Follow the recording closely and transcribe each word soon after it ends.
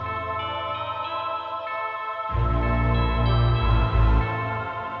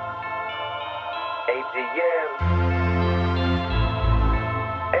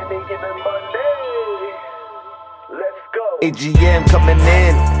AGM coming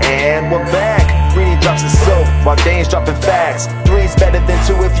in, and we're back. Greedy drops his soap, while Dane's dropping facts. Three's better than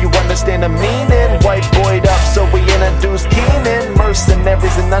two if you understand the meaning. White boyed up, so we introduce Keenan.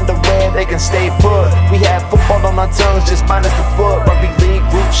 Mercenaries in underwear, they can stay put. We have football on our tongues, just minus the foot. Rugby league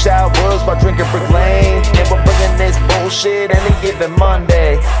group showers while drinking Brick Lane. And we're bringing this bullshit any given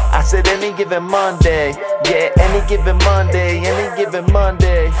Monday. I said any given Monday. Yeah, any given Monday. Any given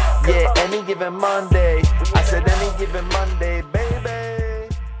Monday. Yeah, any given Monday. I said any given Monday, baby.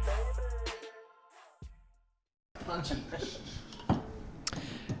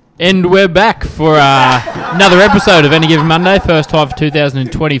 And we're back for another episode of Any Given Monday, first half of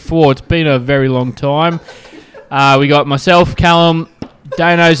 2024. It's been a very long time. We got myself, Callum,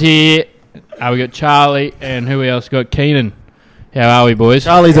 Dano's here. We got Charlie, and who else? Got Keenan. How are we, boys?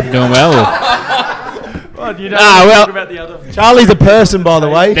 Charlie's doing well. Talk about the other. Charlie's a person, by the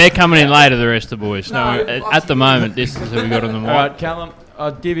way. They're coming in later, the rest of the boys. No, at the moment, this is who we got on the mic. All right, Callum,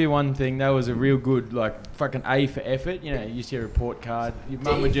 I'll give you one thing. That was a real good, fucking A for effort. You know, you see a report card. Your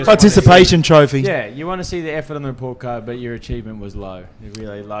mum would just participation trophy. Yeah, you want to see the effort on the report card, but your achievement was low.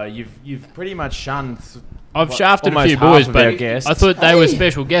 Really low. You've pretty much shunned. I've shafted a few boys, but I thought they were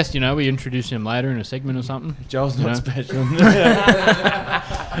special guests. You know, we introduced them later in a segment or something. Joel's not special.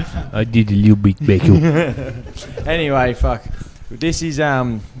 I did a little bit special. Anyway, fuck. This is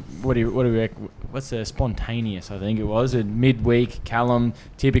what do we? What's spontaneous? I think it was a midweek. Callum,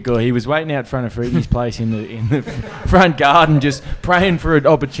 typical. He was waiting out front of Freddie's place in the front garden, just praying for an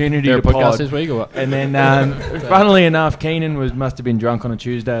opportunity to pod. This week or what? And then, funnily enough, Keenan must have been drunk on a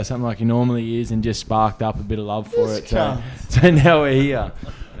Tuesday or something like he normally is, and just sparked up a bit of love for it. So now we're here.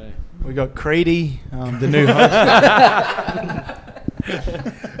 We got Creedy, the new host.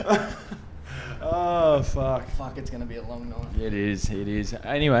 Oh, fuck. Fuck, it's going to be a long night. It is.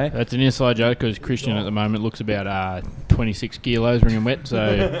 Anyway. That's an inside joke because Christian at the moment looks about 26 kilos ringing wet,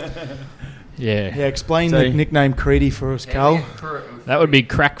 so... Yeah. Explain the nickname Creedy for us, Cal. That would be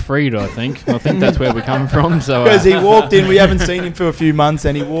Crack Freed, I think. I think that's where we come from. So because he walked in, we haven't seen him for a few months,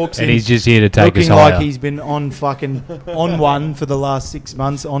 and he walks in. And he's just here to take us looking higher. like he's been on one for the last 6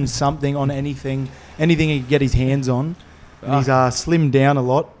 months, on something, on anything he can get his hands on. And he's slimmed down a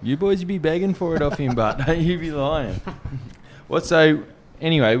lot. You boys would be begging for it off him, but you'd be lying.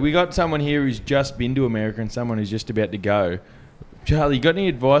 Anyway, we got someone here who's just been to America and someone who's just about to go. Charlie, you got any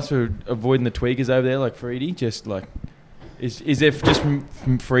advice for avoiding the tweakers over there like Freedy? Just like, is there just from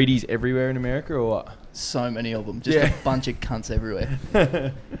Freedies everywhere in America or what? So many of them. Just a bunch of cunts everywhere.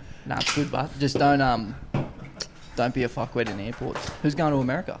 Nah, it's good, but just don't be a fuckwit in airports. Who's going to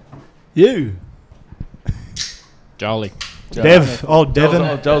America? You. Jolly. Dev. Old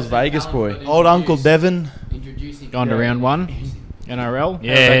Devon. Joel's Vegas boy. Old Uncle Devon. Gone to round one. NRL.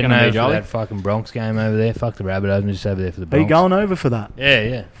 Yeah, no, for that fucking Bronx game over there. Fuck the Rabbitohs, I'm just over there for the Bronx. Are you going over for that?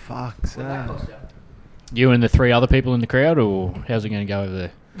 Yeah. Fuck, sake. You and the three other people in the crowd, or how's it going to go over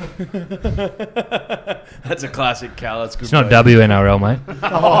there? That's a classic, Cal. That's good. It's not WNRL, mate.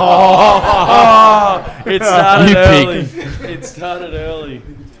 It started early.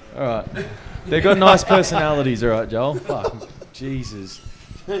 All right. They've got nice personalities, all right, Joel. Fuck. Jesus.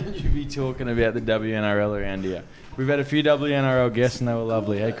 You be talking about the WNRL around here. We've had a few WNRL guests and they were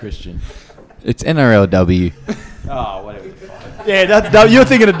lovely. Hey, Christian. It's NRLW. Oh, whatever. Yeah, that's you're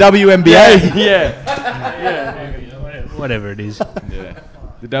thinking of WNBA. Yeah. Whatever it is. Yeah.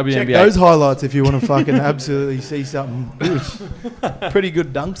 The WNBA. Check those highlights if you want to fucking absolutely see something good. Pretty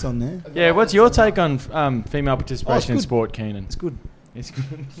good dunks on there. Yeah, what's your take on female participation in good. sport, Keenan? It's good.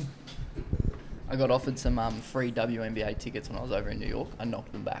 I got offered some free WNBA tickets when I was over in New York. I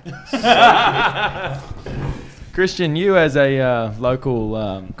knocked them back. Christian, you as a local...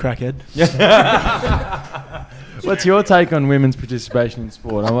 Crackhead. What's your take on women's participation in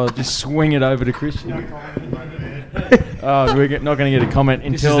sport? I'll just swing it over to Christian. We're not going to get a comment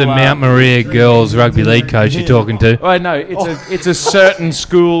until... This is the Mount Maria girls rugby league coach you're talking to. Oh, no, it's a certain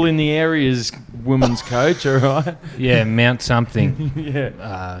school in the area's women's coach, all right? Yeah, Mount something.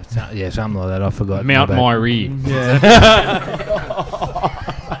 Yeah. Something like that. I forgot. Mount Myrie. Yeah.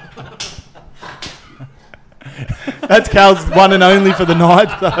 That's Cal's one and only for the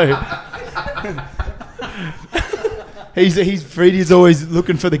night, though. Freddie's always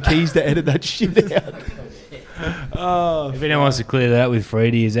looking for the keys to edit that shit out. If anyone wants to clear that with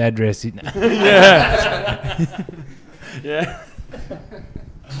Freddie, his address. Yeah.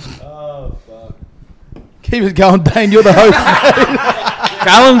 Oh, fuck. Keep it going, Dane. You're the host.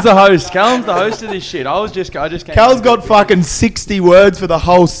 Callum's the host. Callum's the host of this shit. I just came. Cal's got fucking 60 words for the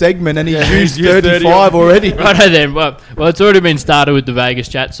whole segment, and he's used 35 already. Righto then. Well, it's already been started with the Vegas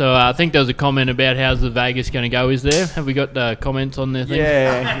chat, so I think there was a comment about how's the Vegas going to go. Is there? Have we got comments on there?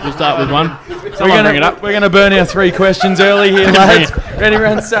 Yeah. We'll start with one. Bring it up. We're going to burn our 3 questions early here, lads. Ready,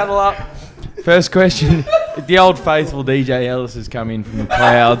 run, saddle up. First question. The old faithful DJ Ellis has come in from the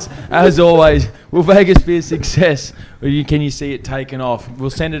clouds. As always, will Vegas be a success? Or can you see it taken off?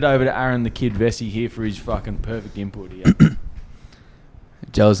 We'll send it over to Aaron the Kid Vesey here for his fucking perfect input here.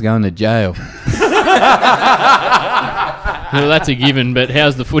 Joel's going to jail. Well, that's a given, but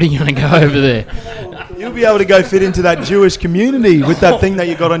how's the footy going to go over there? You'll be able to go fit into that Jewish community with that thing that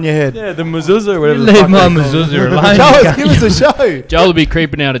you got on your head. Yeah, the mezuzah, whatever the Leave fuck my they call it. mezuzah alone. Charles, give us a show. Joel will be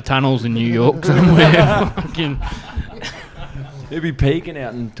creeping out of tunnels in New York somewhere. Fucking- He'll be peeking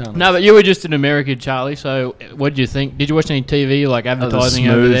out in tunnels. No, but you were just in America, Charlie, so what did you think? Did you watch any TV, like advertising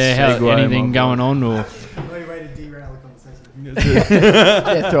over smooth there? How, segue, anything my going boy. on? Or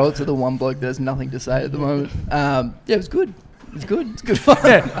Yeah, throw it to the one bloke. There's nothing to say at the moment. Yeah, it was good. It's good. It's good fun.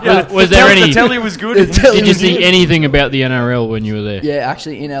 Was there any... The telly was good. Did you see anything about the NRL when you were there? Yeah,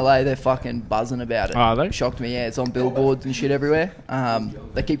 actually in LA they're fucking buzzing about it. Are they? Shocked me. Yeah, it's on billboards and shit everywhere.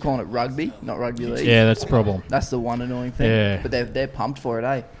 They keep calling it rugby, not rugby league. Yeah, that's the problem. That's the one annoying thing. Yeah. But they're pumped for it,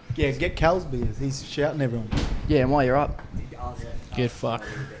 eh? Yeah, get Cal's beers. He's shouting everyone. Yeah, and while you're up, Get fucked.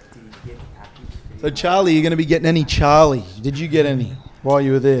 So, Charlie, you're going to be getting any Charlie. Did you get any while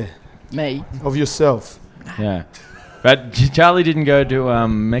you were there? me. Of yourself? Yeah. But Charlie didn't go to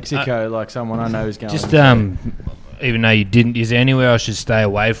Mexico like someone I know is going. Just even though you didn't, is there anywhere I should stay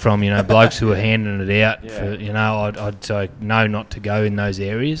away from? You know, blokes who are handing it out. Yeah. For, you know, I'd say no, not to go in those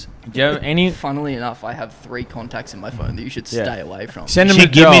areas. Do you have any? Funnily enough, I have 3 contacts in my phone that you should Yeah. stay away from. Send them She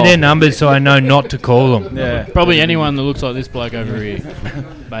to give me Joel. their numbers so I know not to call them. Yeah. Probably anyone that looks like this bloke over here,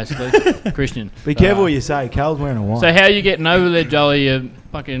 basically. Christian. Be careful what you say. Cal's wearing a watch. So how are you getting over there, Jolly? You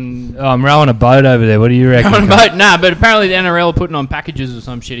fucking... Oh, I'm rowing a boat over there. What do you reckon? On a boat? Nah, but apparently the NRL are putting on packages or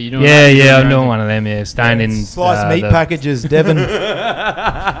some shit. Are you doing Yeah, that? yeah, I'm doing one of them. Yeah, staying in Sliced meat the, packages, Devon.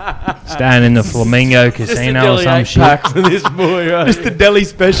 staying in the Flamingo Casino or some shit. Pack for this boy. Right? Just the deli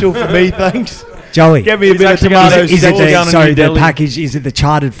special for me, thanks. Joey, Get me a He's bit of actually tomato gonna- is it sauce. down the, in New the Delhi. package? Is it the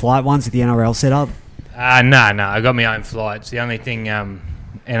chartered flight ones that the NRL set up? No, I got my own flights. The only thing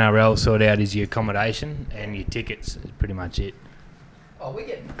NRL sort out is your accommodation and your tickets. Is pretty much it. Oh, we're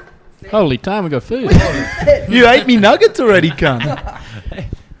getting... Holy time, we got food. You ate me nuggets already, cunt.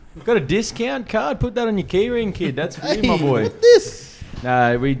 Got a discount card? Put that on your keyring, kid. That's for you, my boy. What's this?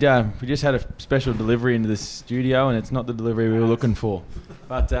 No, we just had a special delivery into the studio, and it's not the delivery we were looking for.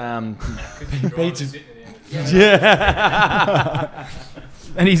 But pizza. Yeah.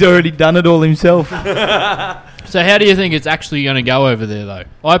 And he's already done it all himself. So how do you think it's actually going to go over there, though?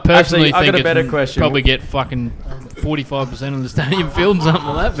 I personally Actually, I think got a it's better question. probably get fucking 45% of the stadium filled, something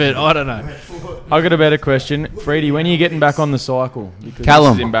like that, but I don't know. I got a better question, Freddie. When are you getting back on the cycle? Because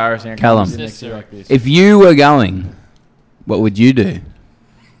Callum. this is embarrassing. I can't Callum. sit next to you like this. If you were going, what would you do?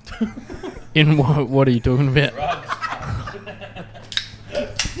 In what are you talking about?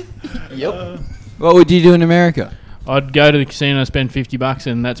 Yep. What would you do in America? I'd go to the casino, spend $50,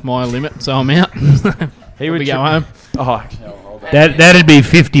 and that's my limit, so I'm out. He would go home. Oh, actually, I'll hold that. That'd be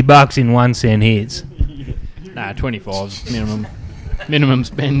 $50 in 1 cent hits. Nah, 25 minimum. Minimum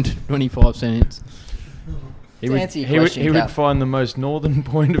spend 25 cents. He To would, answer your he would, question, he would Cal. find the most northern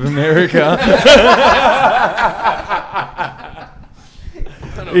point of America.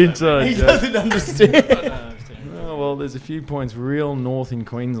 Inside. He joke. doesn't understand. Oh, well, there's a few points real north in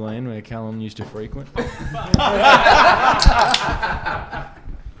Queensland where Callum used to frequent.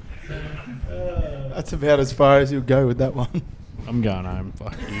 That's about as far as you'll go with that one. I'm going home.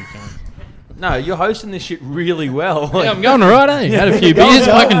 Fuck you, cunt. No, you're hosting this shit really well. Yeah, I'm going alright, eh? Had a few beers,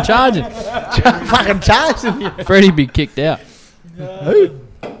 fucking charging. Fucking charging. Freddie be kicked out. Who?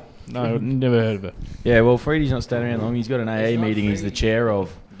 No, never heard of it. Yeah, well, Freddie's not staying around long. He's got an AA meeting he's the chair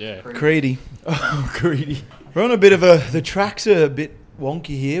of. Yeah. Creedy. Oh, greedy. We're on a bit of the tracks are a bit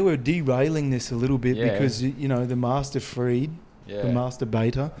wonky here. We're derailing this a little bit Yeah. because, you know, the master freed, the Yeah. master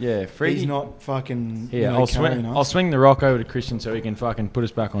beta. Yeah, Freddie. He's not fucking, Here, you know, I'll carrying us. swing the rock over to Christian so he can fucking put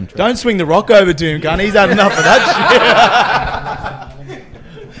us back on track. Don't swing the rock over to him, cunt. He's had enough of that shit.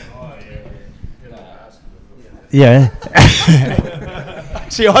 Yeah.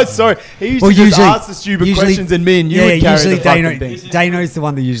 See, I'm sorry. He used Well, to just usually- ask the stupid usually- questions and me and you yeah, would carry usually the fucking Dano, thing. Dano's the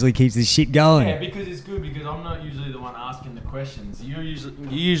one that usually keeps this shit going. Yeah, because it's good because I'm not usually the one asking the questions. You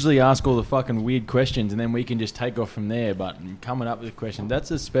usually ask all the fucking weird questions and then we can just take off from there. But coming up with a question,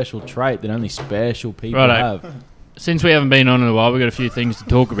 that's a special trait that only special people Righto. have. since we haven't been on in a while, we've got a few things to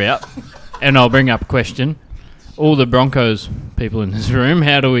talk about. And I'll bring up a question. All the Broncos people in this room,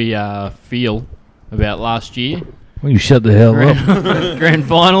 how do we feel about last year? Well, you shut the hell up. Grand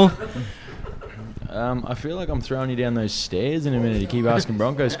final. I feel like I'm throwing you down those stairs in a minute. You keep asking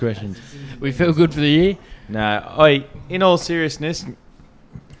Broncos questions. We feel good for the year? No, in all seriousness,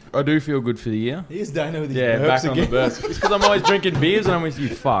 I do feel good for the year. Here's Dano with his Yeah, burps back on the again. burps. It's because I'm always drinking beers and I'm with you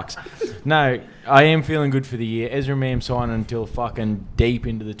fucks. No, I am feeling good for the year. Ezra Mam signing until fucking deep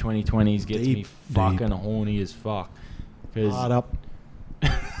into the 2020s gets me fucking horny as fuck. Hard up.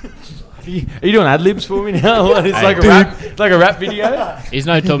 Are you doing ad libs for me now? It's Hey, like a rap. It's like a rap video. He's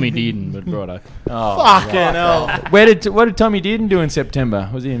no Tommy Dearden, but righto. Fucking hell. What did Tommy Dearden do in September?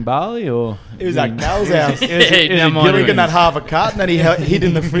 Was he in Bali or? It was at Cal's house. Never mind. Drinking that half a carton that he hid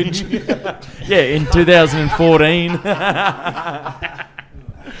in the fridge. Yeah, in 2014.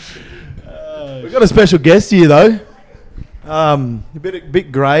 We've got a special guest here, though. A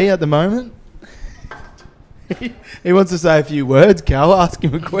bit grey at the moment. He wants to say a few words. Cal, ask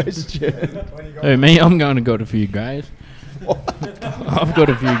him a question. Who, me? I'm going to got a few greys. I've got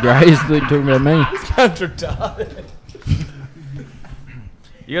a few greys. They're talking about me.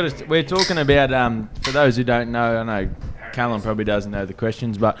 We're talking about, for those who don't know, I know Callum probably doesn't know the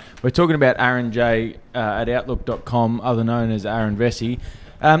questions, but we're talking about Aaron J at Outlook.com, other known as Aaron Vesey.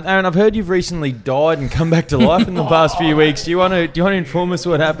 Aaron, I've heard you've recently died and come back to life in the past few weeks. Do you want to inform us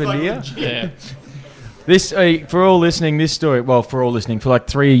what happened here? Yeah. This for all listening, this story. Well, for all listening, for like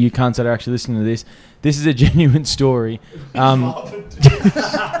three of you cunts that are actually listening to this, this is a genuine story.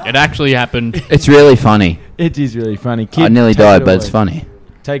 It actually happened. It's really funny. It is really funny. I Kid, nearly take it died, but away. it's funny.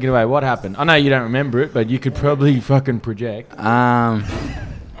 Take it away. What happened? I know you don't remember it, but you could probably fucking project. Well,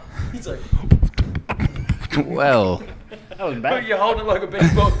 You're holding it like a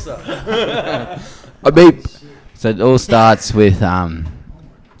big boxer. I beep. So it all starts with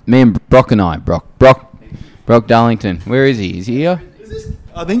me and Brock and I. Brock Darlington. Where is he? Is he here?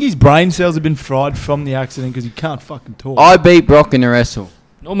 I think his brain cells have been fried from the accident because he can't fucking talk. I beat Brock in a wrestle.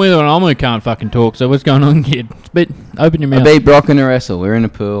 Normally when I'm who can't fucking talk, so what's going on, kid? Open your I mouth. beat Brock in a wrestle. We're in a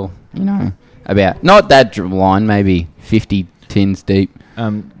pool, about not that line, maybe 50 tins deep.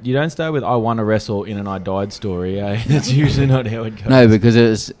 You don't start with "I won a wrestle" in an "I died" story. That's usually not how it goes. No,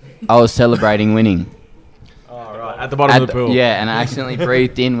 because I was celebrating winning. Oh, right. At the bottom of the pool. Yeah, and I accidentally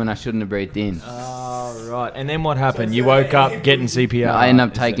breathed in when I shouldn't have breathed in. Oh, right. And then what happened? You woke up getting CPR. I ended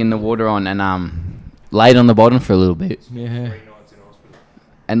up taking the water on and laid on the bottom for a little bit. Yeah.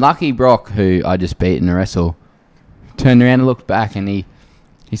 And lucky Brock, who I just beat in a wrestle, turned around and looked back, and he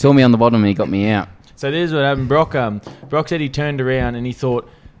saw me on the bottom and he got me out. So this is what happened. Brock said he turned around and he thought,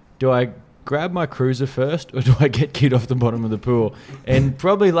 do I grab my cruiser first or do I get Kid off the bottom of the pool? And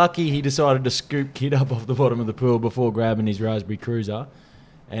probably lucky he decided to scoop Kid up off the bottom of the pool before grabbing his Raspberry Cruiser.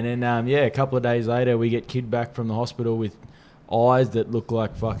 And then, a couple of days later, we get Kid back from the hospital with eyes that look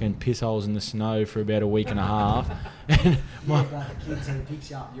like fucking piss holes in the snow for about a week and a half. And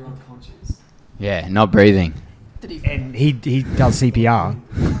You're unconscious. Yeah, not breathing. And he does CPR.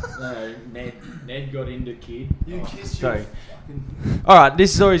 No, Ned got into Kid. Sorry. All right,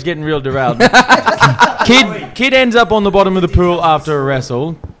 this story's getting real derailed. Kid ends up on the bottom of the pool after a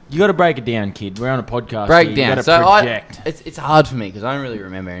wrestle. You got to break it down, Kid. We're on a podcast. Break here. down. You got So to project. it's hard for me because I don't really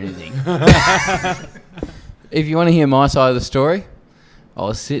remember anything. If you want to hear my side of the story, I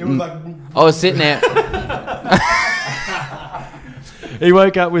was sitting out. He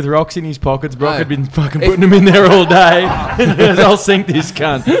woke up with rocks in his pockets. Brock No. had been fucking putting them in there all day. He goes, I'll sink this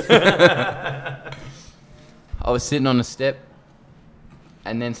cunt. I was sitting on a step,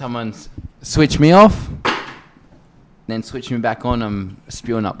 and then someone switched me off, then switched me back on. I'm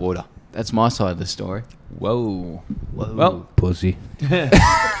spewing up water. That's my side of the story. Whoa. Whoa, Well- pussy.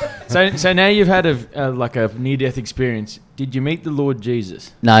 So now you've had a near-death experience. Did you meet the Lord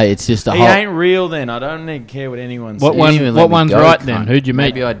Jesus? No, it's just a He whole. ain't real then. I don't need to care what anyone says. What You didn't even let What me one's go, right cunt. then? Who'd you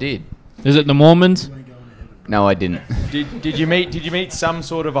meet? Maybe I did. Is it the Mormons? No, I didn't. Did you meet some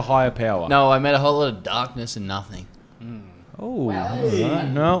sort of a higher power? No, I met a whole lot of darkness and nothing. Oh, right,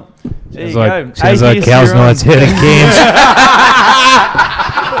 no. There you Sounds go. like Atheist Cal's you're on. Night's head of cams.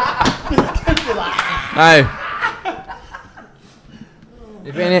 No.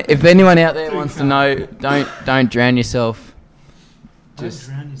 If anyone out there wants to know, don't drown yourself. Just.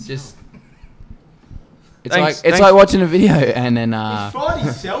 It's Thanks- like thanks. watching a video and then Fried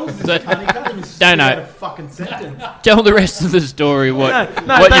his cells. So- He can't even Don't spit know. out a fucking sentence. Tell the rest of the story. What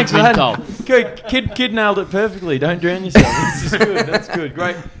No, you've thanks, been man. told. Good. Kid nailed it perfectly. Don't drown yourself. This is good. That's good.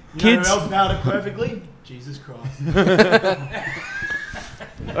 Great. You know Kids. who else nailed it perfectly? Jesus Christ.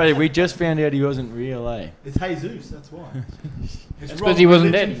 Hey, we just found out he wasn't real, eh? It's Jesus, that's why. It's because he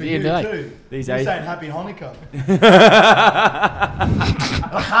wasn't dead. For Yeah, you today. too. These You eight- saying Happy Hanukkah.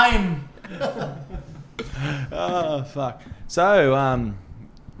 Chaim. Oh fuck! So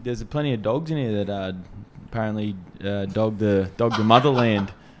there's plenty of dogs in here that apparently dog the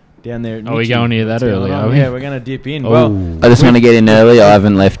motherland down there. At Are we Mitchie. going near that What's going early, on? are we? Yeah, we're going to dip in. Oh. Well, I just want to get in early. I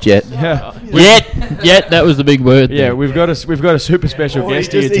haven't left yet. yeah, Yet, that was the big word. yeah, there. we've got a super special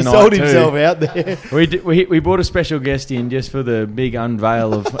guest here He tonight sold too. himself out there. We brought a special guest in just for the big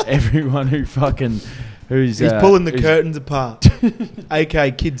unveil of everyone who fucking who's He's pulling the who's- curtains apart.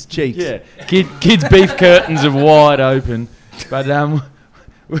 AK kids' cheeks. Yeah, kids' beef curtains are wide open, but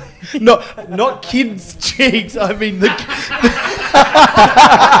Not kids' cheeks. I mean the.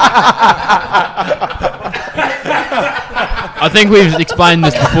 I think we've explained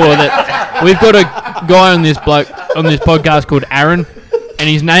this before that we've got a guy on this podcast called Aaron, and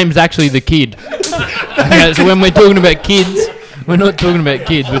his name's actually the Kid. Okay, so when we're talking about kids, we're not talking about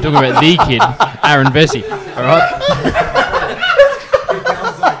kids. We're talking about the Kid, Aaron Vesey. All right.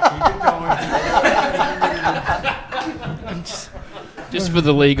 Just for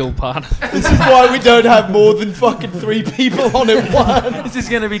the legal part. This is why we don't have more than fucking 3 people on at once. this is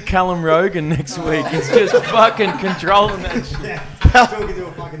going to be Callum Rogan next week. He's just fucking controlling that shit. Talking to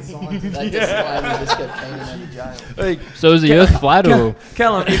a fucking scientist. That disclaimer just got Keenan out of jail. Like, So is the Earth flat or?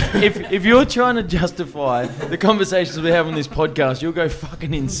 Callum, if you're trying to justify the conversations we have on this podcast, you'll go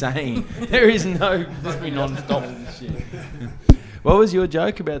fucking insane. There is no just be non-stop shit. What was your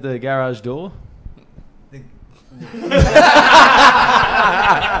joke about the garage door?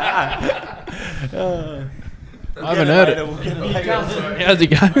 I haven't heard it. How's it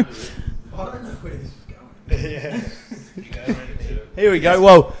go? I don't know where this is going. Here we go.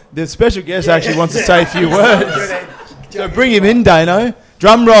 Well, the special guest actually wants to say a few words. So bring him in, Dano.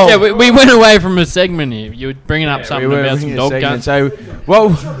 Drum roll. Yeah, we went away from a segment here. You were bringing up something about some dog guns. So, well,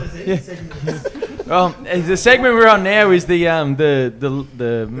 the segment we're on now is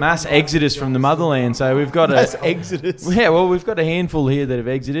the mass exodus from the motherland. So we've got That's exodus. Yeah, well, we've got a handful here that have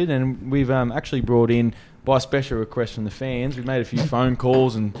exited, and we've actually brought in, by special request from the fans, we've made a few phone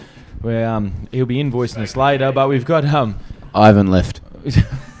calls, and he'll be invoicing us later, but we've got I haven't left.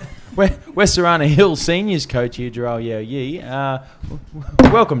 West Sarana Hill Seniors coach here, Jarrell Yao Yi.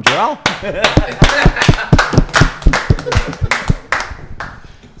 Welcome, Jarrell.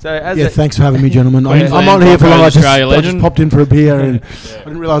 So Thanks for having me, gentlemen. I'm Queensland on here for long. I Australia just legend. popped in for a beer and I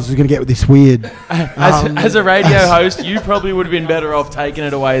didn't realise I was going to get this weird. as a radio host, you probably would have been better off taking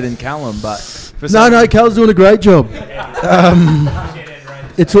it away than Callum, but No, Cal's doing a great job.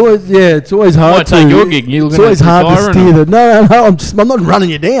 It's always hard Might to. take your gig. You It's looking always at hard to Byron steer or- the. No, I'm not running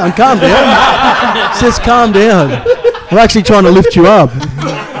you down. Calm down. Just calm down. I'm actually trying to lift you up,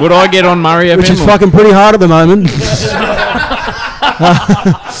 Would I get on Murray FM? which is or- fucking pretty hard at the moment.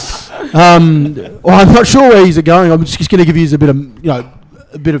 Well, I'm not sure where he's going. I'm just going to give you a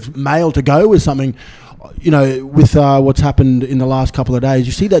bit of mail to go with something. With what's happened in the last couple of days,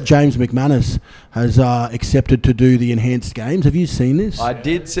 you see that James McManus has accepted to do the enhanced games. Have you seen this? I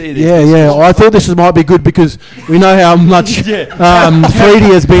did see this. Yeah. I thought this might be good because we know how much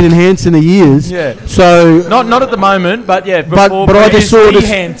Freedy has been enhanced in the years. Yeah. So Not at the moment, but yeah. Before but I just saw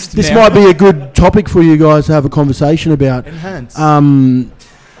enhanced this now. might be a good topic for you guys to have a conversation about. Enhance.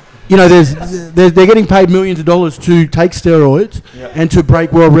 They're getting paid millions of dollars to take steroids and to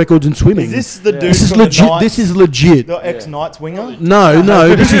break world records in swimming. Is this the dude This is from the legit. Knights? This is legit. The ex-Knights winger?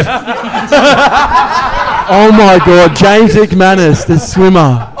 No. This is. Oh my God, James McManus, the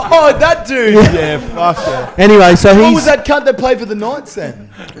swimmer. Oh, that dude. Yeah, fuck yeah. Anyway, so What he's. was that cunt that played for the Knights then?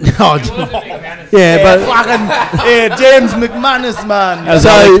 Oh, yeah, but Fucking James McManus, man. That was So-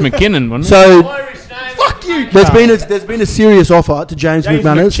 Alex McKinnon, wasn't it? so Fuck you. there's been a serious offer to James James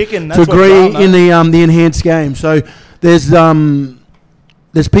McManus McChicken, to that's what agree Brown in the enhanced game. So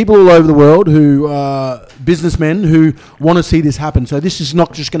there's people all over the world who businessmen who want to see this happen. So this is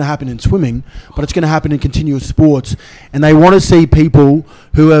not just going to happen in swimming, but it's going to happen in continuous sports, and they want to see people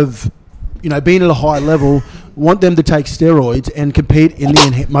who have been at a high level, want them to take steroids and compete in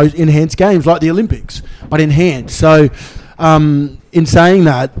the most enhanced games like the Olympics, but enhanced. So in saying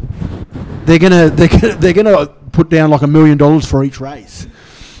that, they're gonna put down like $1 million for each race.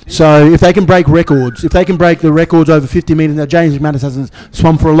 So if they can break records, if they can break the records over 50 metres, now James McManus hasn't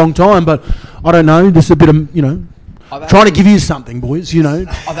swum for a long time, but I don't know, just a bit of, trying to give you something, boys,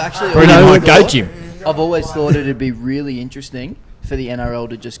 I've actually Brendan always might coach him. I've always thought it'd be really interesting for the NRL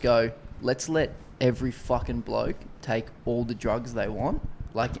to just go, let's let every fucking bloke take all the drugs they want,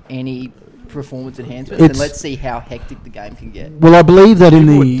 like any performance enhancements, It's- and let's see how hectic the game can get. Well, I believe that in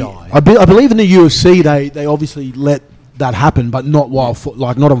People the would die. I believe in the UFC they obviously let that happen, but not while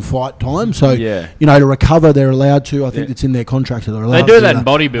not on fight time. So Yeah. to recover, they're allowed to. I think it's in their contract that they're allowed. They to do that in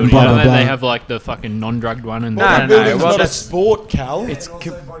bodybuilding. Blah, Don't blah, they? blah. They have like the fucking non-drugged one. And No, no, no. Bodybuilding's Well, not a that's sport, Cal. it's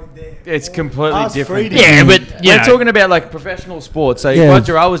completely Ask different. Freddie. yeah, but you We're know, talking about like professional sports. So Yeah. what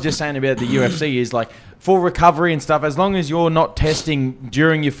Jarrell was just saying about the UFC is like for recovery and stuff. As long as you're not testing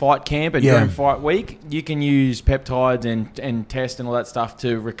during your fight camp and Yeah. during fight week, you can use peptides and test and all that stuff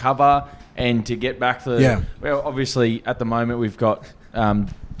to recover and to get back to. Yeah. Well, obviously at the moment we've got.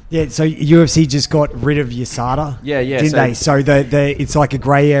 Yeah, so UFC just got rid of USADA. Yeah, Didn't they? So it's like a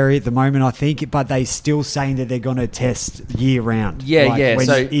grey area at the moment, I think, but they still saying that they're going to test year round. Yeah, Like yeah,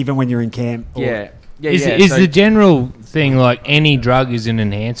 so- even when you're in camp. or- Yeah. Yeah, Is so- the general thing like any drug is an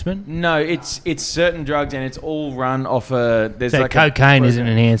enhancement? No, it's certain drugs and it's all run off a. There's So like cocaine a, is an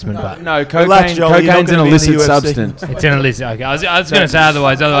enhancement, but No, Relax, Joel, you're not cocaine's an gonna be in the illicit UFC. substance. it's an illicit. Okay, I was going to say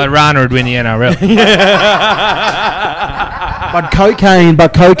otherwise Rana would win the NRL. But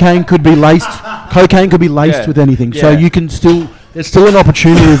cocaine could be laced. Cocaine could be laced Yeah. with anything. So Yeah. you can still. There's still an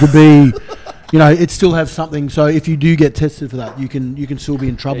opportunity to be. It still have something. So if you do get tested for that, you can still be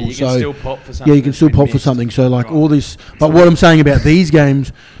in trouble. Yeah, you so can still pop for something. yeah, you can that's still been pop for missed. something. So like all this. But what I'm saying about these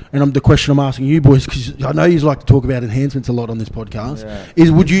games, and the question I'm asking you boys, because I know you like to talk about enhancements a lot on this podcast, is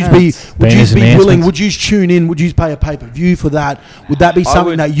would you be Penis willing? enhancements. Would you tune in? Would you pay a pay-per-view for that? Would that be I something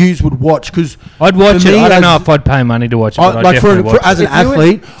would- that you would watch? Because I'd watch For it. me, I don't as- know if I'd pay money to watch it, but I'd like definitely watch as an it. If you would-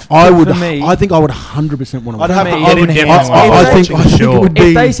 athlete, I for would. me- I think I would 100% want to. I'd watch have it. to- Me, I it'd would be- definitely I, watch I, it. I think it Sure. would be.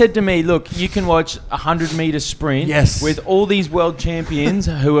 If they said to me, "Look, you can watch a 100-meter sprint Yes. with all these world champions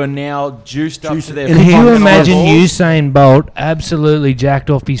who are now juiced up to their And Could he- you fucking imagine eyeballs." Usain Bolt absolutely jacked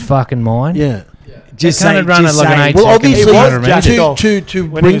off his fucking mind? yeah. Just They can't saying, run just it like an saying- eight Well, second obviously, 100 jacked metres. off to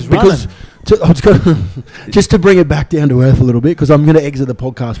when he bring was because I was going just to bring it back down to earth a little bit because I'm going to exit the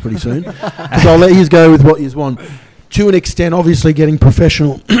podcast pretty soon because I'll let you go with what you want. To an extent, obviously, getting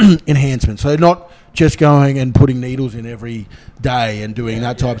professional enhancement. So not just going and putting needles in every day and doing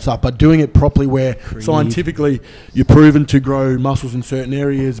that type of stuff, but doing it properly where scientifically you're proven to grow muscles in certain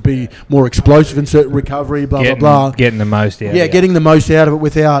areas, be more explosive in certain recovery, blah, Getting, blah, blah. getting the most out. Yeah, of it. getting the most out of it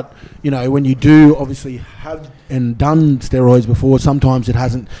without, when you do obviously have and done steroids before, sometimes it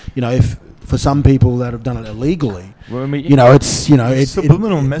hasn't, if for some people that have done it illegally, it's,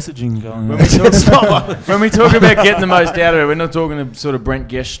 Subliminal messaging going on. When we talk about getting the most out of it, we're not talking a sort of Brent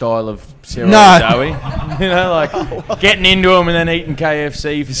Guest style of steroids, No. are we? Like getting into them and then eating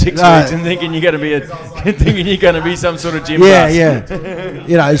KFC for 6 No. weeks and thinking you're going to be some sort of gym yeah, bus.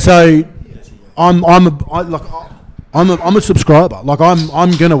 yeah. So I'm a subscriber. Like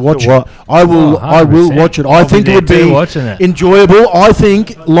I'm gonna watch it. I will 100%. watch it. I I'll think be it would there too be watching it. enjoyable. I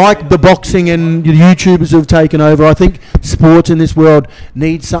think like the boxing and the YouTubers have taken over. I think sports in this world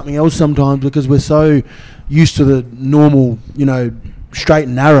needs something else sometimes because we're so used to the normal, straight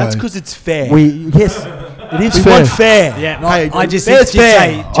and narrow. That's because it's fair. Yes, it is we fair. want fair. Yeah, Hey, I just that's fair.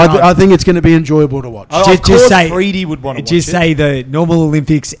 say, I think it's going to be enjoyable to watch. Of Just course say- Freedy would want to watch just it. say the normal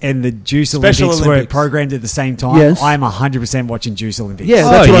Olympics and the Juice Special Olympics were Olympics. programmed at the same time. Yes. I'm 100% watching Juice Olympics. Yeah,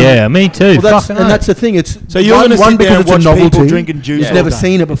 Oh that's what yeah, me too. Well, that's, Fucking and oath. that's the thing. It's So you're one, going to one sit there because and it's a watch novelty. people drinking juice He's all never day.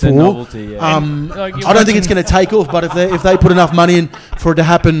 seen it It's a before. novelty, yeah. Like, you're I don't think it's watching- going to take off. But if they put enough money in for it to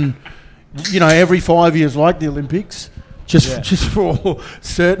happen, every 5 years, like the Olympics, just for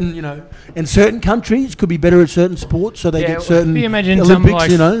certain, and certain countries could be better at certain sports, so they Yeah, get well, certain can you imagine something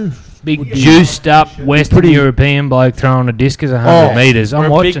Olympics. like- Big juiced up Western pretty- European bloke throwing a discus 100 Oh. metres. Or I'm a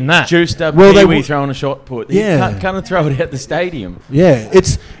watching big that. Juiced up Well, they Kiwi would- throwing a shot put. Yeah. You can't throw it at the stadium. Yeah,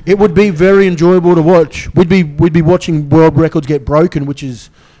 it would be very enjoyable to watch. We'd be watching world records get broken, which is,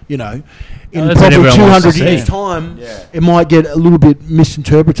 in that's what probably everyone wants 200 to years' see. time, Yeah. it might get a little bit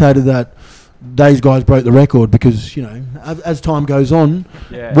misinterpreted that these guys broke the record because, as time goes on,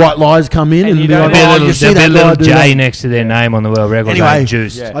 Yeah. white lies come in And and, you be don't like, There'll oh, be a you see little, that there'll be a guy little do J that. next to their name on the world record. Anyway. saying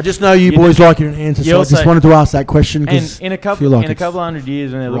juiced. Yeah. I just know you You boys like your enhancers, you so I also- just wanted to ask that question And because in a feel couple like in a it's couple hundred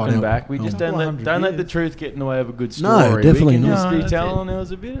years when they're right looking out. back, we just don't let 100 the truth get in the way of a good No, story. definitely we can not. just No, be that's telling there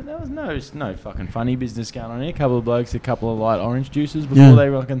was no fucking funny business going on here. A couple of blokes, a couple of light orange juices before Yeah. they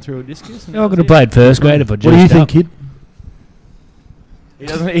fucking threw a discus. and I that could was have it. played first grade if I What do you juiced think, up. kid?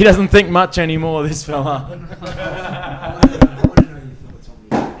 He doesn't think much anymore. This fella.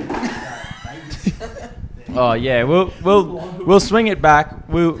 Oh yeah, we'll swing it back.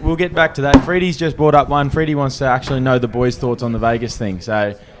 We'll get back to that. Freddie's just brought up one. Freddie wants to actually know the boys' thoughts on the Vegas thing,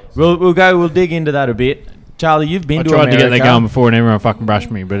 so we'll dig into that a bit. Charlie, you've been I to tried America. to get that going before and everyone fucking brushed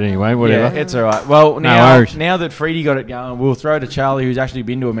me, but anyway, whatever. Yeah, it's all right. Well, No worries. now that Freddie got it going, we'll throw to Charlie, who's actually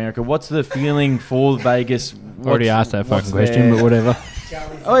been to America. What's the feeling for Vegas? Already asked that what's fucking question, but whatever.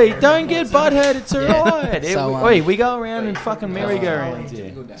 Oi, don't get butthurt. It's all right. So, Oi, we go around in fucking merry-go-rounds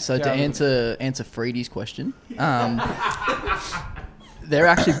here. So to answer Freddie's question, they're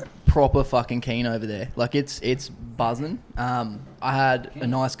actually proper fucking keen over there. Like it's buzzing. I had a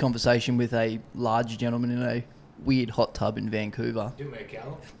nice conversation with a large gentleman in a weird hot tub in Vancouver.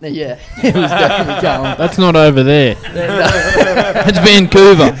 Yeah, it was definitely Callum. That's not over there. It's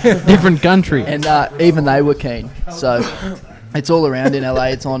Vancouver, different country. And even they were keen. So it's all around in LA.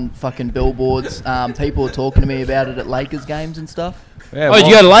 It's on fucking billboards. People are talking to me about it at Lakers games and stuff. Yeah, Oh,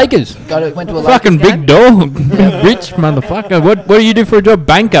 you go to Lakers? Went to a Fucking Lakers big game. dog. Rich motherfucker. What do you do for a job?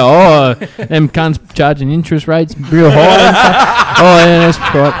 Banker. Oh, them cunts charging interest rates real high and stuff. Oh, yeah, that's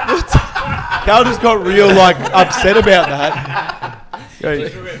right. Carl just got real upset about that.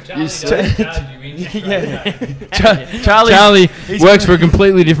 Charlie works for a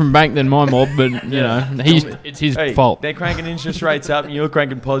completely different bank than my mob, but, you know, it's his fault. They're cranking interest rates up and you're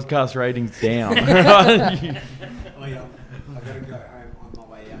cranking podcast ratings down.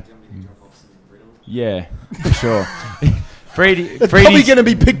 Yeah, for sure. Freddie, It's probably going to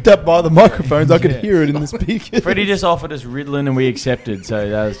be picked up by the microphones. I could hear it in the speakers. Freddie just offered us Ritalin and we accepted,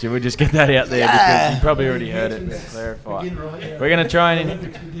 so we'll just get that out there because you probably already heard it. But clarify. We're going to try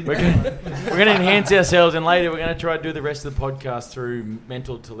and we're going to enhance ourselves, and later we're going to try to do the rest of the podcast through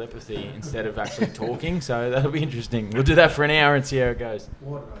mental telepathy instead of actually talking. So that'll be interesting. We'll do that for an hour and see how it goes.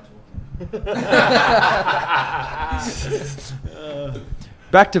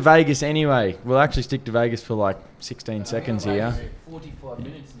 Back to Vegas anyway. We'll actually stick to Vegas for 16 seconds here. 45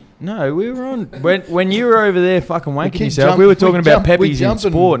 minutes. No, we were on when you were over there fucking wanking keep yourself. jump- We were talking we about jump- we peppies in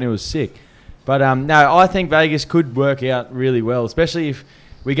jumping. sport, and it was sick. But no, I think Vegas could work out really well, especially if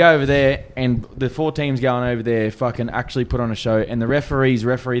we go over there and the 4 teams going over there fucking actually put on a show, and the referees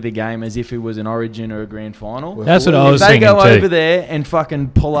referee the game as if it was an Origin or a grand final. That's what I was If they thinking go too. over there and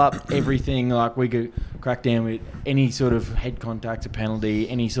fucking pull up everything, like we could crack down with any sort of head contact, a penalty,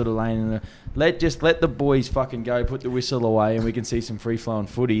 any sort of lane. Let the boys fucking go, put the whistle away, and we can see some free flowing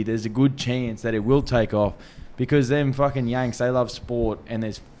footy. There's a good chance that it will take off. Because them fucking Yanks, they love sport, and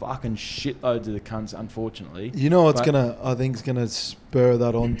there's fucking shitloads of the cunts, unfortunately. You know what's But- I think's gonna spur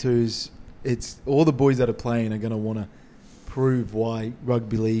that on to is it's all the boys that are playing are gonna want to prove why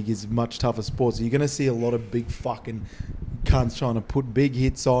rugby league is a much tougher sport. So you're gonna see a lot of big fucking cunts trying to put big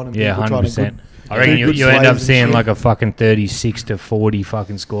hits on, and Yeah, people trying to 100%. good- I reckon do good you end up slays and seeing shit. like a fucking 36-40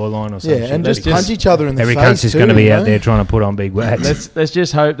 fucking scoreline or something. and just punch each other in the Every face. cunt's just too, going to be you out know? there trying to put on big wax. Let's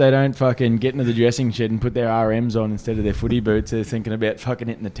just hope they don't fucking get into the dressing shed and put their RMs on instead of their footy boots. They're thinking about fucking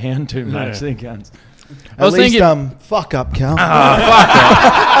hitting the town too much. They cunts. I was At least, thinking- fuck up, Cal.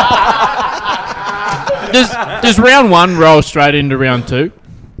 Does round 1 roll straight into round 2?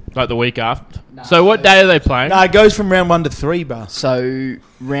 Like the week after? So what day are they playing? No, it goes from round 1 to 3, bro. So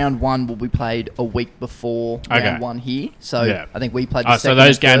round 1 will be played a week before Okay. round 1 here. So Yeah. I think we played the Oh, so second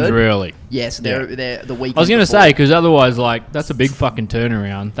those and games third. are early. Yes, they're the week. I was going to say, because otherwise, that's a big fucking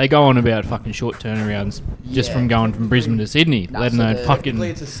turnaround. They go on about fucking short turnarounds just Yeah. from going from Brisbane to Sydney, No, let so alone the- fucking...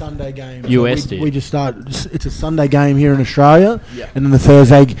 It's a Sunday game. US we, did. we just start. It's a Sunday game here in Australia, Yeah. and then the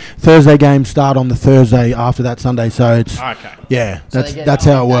Thursday games start on the Thursday after that Sunday. So it's Okay. yeah, So they get that's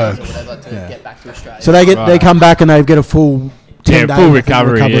how it 9 days works. or whatever to Yeah. get back to Australia. So they Right. come back and they get a full 10 Yeah, days, full I think,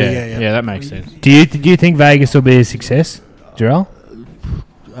 recovery. yeah. Yeah, that makes sense. Do you think Vegas will be a success, Jarrell?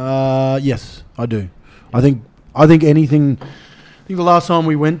 Yes, I do. I think anything. I think the last time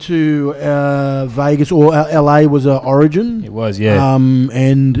we went to Vegas or LA was Origin. It was, yeah.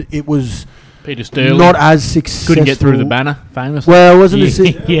 And it was Peter Sterling not as successful. couldn't get through the banner, famously. Well, wasn't yeah,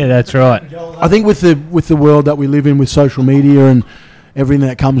 it? yeah, that's right. I think with the world that we live in, with social media and everything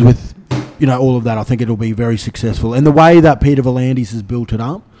that comes with, all of that, I think it'll be very successful. And the way that Peter V'landys has built it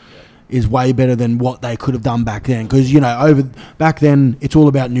up is way better than what they could have done back then. Because back then, it's all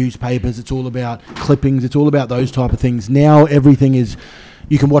about newspapers, it's all about clippings, it's all about those type of things. Now everything is,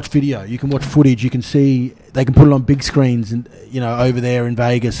 you can watch video, you can watch footage, you can see, they can put it on big screens, and over there in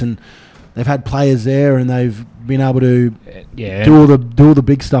Vegas, and they've had players there, and they've been able to Yeah. do all the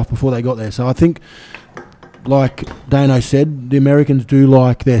big stuff before they got there. So I think, like Dano said, the Americans do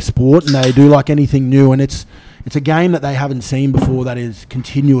like their sport, and they do like anything new, and it's a game that they haven't seen before that is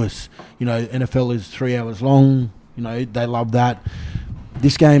continuous. NFL is 3 hours long. They love that.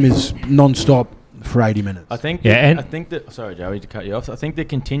 This game is non-stop for 80 minutes. I think. Yeah, and- I think that. Sorry, Joey, to cut you off. I think the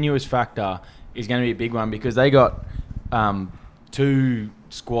continuous factor is going to be a big one because they got 2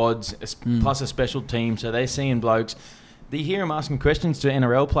 squads plus a special team, so they're seeing blokes. You hear them asking questions to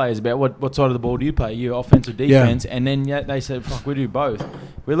NRL players about what side of the ball do you play? You offense or defense? And then they say, fuck, we do both.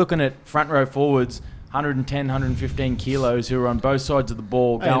 We're looking at front row forwards, 110, 115 kilos who are on both sides of the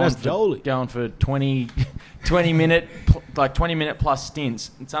ball going for 20 minute plus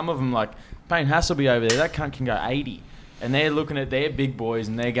stints. And some of them, like Payne Hasselby over there, that cunt can go 80. And they're looking at their big boys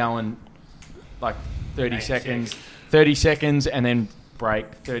and they're going like 30 seconds and then break,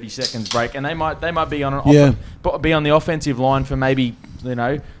 30 seconds break, and they might be on be on the offensive line for maybe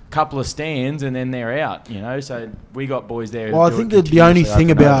couple of stands and then they're out. So we got boys there. Well, I think that the only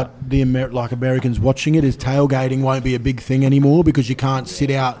thing about Americans watching it is tailgating won't be a big thing anymore because you can't sit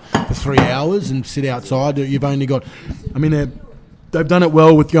out for 3 hours and sit outside. You've only got, they've done it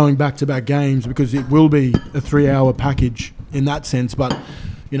well with going back-to-back games because it will be a 3-hour package in that sense, but.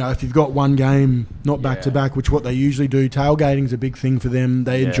 If you've got one game, not back-to-back, which what they usually do, tailgating's a big thing for them.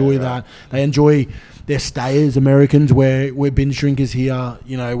 They enjoy that. They enjoy their stayers, Americans, where we're binge drinkers here.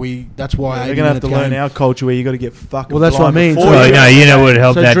 That's why they're going to have to learn our culture where you got to get fucking. Well, that's what I mean. What would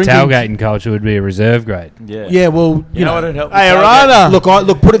help that tailgating culture would be a reserve grade. Yeah. Well, you know what would help. Hey, Arana. Look.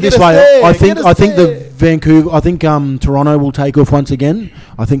 Put it this way. I think the Vancouver. I think Toronto will take off once again.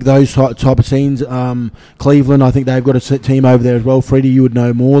 I think those type of scenes. Cleveland. I think they've got a team over there as well. Freddie, you would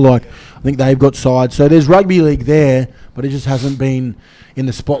know more. I think they've got sides. So there's rugby league there, but it just hasn't been in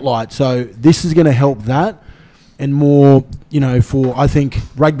the spotlight. So this is going to help that, and more, for I think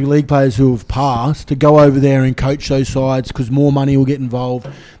rugby league players who have passed to go over there and coach those sides because more money will get involved.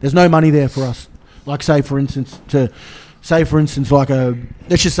 There's no money there for us. Let's just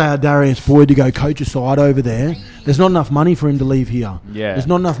say a Darius Boyd to go coach a side over there. There's not enough money for him to leave here. Yeah. There's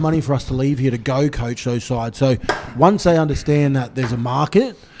not enough money for us to leave here to go coach those sides. So once they understand that there's a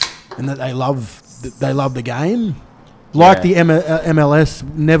market and that they love the game, the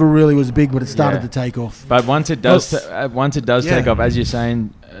MLS never really was big, but it started to take off. But once it does take off, as you're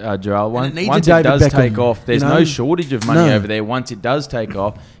saying, Joel, once it does Beckham, take off, there's no shortage of money over there. Once it does take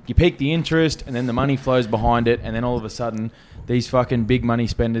off, you pique the interest, and then the money flows behind it, and then all of a sudden, these fucking big money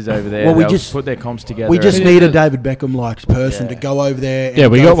spenders over there, they'll put their comps together. We just need a David Beckham-like person to go over there. Yeah,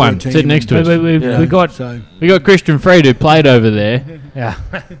 we got one sitting next to us. We got Christian Freed who played over there. Yeah.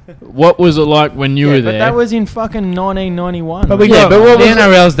 What was it like when you were there? But that was in fucking 1991. But the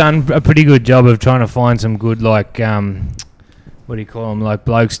NRL's done a pretty good job of trying to find some good what do you call them? Like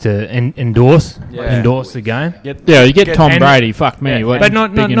blokes to endorse the game. You get Tom Brady. Fuck me. Yeah. But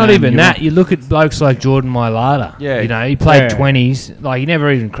not even that. You look at blokes like Jordan Mailata. Yeah. He played 20s. Like he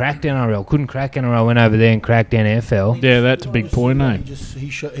never even cracked NRL. Couldn't crack NRL. Went over there and cracked NFL. Yeah, that's a big point, eh?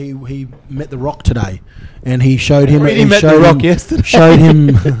 He met The Rock today, and he showed him. He met The Rock yesterday. Showed him.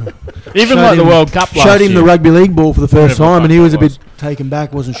 Even like the World Cup last Showed him year. the rugby league ball for the first time, and he was a bit taken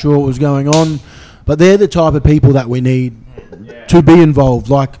back. Wasn't sure what was going on, but they're the type of people that we need to be involved.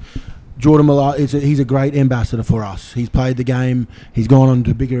 Like Jordan Mailata he's a great ambassador for us. He's played the game. He's gone on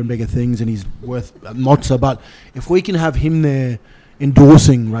to bigger and bigger things, and he's worth Mozza. But if we can have him there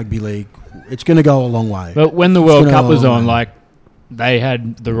endorsing rugby league, it's going to go a long way. But when the World Cup was on, they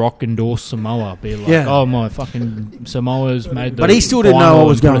had The Rock endorse Samoa. Be like, oh, my fucking Samoa's made the But he still didn't know what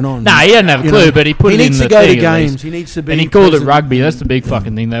was going on. Nah, he didn't have a clue, but he put it in the thing. He needs to go to games. He needs to be... And he called it rugby. That's the big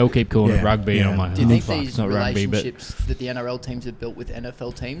fucking thing. They all keep calling it rugby. And I'm like, do you think these relationships that the NRL teams have built with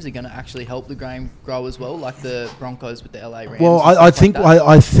NFL teams are going to actually help the game grow as well, like the Broncos with the LA Rams? Well, I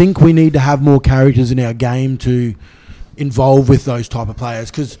think we need to have more characters in our game to involve with those type of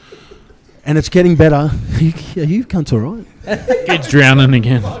players because... And it's getting better. You cunts all right. Kids drowning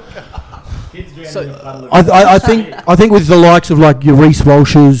again. So I think with the likes of like your Reece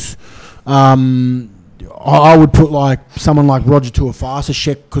Walsh's, I would put like someone like Roger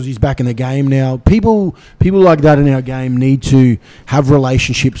Tuivasa-Sheck because he's back in the game now. People like that in our game need to have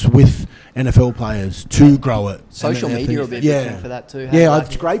relationships with NFL players to grow it. Social media will be a big thing for that too.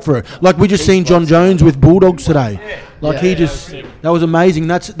 It's great for it. Like we just seen John Jones with Bulldogs today. That was amazing.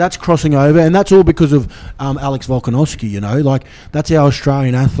 That's crossing over, and that's all because of Alex Volkanovski. Like that's our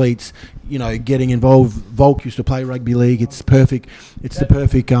Australian athletes. Getting involved. Volk used to play rugby league. It's perfect. It's the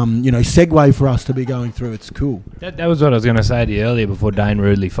perfect, segue for us to be going through. It's cool. That was what I was going to say to you earlier before Dane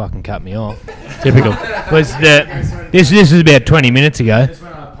rudely fucking cut me off. Typical. This was about 20 minutes ago.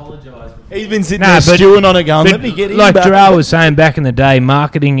 He's been sitting there stewing on it going, let me get him like back. Jarrell was saying back in the day,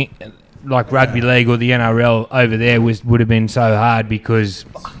 marketing like rugby league or the NRL over there would have been so hard because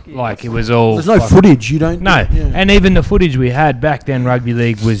it was all... There's no footage. You don't... No. Yeah. And even the footage we had back then, rugby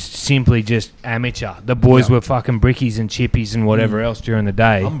league was simply just amateur. The boys were fucking brickies and chippies and whatever else during the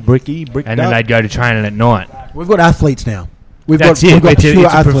day. I'm bricky. And then they'd go to training at night. We've got athletes now. We've That's got, it. we've got It's pure a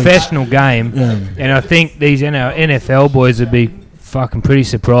athletes. professional game, Yeah. and I think these NFL boys would be fucking pretty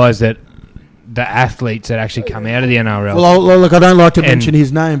surprised at the athletes that actually come out of the NRL. Well, look, I don't like to And- mention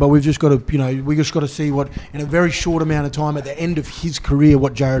his name, but we've just got to, we just got to see what, in a very short amount of time, at the end of his career,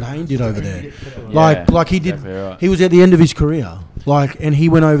 what Jared Hayne did over there. Like he did, exactly right. he was at the end of his career, and he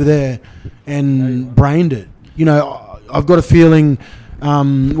went over there and brained it. I've got a feeling,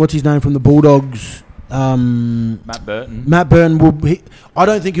 what's his name from the Bulldogs? Matt Burton. Matt Burton will. I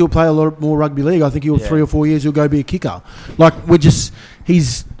don't think he'll play a lot more rugby league. I think he'll 3 or 4 years he'll go be a kicker.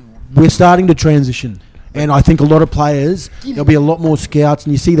 We're starting to transition, and I think a lot of players. There'll be a lot more scouts,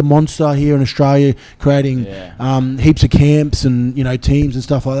 and you see the Monster here in Australia creating heaps of camps and teams and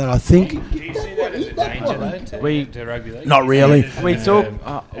stuff like that. I think Do you see that as a danger to rugby league? not really. We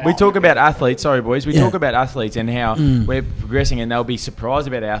talk about athletes. Sorry, boys. We talk about athletes and how we're progressing, and they'll be surprised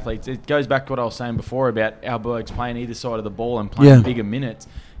about our athletes. It goes back to what I was saying before about our blokes playing either side of the ball and playing bigger minutes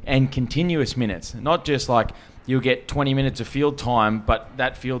and continuous minutes, not just like you'll get 20 minutes of field time, but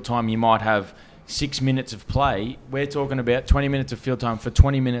that field time you might have 6 minutes of play. We're talking about 20 minutes of field time for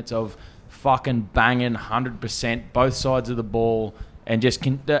 20 minutes of fucking banging 100% both sides of the ball. And just,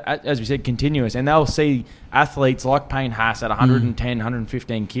 as we said, continuous. And they'll see athletes like Payne Haas at 110,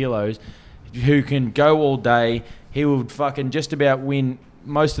 115 kilos who can go all day. He will fucking just about win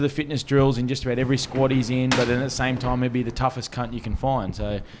most of the fitness drills in just about every squad he's in, but then at the same time, he'd be the toughest cunt you can find.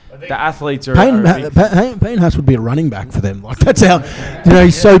 So the athletes are... Payne Haas would be a running back for them. Like, that's how...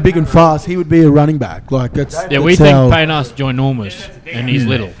 he's so big and fast. He would be a running back. Like, that's... Yeah, we think Payne Haas is ginormous, and he's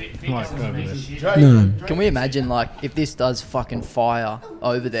little. Can we imagine, like, if this does fucking fire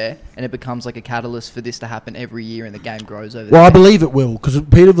over there and it becomes like a catalyst for this to happen every year and the game grows over there? Well, I believe it will, because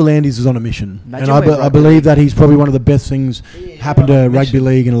Peter Volandis is on a mission. Imagine And where I rugby believe league- that he's probably one of the best things happened to rugby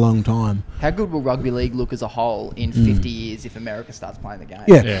league in a long time. How good will rugby league look as a whole in 50 years if America starts playing the game?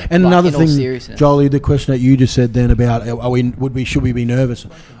 Yeah, and Like, another in all thing, seriousness. Jolie, the question that you just said then about should we be nervous?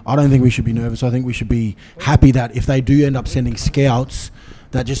 I don't think we should be nervous. I think we should be happy that if they do end up sending scouts,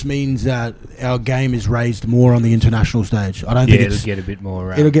 that just means that our game is raised more on the international stage. I don't think it'll get a bit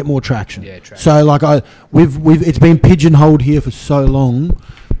more. it'll get more traction. Yeah, traction. So like it's been pigeonholed here for so long.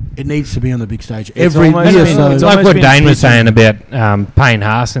 It needs to be on the big stage every almost year. been- So it's like almost what been Dane was pigeon- saying about Payne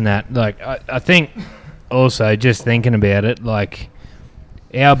Haas and that. Like, I think also just thinking about it, like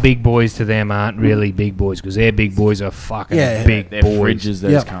our big boys to them aren't really big boys because their big boys are fucking big They're boys. fridges,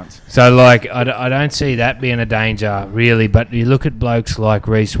 those Yep. cunts. So, like, I don't see that being a danger, really. But you look at blokes like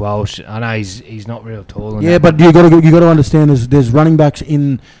Reece Walsh. I know he's not real tall. And yeah, that, but you got to understand there's running backs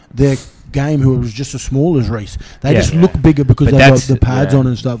in their game who was just as small as Reece. They just look bigger because But they've got that's- the pads on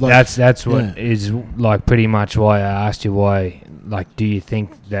and stuff. Like, that's what is like pretty much why I asked you why. Like, do you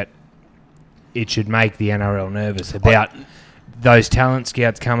think that it should make the NRL nervous about those talent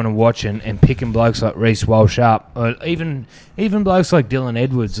scouts coming and watching and picking blokes like Reece Walsh up, or even blokes like Dylan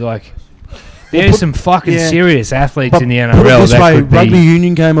Edwards? Like, there's some fucking serious athletes But in the put it NRL this that way, could rugby be.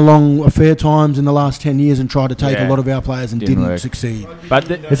 union came along a fair times in the last 10 years and tried to take a Yeah. lot of our players and Didn't didn't work. succeed. But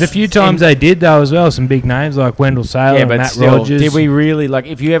There's a few times they did though as well. Some big names like Wendell Saylor and but Matt still, Rogers. did we really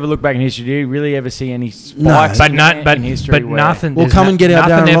if you ever look back in history, do you really ever see any No. spikes But in history? but where- nothing. Well, there's come and get our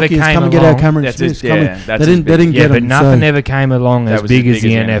nothing Darren ever Lockies, came come and get our along. Cameron That's Smiths. his- Come yeah, and- that's they his didn't big- get But them. nothing so. ever came along That as was big as as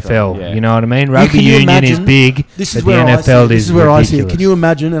big the as the NFL. NFL, yeah. You know what I mean? Rugby Can you union is imagine- big, This but is the where NFL this is is where I see it. ridiculous. Can you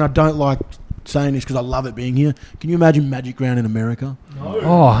imagine, and I don't like saying this because I love it being here, can you imagine Magic Round in America?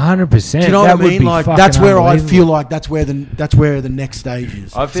 Oh, 100%. Do you know that what I would mean? be Like fucking that's where I unbelievable. feel like that's where the next stage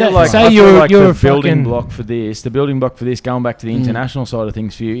is. I feel Say- like, say I feel you're- like you're the a building fucking- block for this, going back to the international side of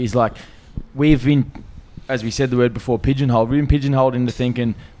things for you, is like we've been, as we said the word before, pigeonholed. We've been pigeonholed into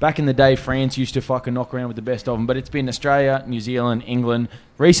thinking back in the day France used to fucking knock around with the best of them, but it's been Australia, New Zealand, England.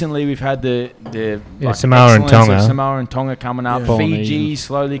 Recently, we've had the Samoa and excellence of Tonga. Samoa and Tonga coming up, Yeah. Fiji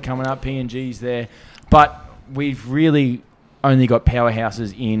slowly coming up, PNG's there, but we've really only got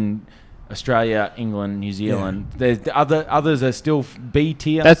powerhouses in Australia, England, New Zealand. There's others are still B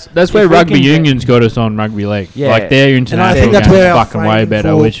tier. That's If where we rugby can get- union's got us on rugby league. Yeah. Like their And I international think that's game's where our fucking way framing better,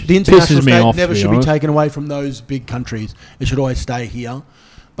 for which the international pisses me state off. never to should be be honest. taken away from those big countries. It should always stay here.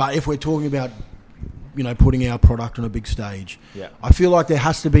 But if we're talking about, putting our product on a big stage, Yeah. I feel like there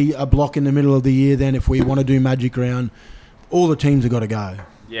has to be a block in the middle of the year. Then, if we want to do Magic Round, all the teams have got to go.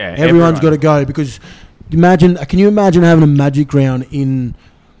 Yeah, Everyone's got to go because can you imagine having a Magic Round in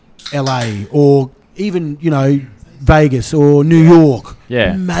LA or even Vegas or New York?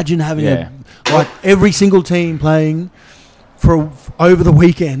 Yeah. Imagine having Yeah. like every single team playing over the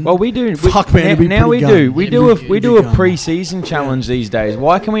weekend. Well, we do. Fuck, man, it'd be now we pretty do. gun. We It'd do be a we do pretty a gun. pre-season challenge these days.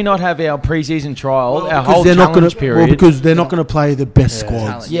 Why can we not have our pre-season trial, our Because whole they're not challenge gonna, period? well, because they're not going to play the best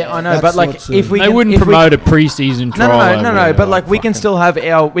squads. Yeah, I know, That's but like what's, if we They can- wouldn't if we- promote a pre-season trial. No. But like we can fucking-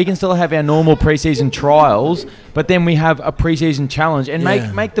 still have our normal preseason trials, but then we have a preseason challenge and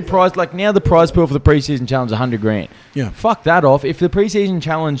Yeah. make the prize like now the prize pool for the preseason challenge $100,000. Yeah. Fuck that off. If the preseason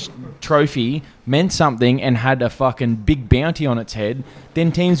challenge trophy meant something and had a fucking big bounty on its head,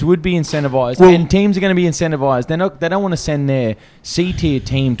 then teams would be incentivized. Well- and teams are going to be incentivized. They don't want to send their C tier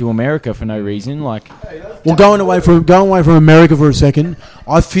team to America for no reason. Like Well, going away from America for a second,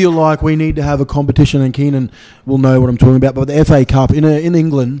 I feel like we need to have a competition, and Keenan will know what I'm talking about. But the FA Cup in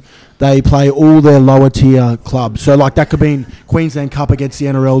England, they play all their lower tier clubs. So like that could be Queensland Cup against the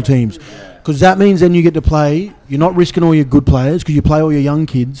NRL teams, because that means then you get to play. You're not risking all your good players because you play all your young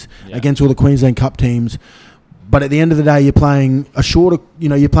kids against all the Queensland Cup teams. But at the end of the day, you're playing a shorter.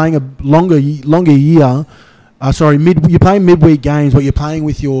 You're playing a longer year. You're playing midweek games, but you're playing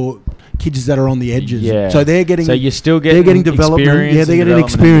with your kids that are on the edges. Yeah. So they're getting. So you're still they're getting getting development. experience Yeah, they're and getting development in the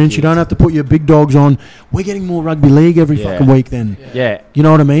experience. You kids. don't have to put your big dogs on. We're getting more rugby league every fucking week. Then. Yeah. You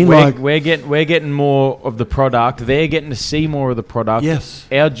know what I mean? We're getting more of the product. They're getting to see more of the product. Yes.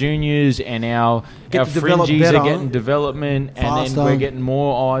 Our juniors and our Get to develop fringies better, are getting development, and then faster. we're getting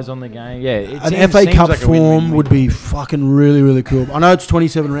more eyes on the game. Yeah, an FA Cup form would be fucking really, really cool. I know it's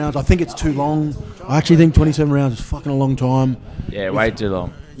 27 rounds. I think it's too long. I actually think 27 rounds is fucking a long time. Yeah, way too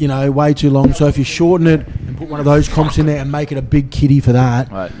long. Way too long. So if you shorten it and put one of those comps in there and make it a big kitty for that,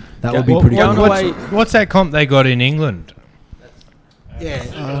 Right. that would be pretty going cool. away- What's that comp they got in England?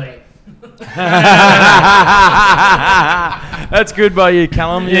 That's good by you,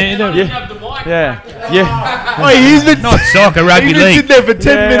 Callum. He's been Not soccer, rugby league. there for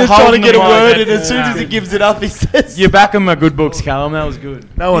 10 Yeah, minutes trying to holding get the a word, mic. and as soon as he gives it up, he says, You're back on my good books, Callum. That was good.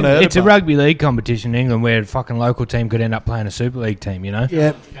 "No one heard It's a about rugby league competition in England where a fucking local team could end up playing a Super League team, you know?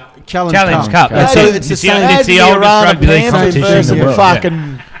 Yeah, Challenge Cup. That's So it. it's the It's same. it's the oldest rugby league competition in versus the world.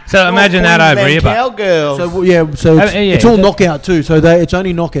 fucking So imagine that over here, but cowgirls. So it's, yeah, it's all that- knockout too. So it's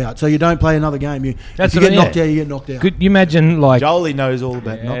only knockout. So you don't play another game. That's if you what get I- knocked out, you get knocked out. could you imagine like Jolie knows all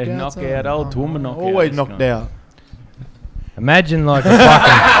about Yeah, knockouts. knockout, old woman knockout. Always knocked out. imagine like a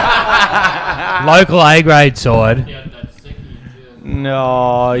fucking local A grade side.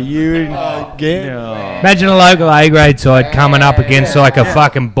 No, you Again. No. Imagine a local A grade side coming up against like a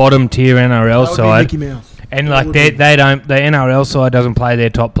fucking bottom tier NRL That would be side. Mickey Mouse. And like they don't, the NRL side doesn't play their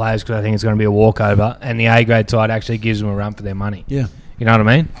top players because I think it's going to be a walkover, and the A grade side actually gives them a run for their money. Yeah, You know what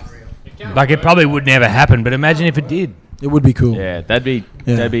I mean? Like it probably would never happen, but imagine if it did. it would be cool. Yeah, that'd be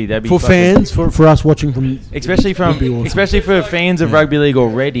Yeah. that'd be for fucking- fans, for us watching from. especially Would be awesome. especially for fans of rugby league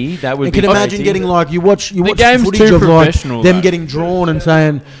already. That would You be can imagine crazy. getting like you watch game's footage too of like professional, them though. getting drawn and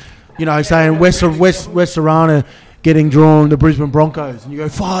saying West Arana getting drawn the Brisbane Broncos, and you go,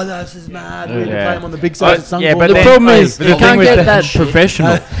 "Father, this is mad. We're going to Yeah. play them on the big stage." at yeah, Suncorp." but The then- problem hey, is but you the thing can't with get the- that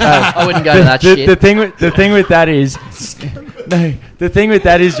professional. I wouldn't go to that shit. the thing with that is, no, the thing with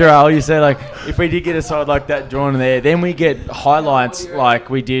that is, Jarrell, you say like if we did get a side like that drawn there, then we get highlights like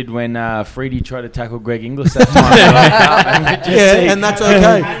we did when Freedy tried to tackle Greg Inglis that time. And we just see- Yeah, and that's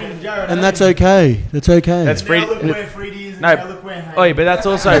okay. And that's okay. That's okay. That's Freedy. where Freedy is. No, oh yeah, but that's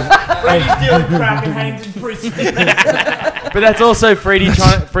also. Freedy's dealing crack and hangs in prison. But that's also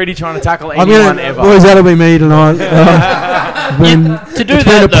Freedy trying to tackle I'm anyone gonna, ever. boys, that'll be me tonight. To do it's that,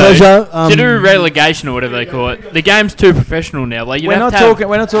 been a though, pleasure. to do relegation or whatever they call it, the game's too professional now. Like We're not talking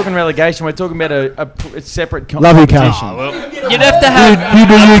relegation. We're talking about a separate Love you, competition. Cal. You'd have to have You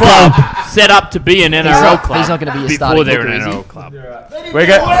do you, a Cal. club set up to be an NRL not- club. he's not gonna be a before starting they're hooker, an is he? NRL club. We're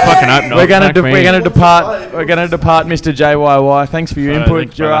Fucking hope not. We're gonna Fuck me. depart, Mr. JYY. Thanks for your input,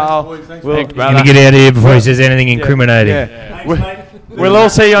 thanks, brother. Jarrell. We'll, Thanks, Gonna brother. get out of here before he says anything incriminating. yeah. We'll all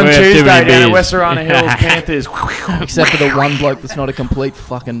see you on We have too Tuesday many down at beers. West Arana Hills Panthers. Except for the one bloke that's not a complete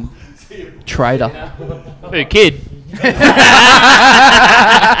fucking traitor. Hey, kid.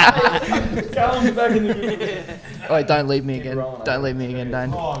 Wait, don't leave me again. Don't leave me again,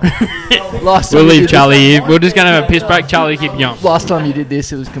 Dane. Last time We'll you leave did Charlie here. We're just going to have a piss break. Charlie, keep going. this- Last time you did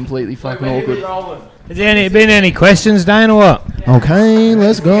this, it was completely fucking awkward. Has there been any questions, Dane, or what? Okay,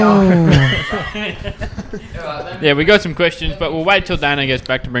 let's go. Yeah, we got some questions, but we'll wait till Dana gets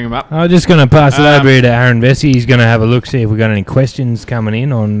back to bring them up. I'm just going to pass it over here to Aaron Vesey. He's going to have a look, see if we've got any questions coming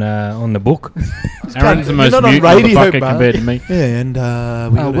in on the book. Aaron's the most You're not on mute radio, motherfucker bro. compared to me. Yeah, and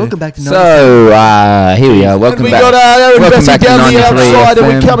we got welcome back to So, here we are. Welcome we back. got Aaron Welcome Vesey back to down the 93 outside, and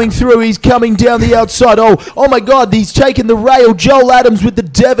we're FM. coming through. He's coming down the outside. Oh my God, he's taking the rail. Joel Adams with the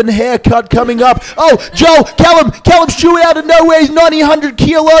Devon haircut coming up. Oh, Joel, Callum Stewart out of nowhere. He's 100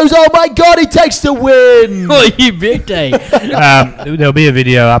 kilos. Oh my God, he takes the win. Oh, you big day. There'll be a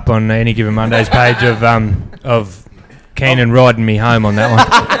video up on Any Given Monday's page of Keenan riding me home on that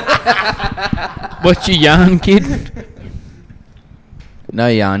one. What's your yarn, kid? No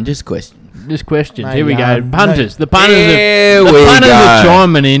yarn, just question. Just questions. No Here we go. yarn. Punters. No. The punters Here are, we are go.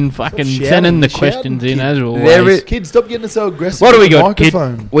 chiming in, fucking Shouting, sending the shouting, questions in kid. as always. There is- Kids, stop getting so aggressive. What do with we the got, kid?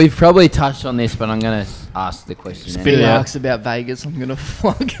 microphone. We've probably touched on this, but I'm going to ask the question. Spit He it anyway. out. asks about Vegas. I'm gonna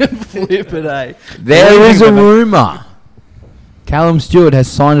fucking flip it, eh? There is a rumour. Callum Stewart has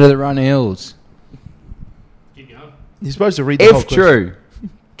signed to the Runner Hills. You're supposed to read the whole If question. true,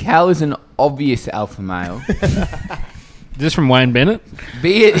 Cal is an obvious alpha male, Is this from Wayne Bennett?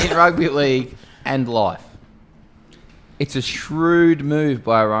 be it in rugby league and life. It's a shrewd move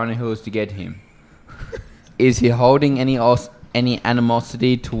by Runner Hills to get him. Is he holding any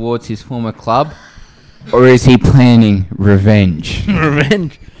animosity towards his former club, or is he planning revenge?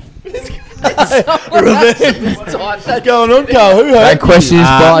 Revenge. What's going on, Carl? Who hurt That question is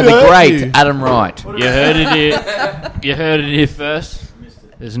by Who the hurt great you? Adam Wright. You heard it here. You heard it here first.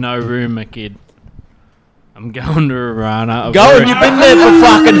 There's no rumour, kid. I'm going to Arana. Going, you've been there for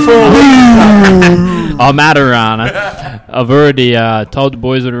fucking 4 weeks. I'm at Arana. I've already told the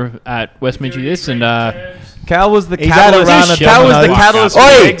boys that are at Westminster this, and Cal was the He's at catalyst. Arana Cal was the Domino's. catalyst for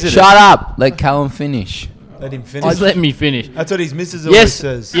the Oi, exit. shut up. Let Callum finish. Let him finish. just let me finish. That's what his missus always Yes,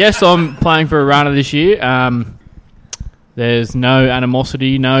 says. yes, I'm playing for Arana this year. There's no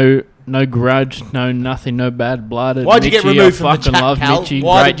animosity, no grudge, no nothing, no bad blood. Why'd you get Mitchie, removed I from the fucking chat, love Cal? Mitchie,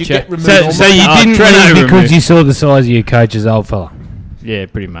 Why great did you chat. get removed? So you didn't Trent leave because removed. you saw the size of your coach's old fella. Yeah,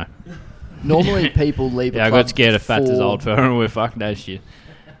 pretty much. Normally people leave. Yeah, a I club got scared of Fats' for- old fella, and we're fucking that shit.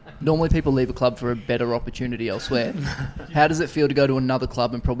 Normally people leave a club for a better opportunity elsewhere. How does it feel to go to another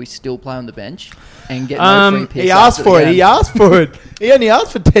club and probably still play on the bench and get no free piss? He asked after for the it. He game? asked for it. He only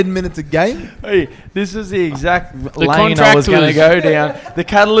asked for 10 minutes a game. Hey, this is the exact lane I contract was going to was- go down. The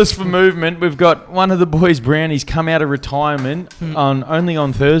catalyst for movement. We've got one of the boys, Brownie's, come out of retirement only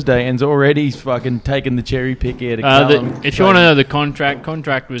on Thursday and's already fucking taken the cherry pick out of Callum. If you want to know the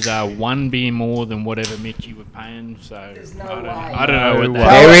contract was one beer more than whatever Mitchie were paying. So I don't know what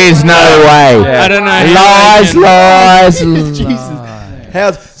that. There is no way. I don't know. Lies, lies,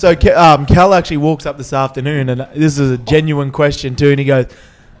 How's so? Cal actually walks up this afternoon, and this is a genuine question too. And he goes,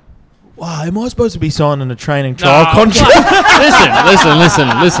 "Wow, am I supposed to be signing a training trial contract?" Listen.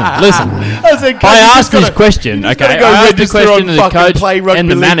 I said, I "You asked just this gotta- question. you just Okay, gotta I go asked the register question on to the fucking coach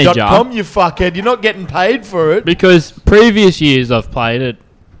and the manager. playrugbyleague.com, you fuckhead. You're not getting paid for it. Because previous years I've played at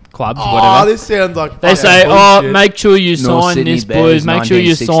clubs, Oh, whatever. this sounds like They fucking say, bullshit. make sure you North sign Sydney this, Bears, boys. Make sure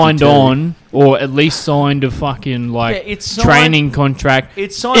you're signed 1962. on, or at least signed a fucking like Yeah, it's signed- training contract.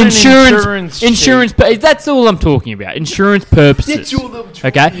 It's signed an insurance. insurance That's all I'm talking about. Insurance purposes. That's all I'm talking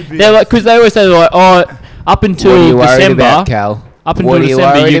Okay, about. they're like because they always say like, oh, up What are until you worried December. about, Cal? Up until What are you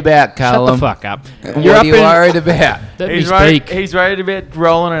December, worried about, Shut the Callum? fuck up. What You're are up you in- worried about? Let me He's speak. worried about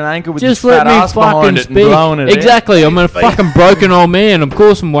rolling an ankle with Just his fat let me ass behind fucking it and speak. blowing it out. Exactly. I'm a fucking broken old man. Of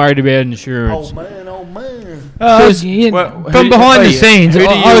course, I'm worried about insurance. Oh man, oh man. Well, from who- behind the who- scenes, who do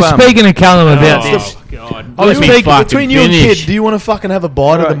I you, was speaking to Callum about Oh, this. God. I was Let me speaking fucking Between you and finish. Kid, do you want to fucking have a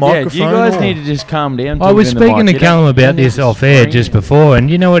bite of the microphone? Yeah, you guys or- need to just calm down. I was talking in the speaking mic. to Callum about this Yeah, off air scream. just before, and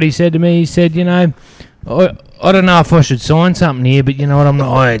you know what he said to me? He said, you know, I don't know if I should sign something here, but you know what?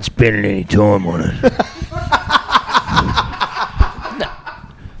 I ain't spending any time on it.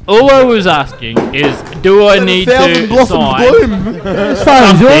 All I was asking is, do I need Thousand to blossoms sign bloom. As far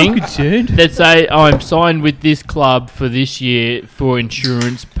as something I'm concerned. that say I'm signed with this club for this year for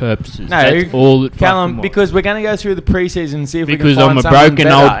insurance purposes? No, That's all it fucking Callum, was. because we're going to go through the preseason and see if Because we can find I'm a someone broken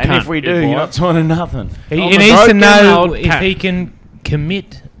better. old And if cunt, we do, good you're boy. not signing nothing. He I'm a needs to broken know old if cat. he can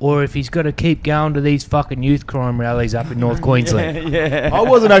commit or if he's got to keep going to these fucking youth crime rallies up in North Queensland. Yeah. I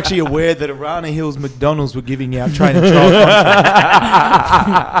wasn't actually aware that Arana Hills McDonald's were giving out training trial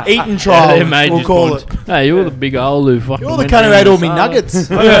contracts. Eating trial, Their majors we'll call points. it. Hey, you're the big old who fucking. You're the went cunt who down ate all the me cellar. nuggets.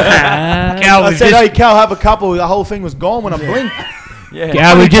 Cal, I we've said, just, hey, Cal, have a couple. The whole thing was gone when I blinked. Yeah.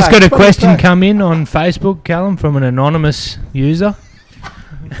 Cal, we've just got a 20K. question come in on Facebook, Callum, from an anonymous user.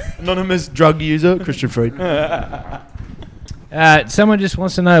 Anonymous drug user, Christian Freed. Someone just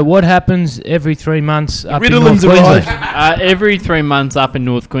wants to know what happens every 3 months up in North Ritalins Queensland. Every 3 months up in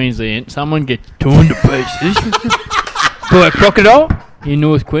North Queensland, someone gets torn to pieces by a crocodile in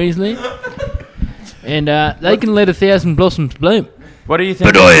North Queensland, and they can let 1,000 blossoms bloom. What do you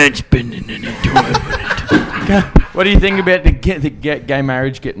think? But I ain't spending any time with it. What do you think about the gay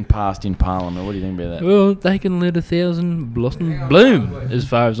marriage getting passed in Parliament? What do you think about that? Well, they can let 1,000 blossoms bloom, as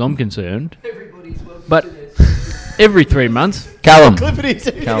far as I'm concerned. But every 3 months, Callum. Clifford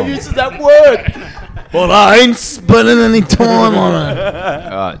uses that word. Well, I ain't spending any time on it.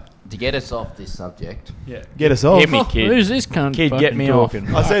 All right. To get us off this subject, Get us off. Hit me, kid. who's this cunt? Kid, get fucking me off.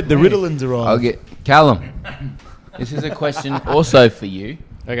 talking? I said the Ritalins are on. I'll get Callum. This is a question also for you.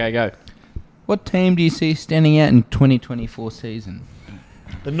 Okay, go. What team do you see standing out in 2024 season?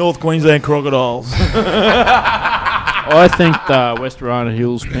 The North Queensland Crocodiles. I think the West Arana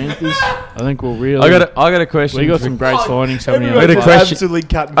Hills Panthers. I think we'll really. I got a question. We got for- some great signings coming I got a out. question. Absolutely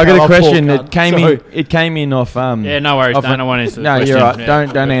cutting I got Cal a question off, that came Sorry. in. It came in off. Yeah, no worries. off Don't want to answer the No, question. you're right. Yeah.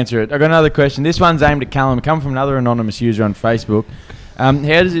 Don't answer it. I got another question. This one's aimed at Callum. It come from another anonymous user on Facebook. How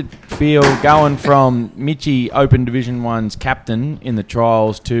does it feel going from Mitchie Open Division 1's captain in the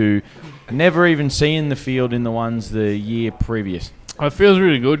trials to never even seeing the field in the ones the year previous? It feels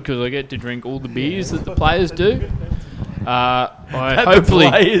really good because I get to drink all the beers that the players do. I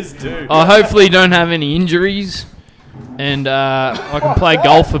hopefully don't have any injuries, and I can play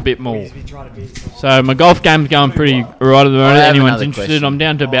golf a bit more. So my golf game's going pretty right at the moment. have Anyone's another interested, question. I'm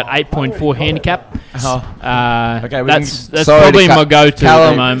down to about 8.4 handicap. Okay, That's Sorry to probably cut- my go-to at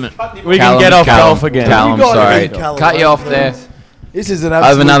Callum. the moment. We can get off Callum, golf again. Callum, You gotta sorry. get Callum Cut you right, off there. This is an I have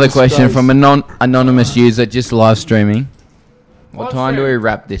absolute another question disgrace. from a anonymous user just live streaming. What time do we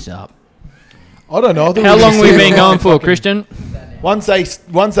wrap this up? I don't know. I thought How were long just we sitting been on going the for, fucking- Christian?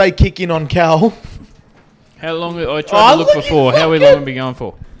 Once they kick in on Cal. How long? I tried to look before. How long have we been going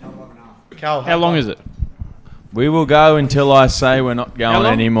for? Cal. How long is it? We will go until I say we're not How going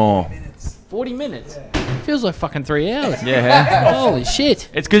long? anymore. 40 minutes. Feels like fucking 3 hours. Yeah. Holy shit.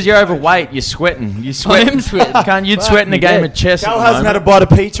 It's because you're overweight. You're sweating. You're I sweating. am sweating. Can't you sweat in a game of chess? Cal at the hasn't had a moment?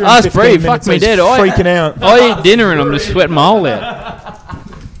 bite of pizza in Ask 15 Bree, minutes. fuck so me he's dead. freaking out. I eat dinner and I'm just sweating my hole out.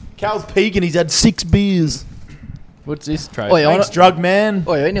 Cal's peaking. He's had 6 beers. What's this trophy? Oi, Thanks, drug man.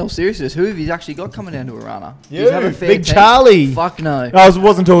 Oi, in all seriousness, who have you actually got coming down to Arana? You, He's having fair Big team? Charlie. Fuck no. I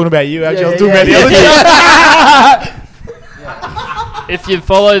wasn't talking about you, actually. I was talking about the yeah. other guy. If you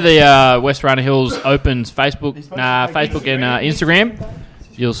follow the West Arana Hills Opens Facebook and Instagram,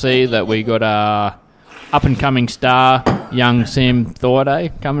 you'll see that we got up and coming star young Sam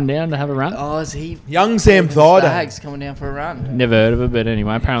Thorday coming down to have a run. Oh, is he? Young Sam Thorday. Stags coming down for a run. Never heard of it, but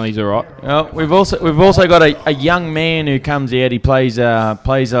anyway, apparently he's alright. Well, we've also got a young man who comes out. He plays a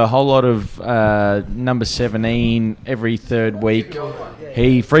whole lot of number 17 every third week.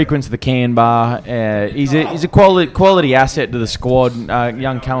 He frequents the can bar. He's a quality asset to the squad.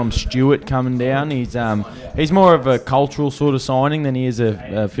 Young Callum Stewart coming down. He's more of a cultural sort of signing than he is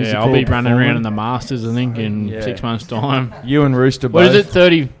a physical. Yeah, I'll be running performer. around in the Masters, I think, in Yeah. 6 months' time. You and Rooster What both. is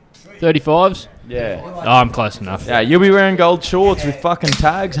it, 35s? Yeah. Oh, I'm close enough. Yeah, you'll be wearing gold shorts with fucking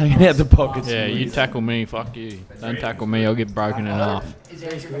tags hanging out the pockets. Yeah, you tackle me, fuck you. Don't tackle me, I'll get broken in half.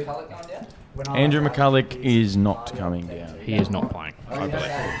 Andrew McCulloch is not coming down. He is not playing, I believe.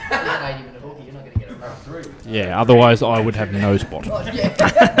 Yeah, otherwise I would have no spot.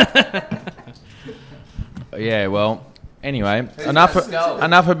 Yeah, well, anyway, enough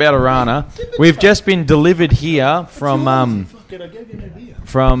about Arana. We've just been delivered here from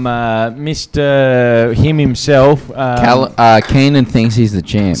Mr. him himself. Keenan thinks he's the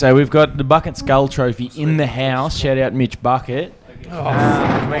champ. So we've got the Bucket Skull Trophy in the house. Shout out Mitch Bucket.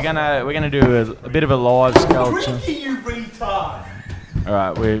 We're gonna do a bit of a live sculpture. You retard. All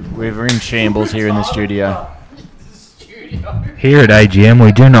right, we're in shambles here in the studio. Here at AGM,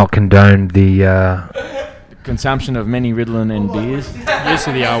 we do not condone the. Consumption of many Ritalin and beers. Use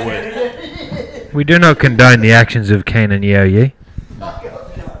of the R word. We do not condone the actions of Keenan Yeo Yi.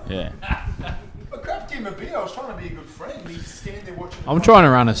 Yeah. I grabbed him a beer. I was trying to be a good friend. He's standing there watching. I'm trying to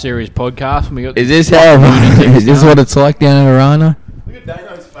run a serious podcast. And we got Is this how? Is this what it's like down at Arana? Look at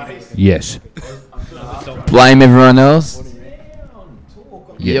Dano's face. Yes. Blame everyone else.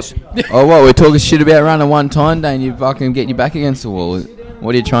 Yes. Oh, what? We're talking shit about Arana one time, Dane. You fucking get your back against the wall.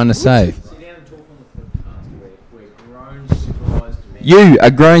 What are you trying to say? You, a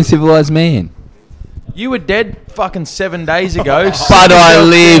grown civilized man. You were dead fucking 7 days ago. But I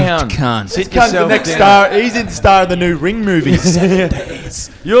lived, cunt. Sit Cunt's the yourself next down. star. He's in the star of the new Ring movie. 7 days.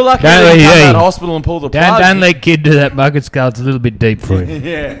 You're lucky Don't you didn't let- come hey. out of hospital and pull the plug. Don't let kid do that bucket skull. It's a little bit deep for him.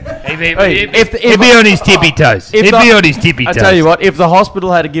 Yeah. He'd be on his tippy toes. He'd be on his tippy I toes. tell you what, if the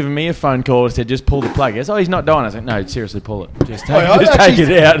hospital had given me a phone call and said, just pull the plug, yes, oh, he's not dying. I was like, no, seriously, pull it. Just take, take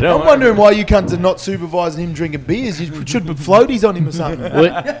it out. I'm wondering why you cunts are not supervising him drinking beers. You should put floaties on him or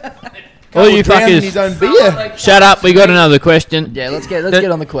something. All you Drowning in his fuckers, own beer. shut up. We got another question. Yeah, let's get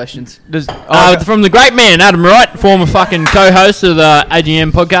on the questions. From the great man, Adam Wright, former fucking co-host of the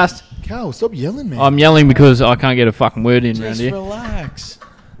AGM podcast. Cal, stop yelling, man. I'm yelling because I can't get a fucking word in around Just here. relax.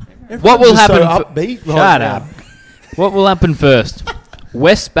 What will Everyone's just happen? so upbeat right Shut now. up. What will happen first?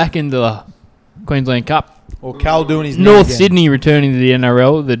 West back into the Queensland Cup. Or Cal doing his North again. Sydney returning to the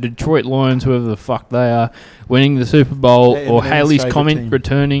NRL. The Detroit Lions, whoever the fuck they are, winning the Super Bowl. Yeah, Or the Haley's favourite comment team.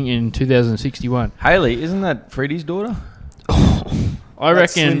 returning in 2061. Haley, isn't that Freddie's daughter? I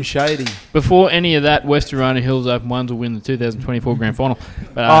That's reckon Slim Shady. before any of that, West Arana Hills Open Ones will win the 2024 Grand Final.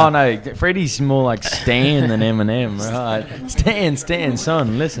 But, Oh no, Freddie's more like Stan than Eminem, right? Stan,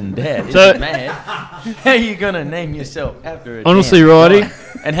 son, listen, Dad, is So- it mad? How you gonna name yourself after a Honestly, damn Righty, guy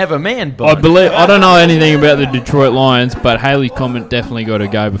and have a man I bun? believe I don't know anything about the Detroit Lions, but Haley's comment definitely got to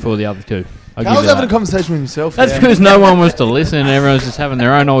go before the other two. I'll give Cal's you having a that. conversation with himself. That's yeah. because no one was to listen and everyone's just having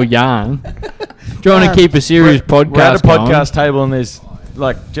their own old yarn. Trying to keep a serious podcast We're at a going. podcast table and there's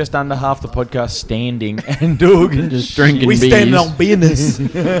like just under half the podcast standing and doing Just drinking We beers. standing on business.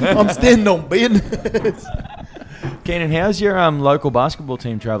 I'm standing on business. Keenan, how's your local basketball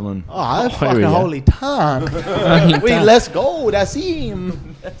team travelling? Oh, here fucking we go. holy time. Let's go. That's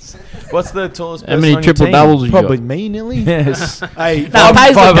him. What's the tallest How person many on your triple team? doubles you Probably got? me, nearly. Yes. Hey, No, I'm,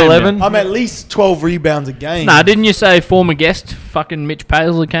 Paisley came 5'11". down. I'm at least 12 rebounds a game. Nah, didn't you say former guest fucking Mitch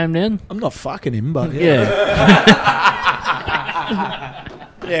Paisley came down? I'm not fucking him, but Yeah.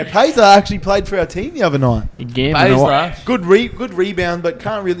 yeah, Paisley actually played for our team the other night. Again, Good rebound, but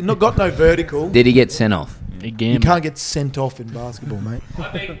can't really got no vertical. Did he get sent off? You can't get sent off in basketball, mate.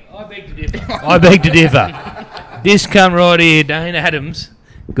 I beg to differ. This cunt right here, Dane Adams,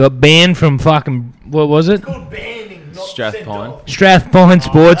 got banned from fucking, what was it? Strathpine. Strathpine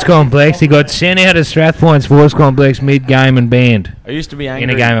Sports Complex. He got sent out of Strathpine Sports Complex mid-game and banned. I used to be angry. In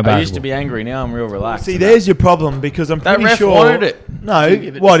a game of I used to basketball. be angry. Now I'm real relaxed. See, there's your problem because I'm That pretty ref sure. wanted it. No,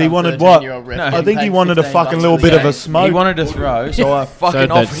 Give it to what he some wanted? What? 13-year-old ref No, I getting think he paid wanted a 15 fucking bucks little for bit the of a game. smoke. He wanted to throw, so I So fucking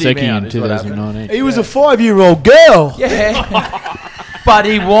that offered him second out. in is what happened. 2019. He was a 5-year-old girl. Yeah. But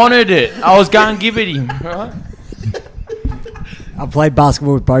he wanted it. I was going to give it him. Right? I played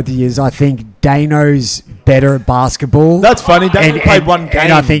basketball with both of you. I think Dano's better at basketball. That's funny. Daniel played one game.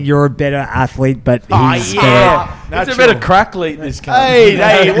 And I think you're a better athlete, but he's better. It's a bit of crack lead this guy.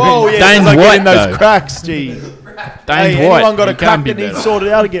 Hey, whoa, yeah. Dane's like white, getting those though. cracks, gee. Dane's Hey, white. anyone got a He crack can't be that needs better. sorted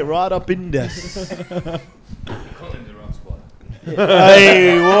out to get right up in this?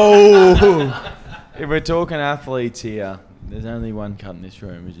 Hey, whoa. If we're talking athletes here, there's only one cunt in this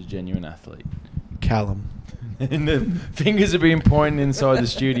room who's a genuine athlete. Callum. And the fingers have been pointing inside the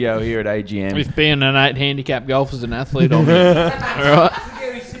studio here at AGM. With being an 8 handicap golf as an athlete, I'll be alright.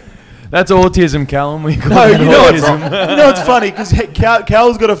 That's autism, Callum. We call No, it you know autism. it's funny because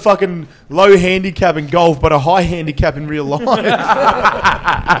Cal's got a fucking low handicap in golf, but a high handicap in real life.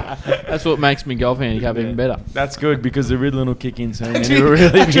 That's what makes me golf handicap even better. That's good because the Riddler will kick in soon. And it'll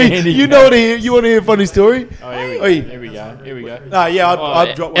really be handy. you know what? You want to hear a funny story? Oh, here we go. Oi. Here we go. Here we go. No, yeah, I'd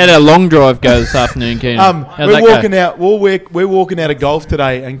Oh, drop How'd one. our long drive go this afternoon, Keenan? How'd We're that go? walking out. We're walking out of golf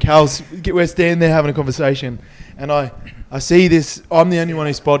today, and Cal's. We're standing there having a conversation, and I see this. I'm the only one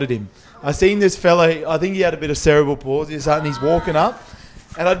who spotted him. I seen this fella. I think he had a bit of cerebral palsy or something. He's walking up,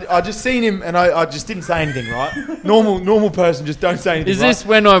 and I just seen him, and I just didn't say anything. Right, normal person just don't say anything. Is right? this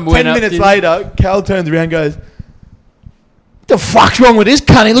when I went 10 up minutes to- later, Cal turns around, and goes, "What the fuck's wrong with this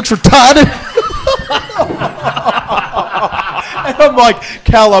cunt? He looks retarded." And I'm like,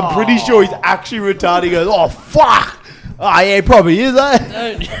 Cal, I'm pretty sure he's actually retarded. He goes, "Oh fuck." Oh yeah, he probably is,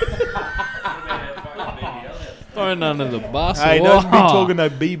 eh? Thrown under the bus. Hey, or don't be what? talking no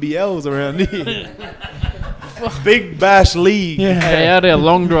BBLs around here. Big Bash League. Hey, how'd our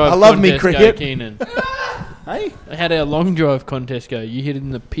long drive I love me contest go, cricket. Keenan? Hey, How'd our long drive contest go? You hit it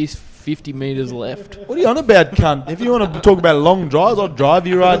in the piss 50 metres left. what are you on about, cunt? If you want to talk about long drives, I'll drive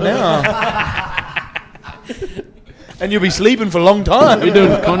you right now. And you'll be sleeping for a long time. We're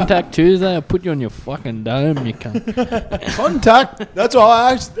doing contact Tuesday. I'll put you on your fucking dome, you cunt. Contact. That's why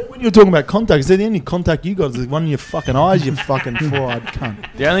I actually, when you were talking about contact, I said the only contact you got is the one in your fucking eyes, you fucking four-eyed cunt.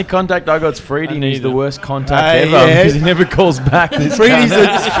 The only contact I got's Freedy, and he's the worst contact Hey, ever yeah. because he never calls back. This Freedy's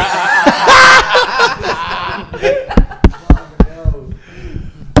cunt.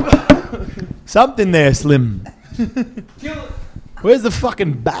 Something there, Slim. Where's the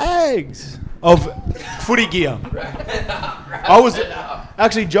fucking bags of footy gear?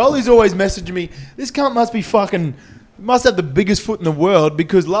 Actually, Jolie's always messaging me, this cunt must have the biggest foot in the world,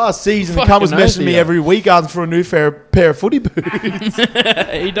 because last season the cunt was messaging me every week asking for a new pair of footy boots.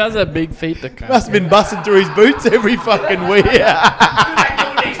 He does have big feet, the cunt. Must have been busting through his boots every fucking week.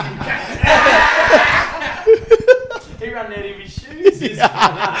 He ran out of his shoes. He's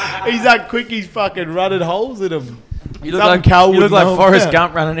that quick, he's fucking running holes in them. You look like Forrest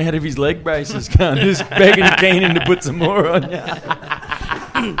Gump running out of his leg braces, cunt. Just begging Keenan to put some more on you.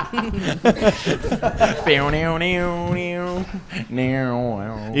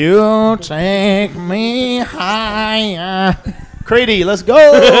 You take me higher. Creedy, let's go.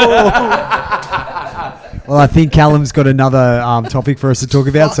 Well, I think Callum's got another topic for us to talk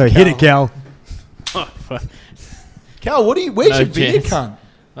about, so hit it, Cal. Oh, fuck. Cal, where's your beer, chance. cunt?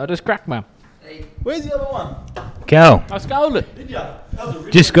 I just cracked, man. Where's the other one? Cal, I scolded it. Did ya? That was a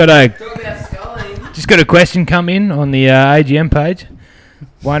really just got a question come in on the AGM page.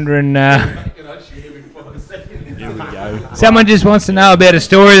 Wondering, someone just wants to know about a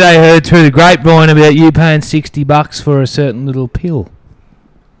story they heard through the grapevine about you paying $60 for a certain little pill.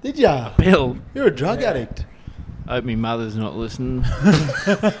 Did ya? Bill. You're a drug addict. I hope my mother's not listening.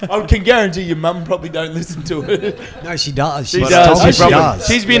 I can guarantee your mum probably don't listen to it. No, she does. She does. She does.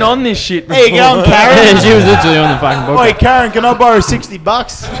 She's been on this shit before. Hey, you going, Karen? Yeah, she was literally on the fucking podcast. Wait, Karen, can I borrow $60?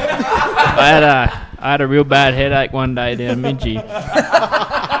 I had a real bad headache one day down Minchie.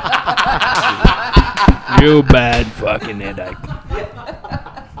 Real bad fucking headache.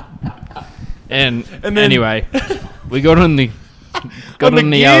 And then, anyway, we got on the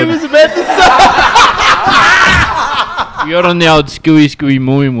old scooey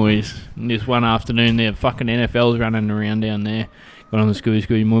moy-moys. And this one afternoon, the fucking NFL's running around down there. Got on the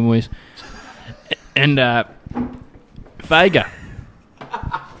scooey moy-moys. And Fager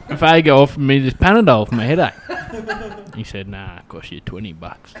offered me this Panadol for my headache. He said, nah, it costs you $20.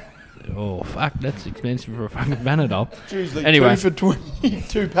 I said, oh, fuck, that's expensive for a fucking Panadol. Usually Anyway. 2 for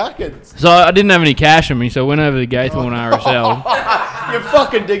 22 packets. So I didn't have any cash on me, so I went over to Gaithorn RSL. You're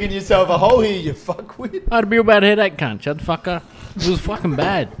fucking digging yourself a hole here, you fuckwit. I had a real bad headache, cunt. Shut the fuck up. It was fucking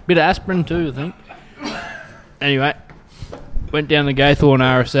bad. Bit of aspirin too, I think. Anyway, went down the Gaithorn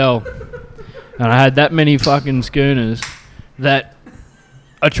RSL, and I had that many fucking schooners that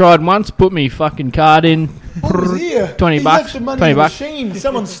I tried once, put me fucking card in. Here. $20. He left the money $20. in the machine.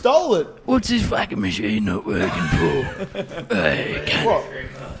 Someone stole it. What's this fucking machine not working for? Hey, cunt. What?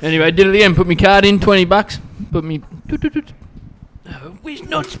 Anyway, did it again. Put me card in, $20. Put me. We're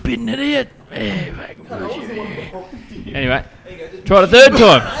not spitting it out. Anyway, tried a third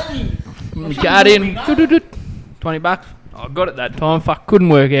time. Put me card in, $20. I got it that time. Fuck, couldn't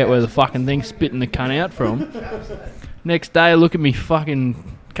work out where the fucking thing's spitting the cunt out from. Next day, I look at me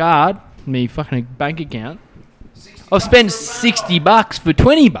fucking card, me fucking bank account. I've spent $60 for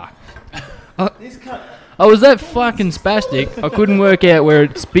 $20. I was that fucking spastic. I couldn't work out where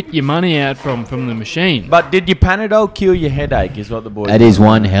it spit your money out from the machine. But did your Panadol cure your headache? Is what the boys. That is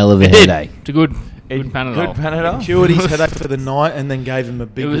one hell of a headache. It's a good Panadol. Good Panadol. Cured his headache for the night and then gave him a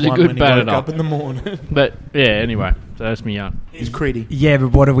big It was a one good when he woke Panadol. up in the morning. But yeah, anyway, so that's me young. He's greedy. Yeah,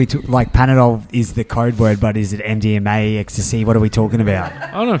 but what are we like? Panadol is the code word, but is it MDMA, ecstasy? What are we talking about?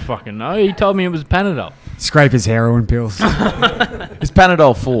 I don't fucking know. He told me it was Panadol. Scrapers heroin pills. It's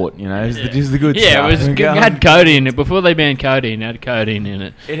Panadol Fort, you know. It's the good Yeah, stuff. it had codeine in it. Before they banned codeine, it had codeine in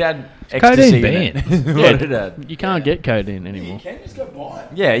it. It had ecstasy in codeine it. banned. What it had. You can't get codeine anymore. You can just go buy it.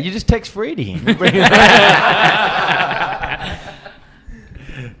 Yeah, you just text free to him. You got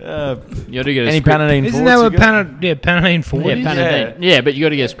to get a Any script. Panadine Isn't Forts that you what got? Panadine 40 Yeah, is? Panadine. Yeah, but you got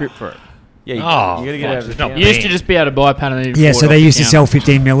to get a script for it. Yeah, you Oh, gotta get fuck, out of it's the not counter. You used to just be able to buy Panadine. Yeah, for so $4 they used to a sell counter.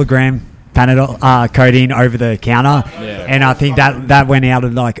 15 milligram Panadol codeine over the counter, Yeah. and I think that went out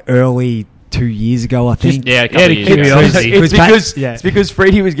of like early 2 years ago. I think. Yeah, a couple of years ago. curiosity. It was It's because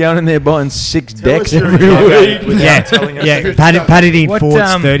Freddie was going in there buying 6 decks us your every headache week. without Yeah, telling us yeah. your Panadine What,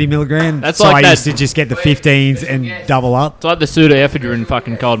 Fort's 30 milligram. That's so like I that- used to just get the 15s and double up. It's like the pseudoephedrine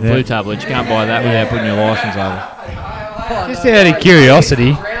fucking cold Yeah. flu tablets. You can't buy that without putting your license over. Just out of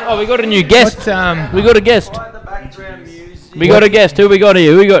curiosity. Oh, we got a new guest. What, We got a guest. We got a guest. Who we got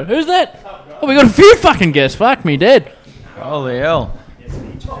here? Who's that? Oh, we got a few fucking guests. Fuck me dead. Holy hell.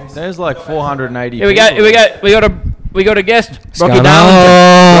 There's like 480 Here we go. people. We got a guest. Come Rocky on.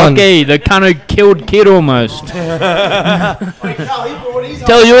 Darlington. Rocky, the kind of killed kid almost. Tell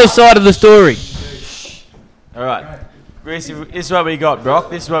your side of the story. All right. This is what we got,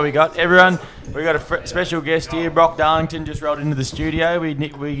 Brock. This is what we got. Everyone, we got a special guest here. Brock Darlington just rolled into the studio. We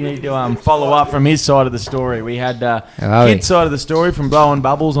need to follow up from his side of the story. We had kid's side of the story from blowing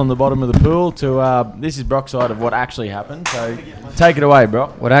bubbles on the bottom of the pool to this is Brock's side of what actually happened. So take it away,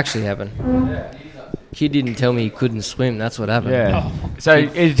 Brock. What actually happened? Kid didn't tell me he couldn't swim. That's what happened. Yeah. So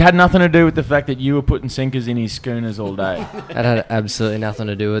it had nothing to do with the fact that you were putting sinkers in his schooners all day. That had absolutely nothing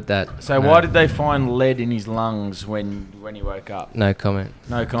to do with that. So why did they find lead in his lungs when he woke up? No comment.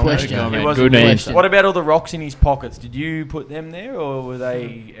 No comment. Question. It Good wasn't answer. What about all the rocks in his pockets? Did you put them there, or were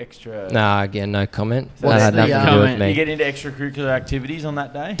they extra? Nah, again, no comment. What's That had the, nothing to do with comment? Did you me. get into extracurricular activities on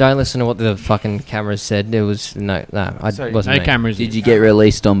that day? Don't listen to what the fucking cameras said. There was no. So- Wasn't No me. cameras. Did you get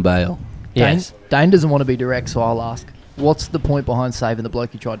released on bail? Yes. Dane doesn't want to be direct, so I'll ask. What's the point behind saving the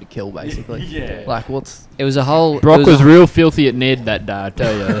bloke you tried to kill, basically? Yeah. Like, what's... It was a whole. Brock it was a- real filthy at Ned that day, I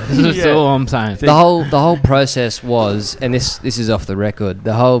tell you. That's Yeah. all I'm saying. the whole process was, and this is off the record.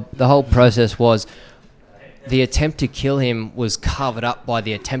 The whole process was. The attempt to kill him was covered up by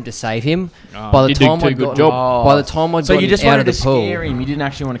the attempt to save him. Oh, by the did do time too I'd good gotten, job. by the time I'd So you gotten just out wanted of to the pool, scare him. You didn't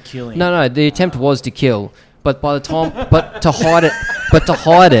actually want to kill him. No, the attempt was to kill, but by the time, but to hide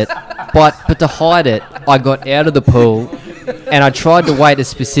it, I got out of the pool, and I tried to wait a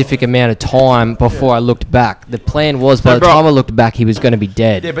specific amount of time before I looked back. The plan was, by the Brock- time I looked back, he was going to be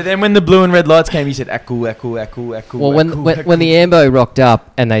dead. Yeah, but then when the blue and red lights came, you said, "Echo, echo, echo, echo." Well, when the ambo rocked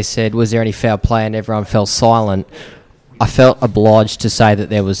up and they said, "Was there any foul play?" and everyone fell silent, I felt obliged to say that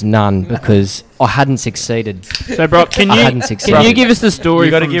there was none because I hadn't succeeded. So, Brock, I hadn't succeeded. can you give us the story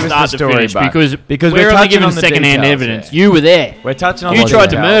You gotta from give us start the to story, finish? but- Because because we're we're only touching given on the second-hand details, evidence. yeah. You were there. we're touching on You the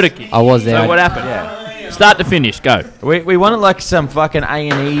tried to details. murder Kid. I was there. So what happened? Yeah. Start to finish, go. We want it like some fucking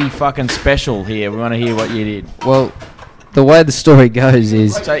A&E fucking special here. We want to hear what you did. Well, the way the story goes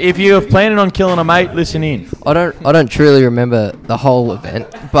is So if you're planning on killing a mate, listen in. I don't truly remember the whole event,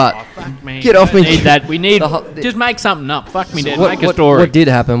 but Get off me. Need that. We need. The ho- Just make something up. Fuck me, Dad. what, Make a what- story. what did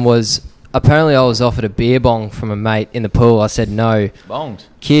happen was apparently I was offered a beer bong from a mate in the pool. I said no. Bongs.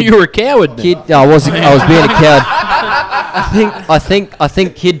 Kid, You were a coward. Then. Kid, I was being a coward. I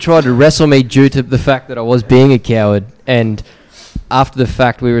think Kid tried to wrestle me due to the fact that I was being a coward, and after the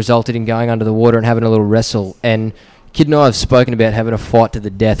fact, we resulted in going under the water and having a little wrestle. And Kid and I have spoken about having a fight to the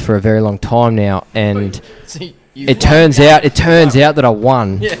death for a very long time now, and it turns out that I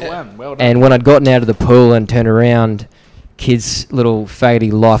won. Well done. And when I'd gotten out of the pool and turned around, Kid's little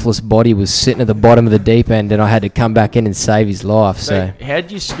faggoty, lifeless body was sitting at the bottom of the deep end, and I had to come back in and save his life. So how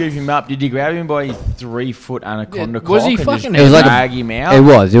did you scoop him up? Did you grab him by his 3-foot anaconda cock? Was he and fucking just It was like a- drag him out? it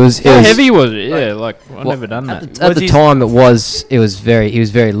was. How was heavy was it? Yeah, like I've Well, never done that. At Was the his- time, he was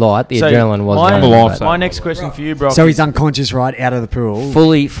very light. The adrenaline was running, life but so- My next question for you, Brock. So he's unconscious right out of the pool.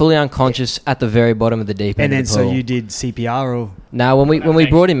 fully unconscious at the very bottom of the deep end. And then of the so pool. you did CPR or No, when we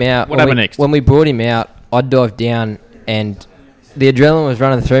brought him out, What happened next? When we brought him out, I dived down and the adrenaline was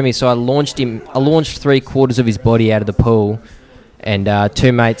running through me, so I launched 3/4 of his body out of the pool, and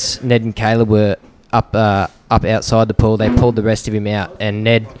two mates, Ned and Caleb, were up outside the pool. They pulled the rest of him out, and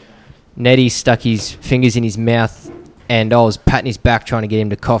Neddy stuck his fingers in his mouth, and I was patting his back trying to get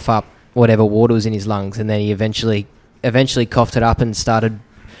him to cough up whatever water was in his lungs, and then he eventually coughed it up and started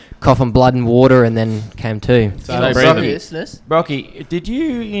coughing blood and water, and then came to. So So, breathing. Seriousness? Brocky, did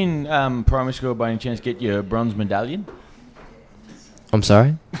you in primary school by any chance get your bronze medallion? I'm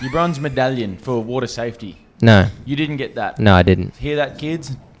sorry? Your bronze medallion for water safety. No, You didn't get that. I didn't. Hear that,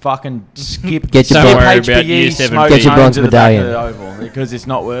 kids? Fucking skip. Get your Don't bron- worry about year seven. smoke Get your cones bronze at the back of medallion. the oval because it's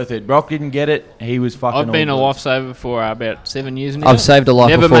not worth it. Brock didn't get it. He was fucking. I've been a all good. lifesaver for about 7 years now. I've saved a life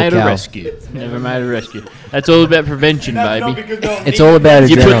Never before, made a Cal. rescue. Never made a rescue. That's all about prevention, baby. It's all about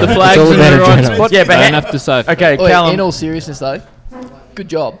You adrenaline. put the flags it's all in about the right adrenaline. spot. Yeah, but don't have to say. Okay, Wait, Callum. in all seriousness, though, good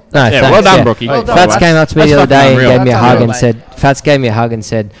job. No, Yeah, thanks, well done, Brookie. Well done. Fats came up to me the other That's day and fucking gave me a unreal. hug That's and unreal, said, Fats gave me a hug and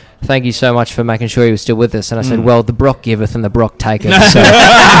said, thank you so much for making sure he was still with us. And I said, well, the Brock giveth and the Brock taketh. So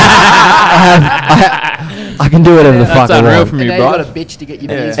I can do whatever the fuck That's I unreal want. from And you, now you've bro. got a bitch to get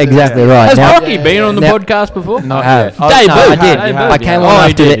your Yeah. beers. Exactly right. Has Now- Brocky been on the now- podcast before? Not I yet. have. Dave No, Booth. I did. Dave I Booth. came Oh, on he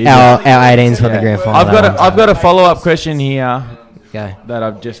after did, he our 18s won the grand final. I've got a follow up question here Okay. that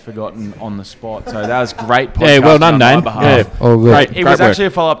I've just forgotten on the spot. So that was great. Yeah, well podcasting done, on my Dane. behalf. Yeah. All good. Great. It was work. actually a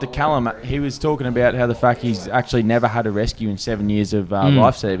follow up to Callum. He was talking about how the fact he's actually never had a rescue in 7 years of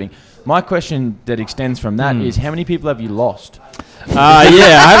life saving. My question that extends from that is, how many people have you lost? Yeah, I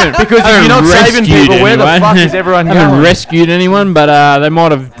haven't. Because if I you're not haven't saving rescued people, where the anyone. fuck is everyone I haven't going? rescued anyone, but they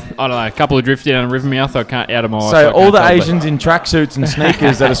might have. I don't know. A couple of drifted down a river mouth. I can't out of my eyes. So I all can't the tell, but- Asians in tracksuits and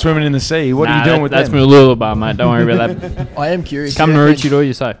sneakers that are swimming in the sea, what are you Nah, doing with that's them? my Lula bar, mate. Don't worry about that. I am curious. Come to you reckon- Maroochydore,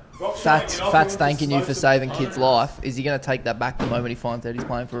 you say. Fat's thanking you for saving kid's life. Is he going to take that back the moment he finds out he's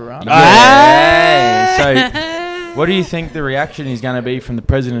playing for Iran? So, what do you think the reaction is going to be from the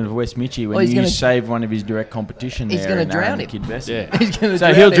president of West Mitchie when you save one of his direct competition? He's going to drown him. Kid Vesey? Yeah. He's going to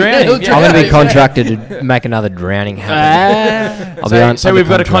So he'll drown him. I'm going to be contracted to make another drowning happen. I'll be on. So we've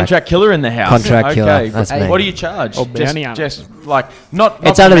got a contract killer in the house. Contract killer, Okay. that's me. What do you charge? Or bounty hunter. Just like not.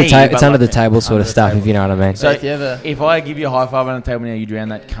 It's for under the me, table. but It's under like the table sort of stuff, if you know what I mean. So if you ever- if I give you a high five on the table now, you drown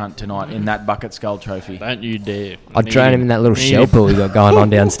that cunt tonight in that bucket skull trophy. Don't you dare. I'd drown him in that little shell pool we got going on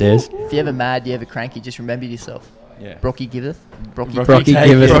downstairs. If you're ever mad, you ever cranky, just remember yourself. Yeah. Brocky giveth. Brocky Brocky take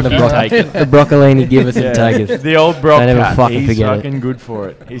giveth it. and the Brocky broccoli. The broccolini giveth and taketh. The old Brock Don't ever cut, fucking he's forget it. fucking good for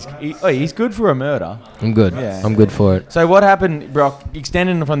it. He's good for a murder. I'm good. Yeah. I'm good for it. So what happened, Brock,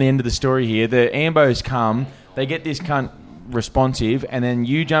 extending from the end of the story here, the Ambos come, they get this cunt responsive, and then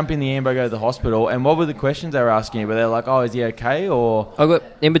you jump in the Ambo, go to the hospital, and what were the questions they were asking you? Were they like, oh, is he okay, or... I got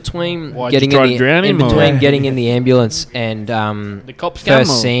in between Why'd getting you try in to drown the in him, or- between getting in the ambulance and The cops come, or-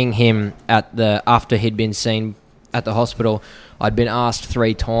 first seeing him at the after he'd been seen at the hospital. I'd been asked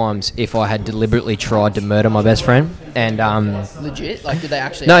 3 times if I had deliberately tried to murder my best friend, and Legit? Like, did they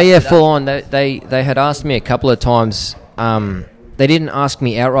actually no, ask yeah, you that? full on. They had asked me a couple of times. They didn't ask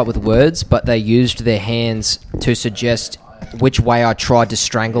me outright with words, but they used their hands to suggest which way I tried to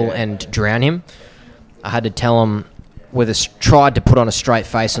strangle and drown him. I had to tell them tried to put on a straight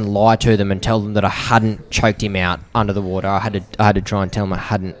face and lie to them and tell them that I hadn't choked him out under the water. I had to try and tell them I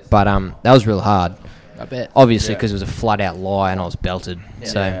hadn't, but that was real hard. I bet. Obviously, because it was a flat out lie and I was belted.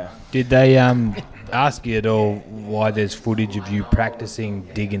 So Did they ask you at all why there's footage of you practicing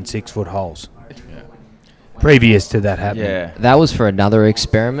digging 6-foot holes? Previous to that happening. Yeah. that was for another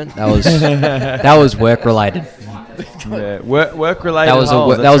experiment. That was work related. Yeah. Work related. That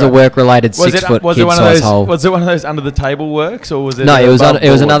was a work related 6-foot was kid it one of size those? hole. Was it one of those under the table works, or was it? No, it was above it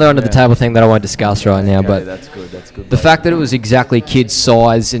was board? another under the Yeah. table thing that I won't discuss right now. Okay, But that's good. That's good. the fact that it was exactly kid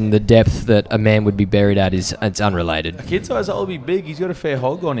size and the depth that a man would be buried at it's unrelated. Kid size hole will be big. He's got a fair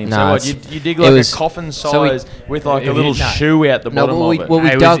hog on him. No, so what, it's- you dig it like was- a coffin so we- size with like a No. little shoe out the No, bottom well, of it.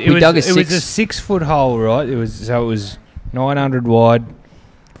 we It dug was a a 6-foot hole, right? It was 900 wide,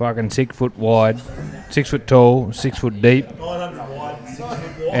 fucking 6 foot wide, 6 foot tall, 6 foot deep,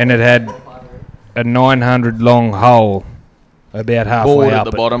 and it had a 900 long hole about halfway board up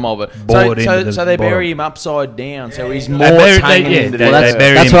at the bottom of it. Bored into the So they bottom. bury him upside down, so he's more bury- hanging they- into yeah, the they earth.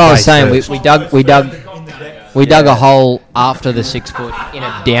 bury That's him what I was face saying. first. We dug a hole after the 6 foot in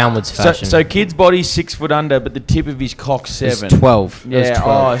a downwards fashion. So kid's body's 6 foot under, but the tip of his cock's It's 7. 12. It was Yeah.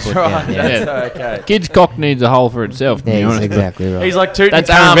 12 Oh, foot right. down, yeah. That's okay. Kid's cock needs a hole for itself, to be Yeah, honest. exactly right. He's like Tutankhamun. That's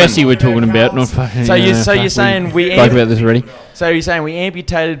Aaron Vesey we're talking about, not fucking... So you're saying we spoke about this already. So you're saying we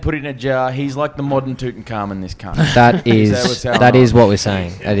amputated, put it in a jar. He's like the modern Tutankhamun, this cunt. That Is that what's going that on? is what we're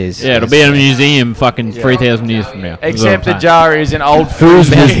saying. That is. Yeah, it'll be in a museum fucking 3,000 years from now. That's Except the what I'm saying. jar is an old Whose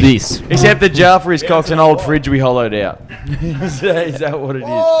fridge. was this? Except the jar for his cock's an old fridge we hollowed out. Is that what it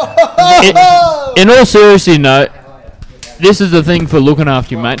is? In all seriousness, no. This is the thing for looking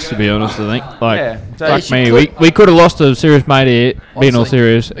after your mates, to be honest, I think. Like, Yeah, so fuck you me. should We could have lost a serious mate here, being all Honestly.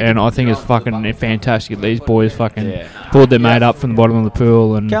 serious, and I think it's fucking fantastic. These boys fucking Yeah. pulled their mate up from the bottom of the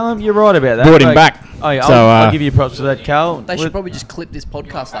pool and Callum, you're right about that. brought him Like- back. Oh, yeah, So, I'll give you props for that, Cal. They should With- probably just clip this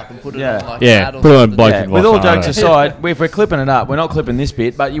podcast up and put it Yeah. on like Yeah, ad or put it on something. bloke yeah, and with waffle, all I don't jokes know. aside, if we're clipping it up, we're not clipping this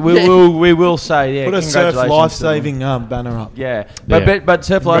bit, but we will say, yeah, Put a surf congratulations life to them. saving banner up. Yeah, Yeah. but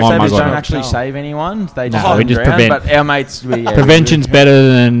surf Oh my lifesavers God. don't actually save anyone. They just No, let we them just drown, prevent. But our mates, Prevention's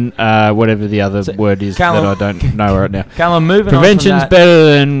better than whatever the other word is Callum- that I don't know right now. Callum, moving Prevention's on from that, better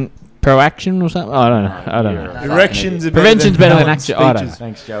than proaction or something. I don't know. Erections are Prevention's better than Helen's action. I don't know. speeches.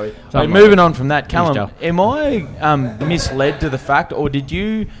 Thanks, Joey. Something Moving like on from that, Callum, Joe. am I misled to the fact, or did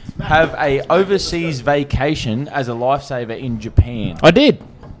you have a overseas vacation as a lifesaver in Japan? I did.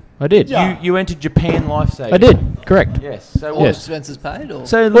 You went to Japan lifesaving. I did. Correct. Yes. So All Yes. expenses paid, or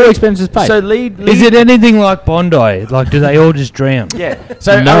So All expenses paid. So lead. Is it anything like Bondi? Like, do they all just drown? Yeah.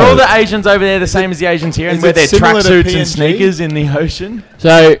 So No. are all the Asians over there the same as the Asians here, and Is wear it their similar to tracksuits and PNG? sneakers in the ocean?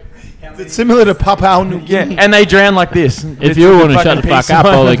 So Is it similar to Papua New Yeah, Guinea? and they drown like this. if you want to shut the fuck up,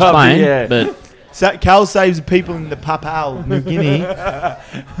 I'll explain. Yeah. But Cal saves people in the Papua New Guinea.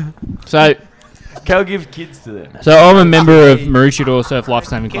 so Cal gives kids to them. I'm a member of Maroochydore Surf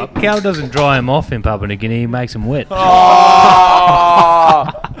Lifesaving Club. Cal doesn't dry him off in Papua New Guinea. He makes them wet.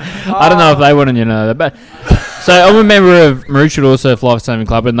 I don't know if they wanted you to know that, but so I'm a member of Maroochydore Surf Lifesaving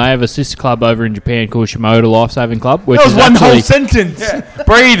Club, and they have a sister club over in Japan called Shimoda Lifesaving Club, which That was is one whole actually sentence.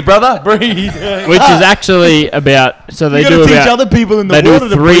 Breathe, brother. Breathe. which is actually about. So they You do got to teach about. other people in the they do water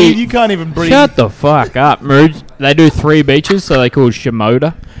to three- breathe. You can't even breathe. Shut the fuck up, They do 3 beaches, so they call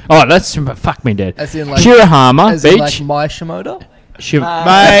Shimoda. Oh, that's fuck me dead. As in like Shirahama as in Beach. like my Shimoda.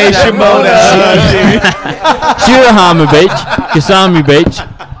 Shirahama Beach, Kasami Beach,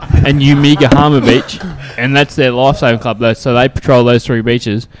 and Yumigahama Beach, and that's their lifesaving club. So they patrol those 3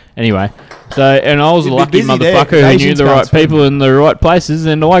 beaches. Anyway, and I was a You'd be lucky busy there, motherfucker 'cause who knew Asians the can't right swim. people in the right places,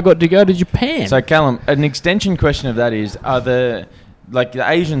 and I got to go to Japan. So Callum, an extension question of that is: are the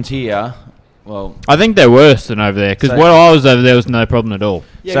Asians here? Well, I think they're worse than over there because So- when I was over there was no problem at all.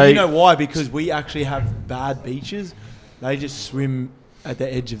 Yeah, So- you know why? Because we actually have bad beaches. They just swim at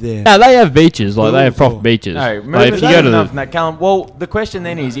the edge of there. No, they have beaches, like they have Pools proper or- beaches. no, Like, moving if you go to enough the, from that, Callum. Well, the question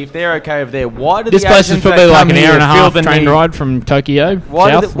then is: if they're okay over there, why do this the place is Asians probably that like come an hour and a here feel half the train need- ride from Tokyo.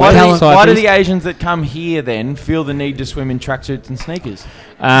 Why, south, do the, why, west, do, why do southeast. the Asians that come here then feel the need to swim in tracksuits and sneakers?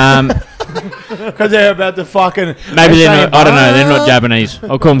 Because they're about to fucking... Maybe they're saying, not. I don't know. They're not Japanese.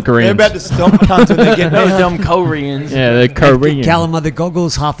 I'll call them They're Koreans. about to stomp cunts when they get No there. dumb Koreans. Yeah, they're Korean. Callum, are the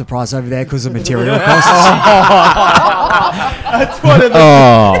goggles half the price over there because of material costs? That's one of the...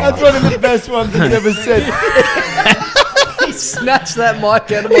 Oh. That's one of the best ones he's ever said. He snatched that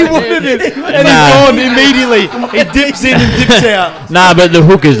mic out of my He hand. wanted it, and Nah. he's gone immediately. He dips in and dips out. Nah, but the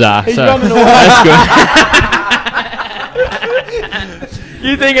hookers are. He's So running away. that's good.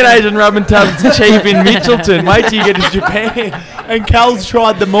 You think an Asian rubbing tub's cheap in Mitchelton? Wait till you get to Japan. And Cal's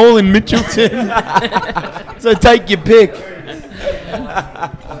tried them all in Mitchelton. So take your pick.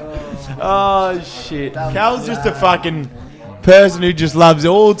 Oh shit! Cal's just a fucking person who just loves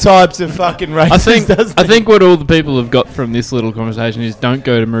all types of fucking races. I think doesn't I he? think what all the people have got from this little conversation is don't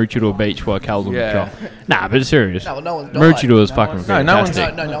go to Maroochydore Beach while Cal's on Yeah. the top. Nah, but serious. No, no one's died. Maroochydore is fucking No, no one's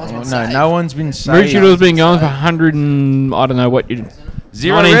fantastic. No, no one's been no, saved. no one's been saved. Maroochydore been going for 100 and I don't know what you.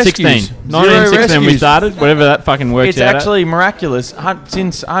 Zero 1916. rescues. 1916 we rescues. started. Whatever that fucking works It's out. actually miraculous.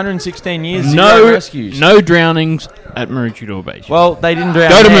 Since 116 years, zero no rescues. no drownings at Maroochydore Beach. Well, they didn't drown.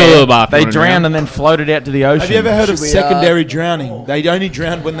 Go to there. Mooloolaba if you They wanna drowned drown. and then floated out to the ocean. Have you ever heard of Should we, secondary drowning? They only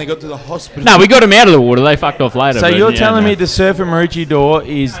drowned when they got to the hospital. no, we got them out of the water. They fucked off later. So but you're yeah, telling no. me the surf at Maroochydore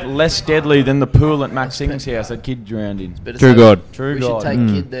is less deadly than the pool at Max Singh's house that kid drowned in? Better True say God. True we God. should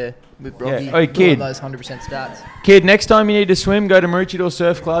take Kid there with Robbie. Yeah. Oi, Kid. Those 100% stats. Kid, next time you need to swim, go to Maroochydore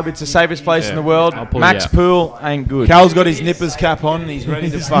Surf Club. It's the safest place in the world. I'll pull Max you out. Pool ain't good. Cal's got his nippers cap on and he's ready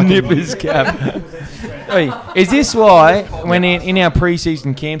to fucking... Nippers cap. Oi, is this why when in our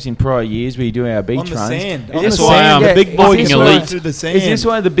pre-season camps in prior years we do our beach On the runs? sand. Is On this the why sand. I'm The a big boy fucking can elite. move through the sand. Is this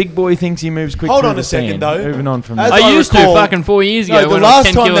why the big boy thinks he moves quick Hold through on the a second, sand? though. Moving on from As that. I used to recall- fucking 4 years ago No, the when I was last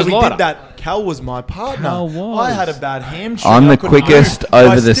 10 time that kilos we lighter. did that, Cal was my partner. Cal was. I had a bad hamstring. I'm I the couldn't quickest move. I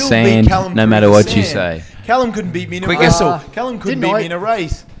over the still beat sand, Callum no through matter the what you sand. say. Callum couldn't beat me in a Quickest- race. Callum couldn't Didn't beat I- me in a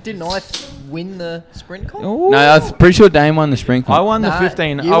race. Didn't I win the sprint comp? No, I'm pretty sure Dane won the sprint I comp. won the Nah,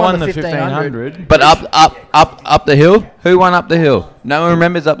 15. you I won won the the 1500. 1500. But up the hill? Who won up the hill? No one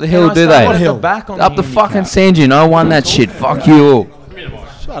remembers up the hill, do they? What hill? Back on Up the handicap. fucking sand dune. I won that shit. Fuck you all.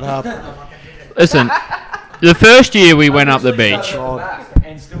 Shut up. Listen, the first year we went up the beach,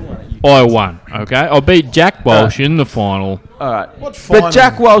 I won. Okay, I beat Jack Walsh in the final. All right. What final? But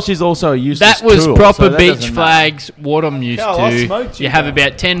Jack Welsh is also a useless That was tool, proper so that beach doesn't matter. flags. What I'm used Cal, I to. smoked you, You have Cal.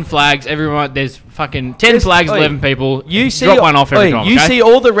 about 10 flags. Everyone, there's fucking 10 Just- flags, oi, 11 people. You see, drop one off every oi, time. You okay? see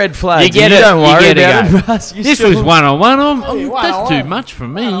all the red flags. You get and it. You don't You worry get it, about go. it. Russ. You This still- was one-on-one. Hey, That's one-on-one. too much for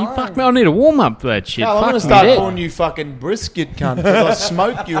me. Fuck me. I need a warm-up for that shit. Cal, I'm Fuck going to me start dead. calling you fucking brisket cunt because I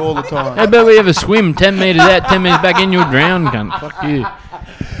smoke you all the time. How about we have a swim 10 metres out, 10 metres back in, you'll drown, cunt. Fuck you.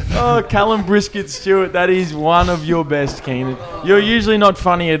 Oh, Callum Brisket Stewart, that is one of your best, Keenan. You're usually not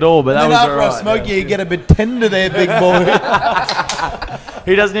funny at all, but that And was after alright. I smoke you, you get a bit tender there, big boy.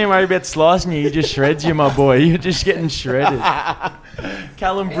 He doesn't even worry about slicing you. He just shreds you, my boy. You're just getting shredded.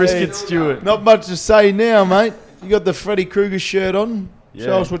 Callum Brisket Stewart. Not much to say now, mate. You got the Freddy Krueger shirt on. Yeah.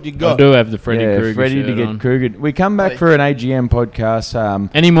 Show us what you I got. do have the Freddy Krueger Freddie shirt to get on. Kruger. We come back for an AGM podcast.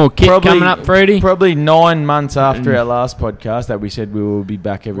 Any more kit coming up, Freddie? Probably 9 months after our last podcast that we said we will be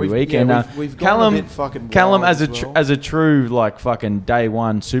back every week. And we've gone Callum, a bit fucking Callum wild as a well. as a true like fucking day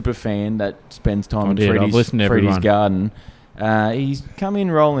one super fan that spends time I in did. I've Freddie's, listened to Freddie's everyone. garden. He's come in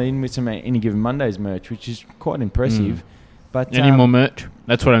rolling in with some Any Given Mondays merch, which is quite impressive. But Any more merch?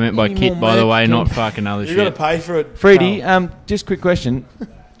 That's what I meant by Any kit, more by the merch, way, Ken? not fucking other You got to shit. pay for it. Freddie, Cal. just quick question.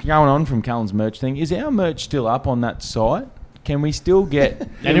 Going on from Callum's merch thing, is our merch still up on that site? Can we still get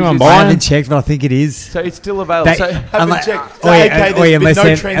Anyone I buying? haven't checked, but I think it is. So it's still available. They- So Haven't unless, checked. oh, yeah, Okay, oh, yeah, there's unless, been no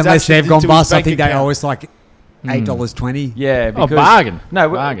they've, transactions unless they've gone into his bust, I bank think they account. always like $8.20. Yeah, Oh, because bargain. No,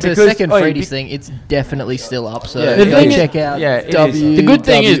 Bargain. The because second oh, Freedies thing, it's definitely still up. So Yeah, the go thing is- check out. yeah, it W. is. The good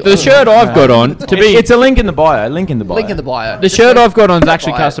thing is the shirt I've got on to be. It's a link in the bio. Link in the bio. Link in the bio. The shirt I've got on is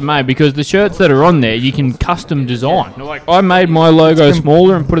actually Buy it. custom made because the shirts that are on there you can custom design. Like I made my logo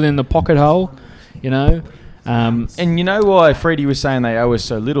smaller and put it in the pocket hole, you know. And you know why Freddie was saying they owe us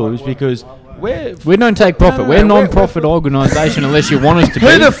so little? It was because We don't take profit. We're a non-profit organisation unless you want us to be.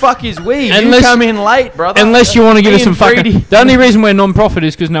 Who the fuck is we? You Unless- come in late, brother. Unless you want to give Me us some and fucking. Freddie. The only reason we're non-profit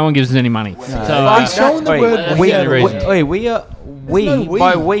is because no one gives us any money. So He's showing the word that's we. the only reason. we are. We, no we.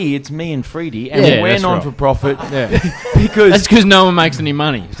 by we, it's me and Freddie, and Yeah, we're that's non right. for profit Yeah. because That's because no one makes any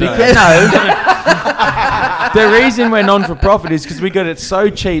money. So- the reason we're non for profit is because we got it so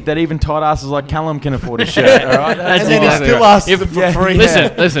cheap that even tight asses like Callum can afford a shirt. All right, That's And then he exactly still right. asks them for free.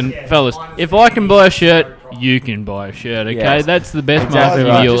 Listen, fellas. If I can buy a shirt, you can buy a shirt. Okay, Yes. that's the best Exactly marketing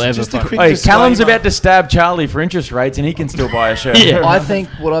right. you'll Just ever a quick fucking. Hey, Callum's disclaimer. about to stab Charlie for interest rates, and he can still buy a shirt. Yeah. I think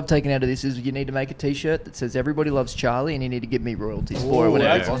what I've taken out of this is you need to make a T-shirt that says "Everybody loves Charlie" and you need to give me royalties for it.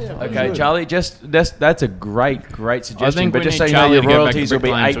 Whatever. Okay, Charlie, that's a great suggestion. think But we just so need you know, Charlie your to go back to royalties will be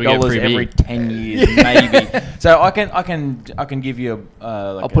Brick Lane so we get $8 free beer. every 10 years, maybe. So I can give you a.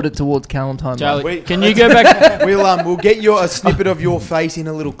 I'll put it towards Callum time. Charlie, Wait, can you go back? We'll get you a snippet of your face in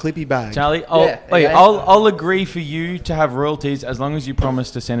a little clippy bag. Charlie, Yeah, wait, okay. I'll agree for you to have royalties as long as you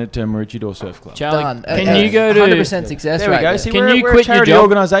promise to send it to Maroochydore Surf Club. Charlie, Done. can you go to? 100% success There we rate go. there. See, Can we're, you we're quit a your charity job?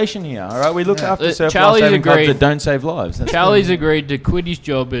 organisation here. All right, we look after surf Charlie's life-saving clubs agreed. that don't save lives. That's Charlie's agreed to quit his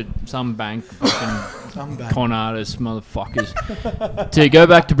job at some bank, Some fucking bank. con artist motherfuckers, to go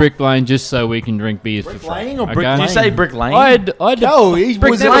back to Brick Lane just so we can drink beers for free. Lane or okay? Brick Did you Lane? say Brick Lane? I'd No, he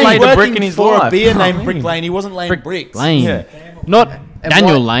Brick was never only laid a brick working in his for life. a beer Oh, named man. Brick Lane. He wasn't laying bricks. Lane, Yeah. not And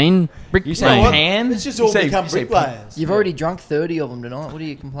Daniel what- Lane. Brick You say Lane. what? pan? Let's just You all say- become you say bricklayers. You've already drunk 30 of them tonight. What are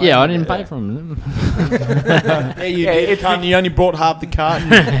you complaining? Yeah, I about? didn't pay for them. Yeah, you did. Cunt, you only brought half the carton.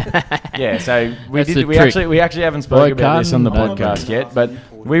 Yeah, so we That's the did. We trick. actually haven't spoken Boy, about this on the Carton, podcast yet, but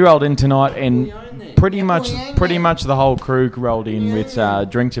we rolled in tonight and pretty much the whole crew rolled in with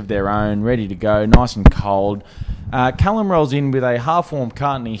drinks of their own, ready to go, nice and cold. Callum rolls in with a half-warm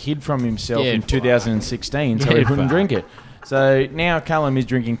carton he hid from himself Yeah, in 2016, so Yeah, he couldn't fuck. drink it. So now Callum is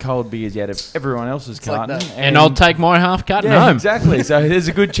drinking cold beers out of everyone else's like carton, that. And I'll take my half carton yeah, home. exactly. So there's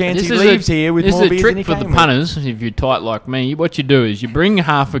a good chance This he is leaves here with this more is a beers trick than he for the came with. punters. If you're tight like me, what you do is you bring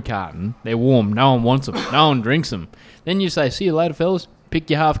half a carton. They're warm. No one wants them. No one drinks them. Then you say, "See you later, fellas." Pick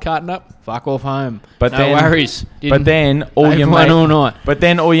your half carton up. Fuck off home. But no then- worries. But then all They've your won mates, all night. but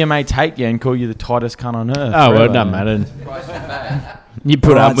then all your mates hate you and call you the tightest cunt on earth. Oh well, forever. it doesn't matter. You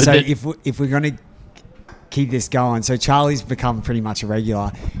put Alright, up with so it. if we're going to keep this going, so Charlie's become pretty much a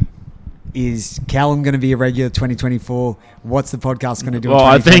regular. Is Callum going to be a regular 2024? What's the podcast going to do Well, in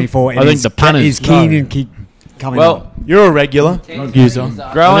I think- 2024? I think the punters- is keen No. and keep coming Well, on. You're a regular. Not user.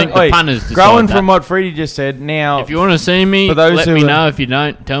 I Growing, think the punters decide growing that. from what Freddie just said, now If you want to see me, For those let who me are- know. If you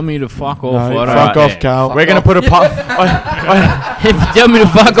don't, tell me to fuck off. No, I don't fuck off, care. Carl. we're going to put a If you tell me to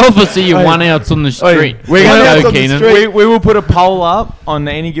fuck off, I'll see you Hey. one outs on the street. we're One gonna outs go, on the Keenan. street. we will put a poll up on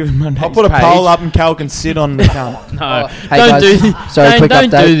any given Monday. I'll put a poll up and Cal can sit on the cunt. No, Hey don't guys, do. sorry, quick don't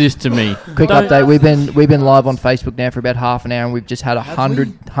update. do this to me. Quick Don't- update. We've been live on Facebook now for about half an hour, and we've just had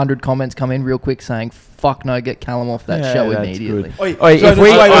 100 comments come in real quick saying, "Fuck no, get Callum off that Yeah, show that's immediately." Oi, Oi, if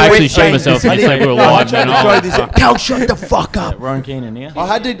we- I actually shit myself when you say we were live. I tried to man. show Oh, this. fuck. Cal, shut the fuck up. Ron Keenan here. I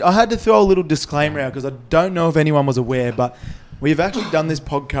had to throw a little disclaimer out because I don't know if anyone was aware, but we've actually done this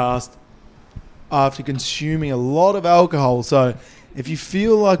podcast after consuming a lot of alcohol. So if you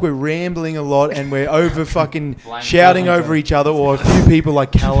feel like we're rambling a lot and we're over fucking shouting over each other, or a few people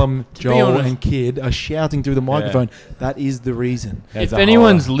like Callum, Joel, honest- and Kid are shouting through the microphone, that is the reason. If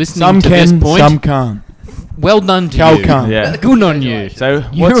anyone's listening Some to this can, point, some can't. well done to Cal you. can't. Yeah. Good on you. So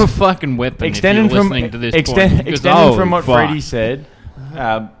You're what's a fucking weapon. extending if you're from listening to this extend, point. Because, extending from holy what fuck. Freddie said,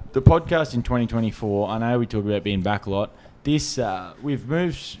 the podcast in 2024. I know we talk about being backlot. This we've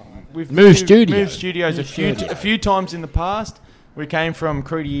moved studios. moved studios a few times in the past. We came from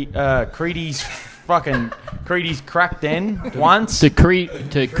Creedy's crack den once. To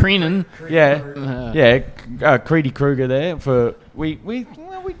Creenan. Yeah, Creedy Kruger there for we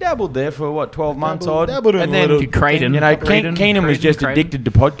dabbled there for what 12 months odd, dabbled in and a then little. To Creighton. you know Creighton, Keenan was just Creighton. addicted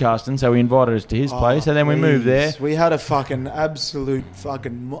to podcasting, so he invited us to his place, and then we moved there. We had a fucking absolute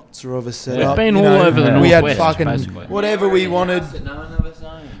fucking mozza of a setup. It's been you all know. over the We had Northwest, fucking basically. whatever we wanted.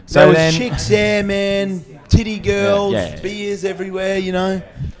 So There was then- chicks there, man. Titty girls, Yeah. beers everywhere, you know.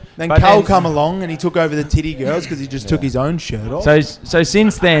 Then But Carl then- come along and he took over the titty girls because he just took his own shirt off. So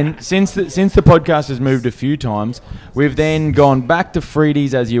since then, since the podcast has moved a few times, we've then gone back to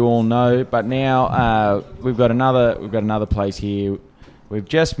Freddy's, as you all know. But now we've got another place here. We've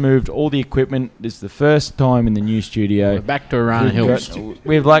just moved all the equipment. This is the first time in the new studio. We're back to Arana Hills.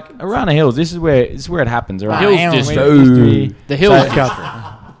 We've Arana Hills. This is where it happens. Arana Hills Hills. District. The Hills District.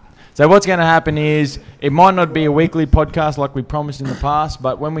 So what's going to happen is it might not be a weekly podcast like we promised in the past,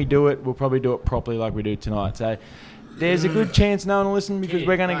 but when we do it, we'll probably do it properly like we do tonight. So there's a good chance no one will listen because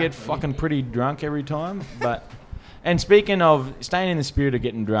we're going to get fucking pretty drunk every time. And speaking of staying in the spirit of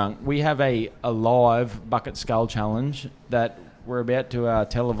getting drunk, we have a live bucket skull challenge that we're about to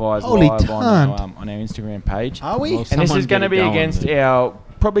televise Holy live cunt. on our Instagram page. Are we? Well, And this someone is going to get be it going, against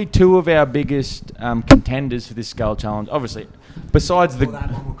dude. probably two of our biggest contenders for this skull challenge. Obviously, besides One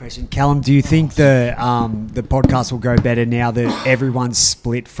more question, Callum. Do you think the podcast will go better now that everyone's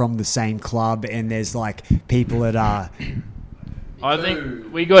split from the same club and there's like people that are? I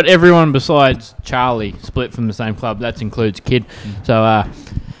think we got everyone besides Charlie split from the same club. That includes Kid. So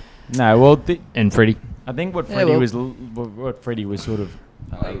and Freddie. I think what Yeah, Freddie was sort of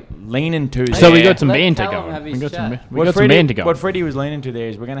leaning to. So we Yeah. got some Let banter Callum going. have We his got some chat. banter going. What Freddie was leaning to there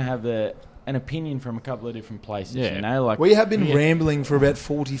is we're going to have an opinion from a couple of different places. Yeah. You know, like We have been rambling for about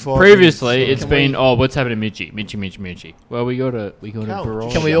 45 Previously, minutes. it's been what's happening to Mitchy. Well, we got a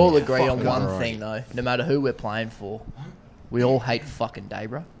variety. Can we all agree on Fucking one variety. thing though? No matter who we're playing for, we all hate fucking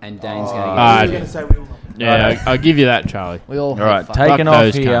Debra. And Dane's going Ah, to get yeah, I'll give you that, Charlie. We all all hate right, fucking. taking Fuck off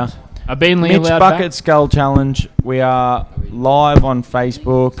those here. cunts. Are Beanley Mitch allowed Bucket back? Skull Challenge. We are live on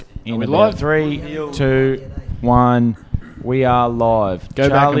Facebook in we about live? 3, 2, 1. We are live. Go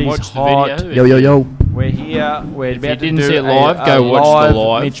back Charlie's and watch hot. the video. Yo. We're here. We're about you to didn't do see it live, go watch the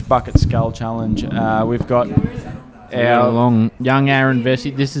live. Mitch Bucket Skull Challenge. We've got Our our long young Aaron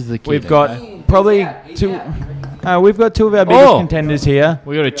Vesey. This is the kid. we've got okay? probably two. We've got two of our biggest Oh. contenders here.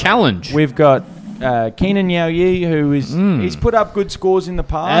 We got a challenge. We've got Keenan Yao Yi, who is he's put up good scores in the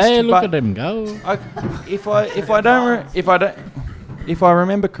past. Hey, look but at him go. If I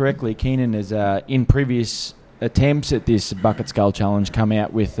remember correctly, Keenan has in previous attempts at this Bucket Skull Challenge come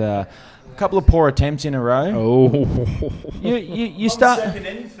out with a couple of poor attempts in a row. Oh, You start.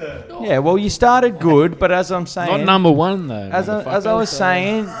 Yeah, well, you started good, but as I'm saying, not number one though. as I was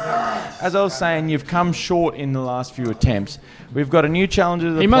saying, you've come short in the last few attempts. We've got a new challenger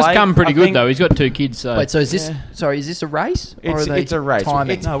to the he must plate. come pretty I good think though. He's got 2 kids. So Wait, so is this? Sorry, is this a race? Or are they It's a race.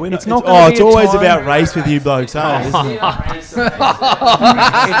 timing? It's, No, we're it's not. not. gonna It's be a always time- about race with you blokes, huh? Isn't it?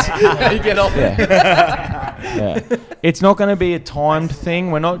 Get off. Yeah. It's not going to be a timed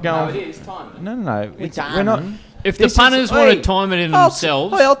thing. We're not going. it is time. No. We're not. if the This is- punters want hey, to time it in I'll-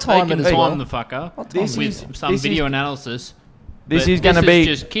 themselves, I'll time they it can as well. time the fucker This with is- some this video is- analysis. This But is going to this be.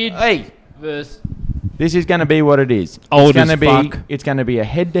 just Kid Hey, versus this is going to be what it is. Old it's going as to be. fuck. It's going to be a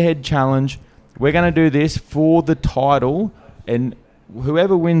head-to-head challenge. We're going to do this for the title, and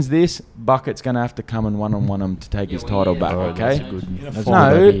whoever wins this, Bucket's going to have to come and one-on-one him to take his title back. Okay.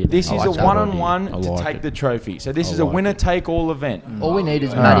 No, this is a one-on-one to take the trophy. So this is a winner-take-all event. All we need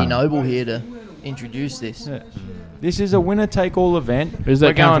is Matty Noble here to introduce this. Yeah. This is a winner-take-all event. Who's We're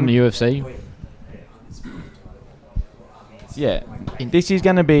that come from going- the UFC? Yeah. This is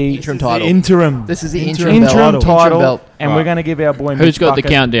going to be Interim title. Interim. This is the Interim interim, interim belt. title, belt. and we're going to give our boy. Who's Mitch got the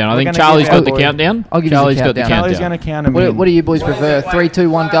Bucket- countdown? I we're think gonna Charlie's give our got the boy- countdown. I'll give you the Charlie's got the countdown. Charlie's countdown. going to count him in. What do you boys prefer? 3, 2,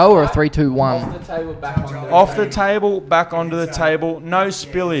 1, go, or a 3, 2, 1? Off the table, back onto the table. No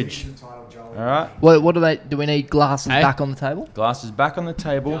spillage. All right. What do they? Do we need glasses Hey? back on the table? Glasses back on the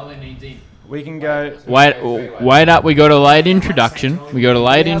table. We can go. Wait up. We got a late introduction.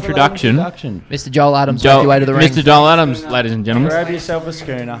 Mr. Joel Adams, make Joel, your way to the ring. Mr. Joel Adams, ladies and gentlemen. Grab yourself a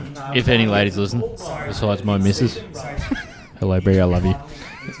schooner. If any ladies listen, besides my missus. Hello, Brie, I love you.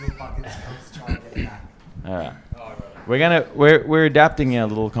 All right. We're adapting our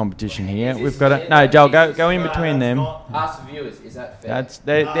little competition here. We've got a no. Joel, go in between them. Ask the viewers, is that fair?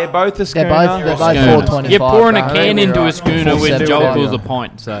 They're both a schooner. They're both Schooner. 425. You're pouring a bro. can into a schooner when 475. Joel calls a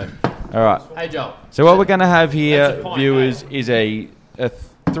pint. So, All right. hey Joel. So what we're going to have here, That's a point, viewers, is a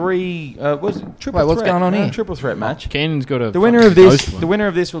three. What's it? Triple Wait, what's threat. going on here? Triple threat match. Cannon's got a. The winner of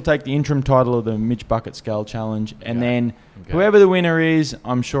this will take the interim title of the Mitch Bucket Skull Challenge, and then whoever the winner is,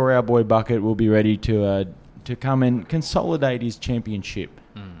 I'm sure our boy Bucket will be ready to come and consolidate his championship.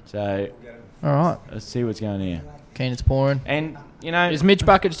 So All right. let's see what's going here. Keen, it's pouring. And you know, Is Mitch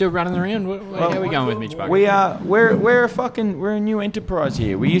Bucket still running around? How are we going with Mitch Bucket? we're a new enterprise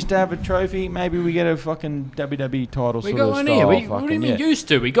here. We used to have a trophy. Maybe we get a fucking WWE title. We sort got of one style here. What do fucking, you mean used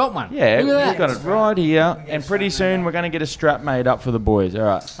to? We got one. Yeah, Look at we've that. got it right here, and pretty soon we're going to get a strap made up for the boys. All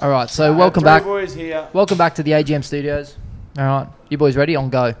right. All right. So welcome Three back. boys here. Welcome back to the AGM studios. All right. You boys ready? On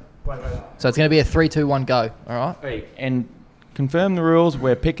go. So it's going to be a 3, 2, 1, go. All right. Hey, and confirm the rules.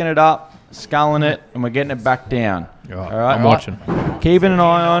 We're picking it up, sculling it, and we're getting it back down. All right. I'm watching. Keeping an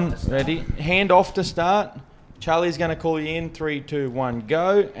eye on. Ready? Hand off to start. Charlie's going to call you in. 3, 2, 1,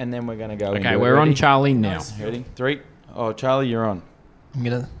 go. And then we're going to go. Okay, into it. we're on Ready? Charlie now. Ready? 3. Oh, Charlie, you're on. I'm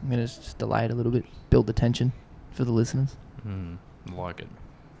gonna just delay it a little bit, build the tension for the listeners. Like it.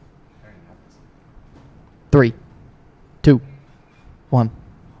 3, 2, 1,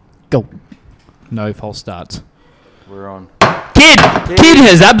 go. No false starts. We're on. Kid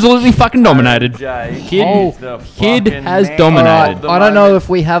has absolutely fucking dominated. Jay. Kid, is the Kid fucking has man. dominated. At the I don't know moment. if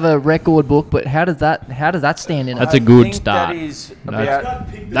we have a record book, but how does that stand in? That's it? a good think start. That is That's-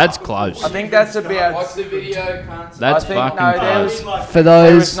 about, That's close. I think that's about. the video, cunt. That's I think, fucking no, there close. was- For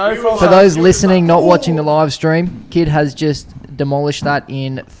there those was no false for those starts. listening, not watching the live stream, Kid has just demolished that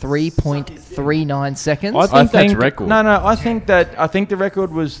in 3.39 seconds. I think that's record. No, I think the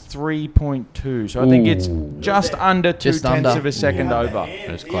record was 3.2. So I think it's just under Just 2/10 under. of a second over.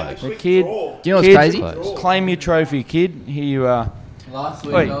 That's close. The kid, Do you know what's kid, crazy? claim your trophy, kid. Here you are. Last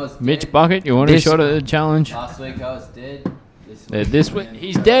week Wait, I was Mitch dead. Bucket, you want This- a shot at the challenge? Last week I was dead. This week. This week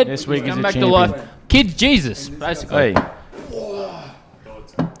he's dead. This week he's is come a back to champion. life. Kid's Jesus, basically. Hey,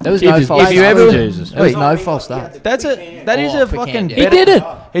 There was Kid no is- false if you starts. ever- Jesus. There was no false starts. that is a we fucking. can't do He it. did it.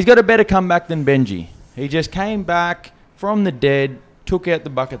 He's got a better comeback than Benji. He just came back from the dead, took out the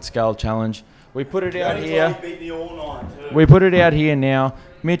bucket skull challenge. We put it out here. We put it out here now.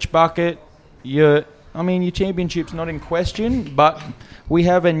 Mitch Bucket, your championship's not in question, but we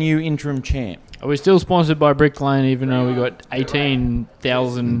have a new interim champ. Are we still sponsored by Brick Lane, even though we got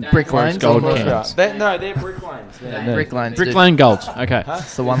 18,000 Brick Forest Lanes Gold on the- cans? They're Brick Lanes. Brick Lanes. Brick Lane Golds. Okay.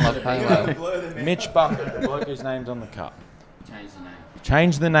 It's the one love pale. Mitch Bucket, the bloke whose name's on the cup.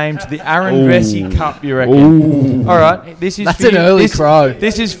 Change the name to the Aaron Vesey Cup, you reckon? All right, this is That's for an you. early crow.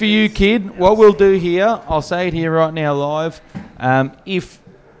 This is for you, kid. What we'll do here, I'll say it here right now live.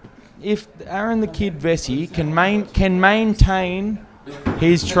 If Aaron the Kid Vesey can maintain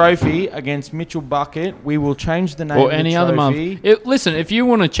his trophy against Mitchell Bucket, we will change the name Or of any the other month. trophy. Listen, if you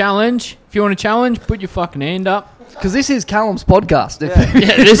want to challenge, put your fucking hand up. Because this is Callum's podcast.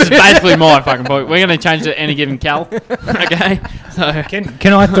 Yeah, this is basically my fucking point. We're going to change to any given Cal. Okay? So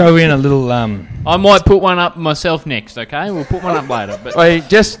Can I throw in a little? I might put one up myself next, okay? We'll put one up later. But Wait,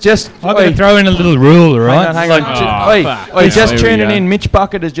 just I'm going to throw in a little rule, all right? hang on. fuck. Wait, Yeah, just here we tuning go. in. Mitch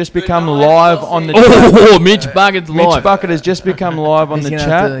Bucket has just become live on the Oh, Mitch Bucket's Mitch live. Bucket has just become live on He's the gonna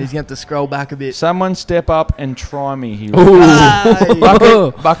chat. he's going to have to scroll back a bit. Someone step up and try me here.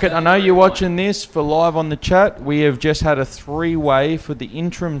 Ooh. Bucket, I know you're watching this for live on the chat. We have just had a 3-way for the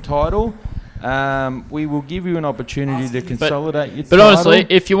interim title. We will give you an opportunity to consolidate your But title. honestly,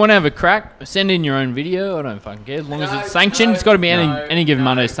 if you want to have a crack, send in your own video. I don't fucking care. As long as it's sanctioned. It's got to be any given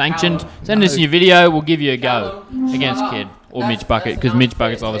Monday sanctioned. Send us your video. We'll give you a go against Kid or Mitch Bucket, because Mitch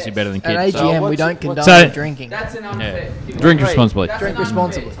Bucket's obviously better than Kid. At So AGM, we don't condone So- drinking. That's an unfair. Yeah. Drink responsibly. Drink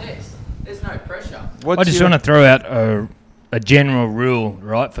responsibly. There's no pressure. What's I just your- want to throw out a general rule,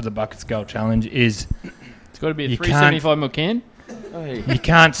 right, for the Bucket Skull Challenge is It's got to be a You 375 ml can. you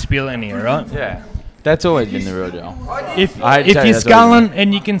can't spill any, all right? Yeah, that's always been the real deal. If I hate to tell you, you're that's sculling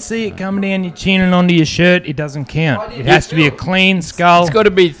and you can see it coming down your chin and onto your shirt, it doesn't count. It has to be a clean skull. It's got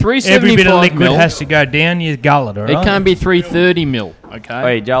to be Every 375 bit of liquid mil. has to go down your gullet, all right? It can't be 330 mil. Okay.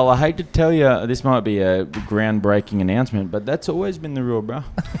 Wait, Joel, I hate to tell you, this might be a groundbreaking announcement, but that's always been the rule, bro.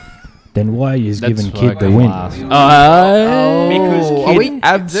 Then why are you That's giving Kid the fucking win? class. Because are Kid we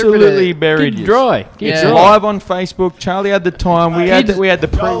absolutely buried Kid you. dry. Kid Yeah. dry. Live on Facebook. Charlie had the time. We had the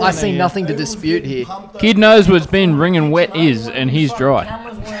pre. I see nothing to dispute here. Kid knows what's been ringing wet is, and he's dry.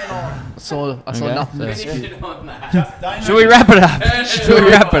 I saw Okay, nothing to so- dispute. Should we wrap it up? Should we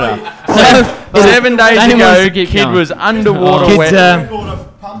wrap it up? 7 days Dane wants ago, to keep Kid going. was underwater Kid's, wet.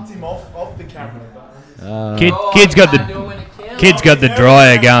 Pumped him off the camera. Kid's got the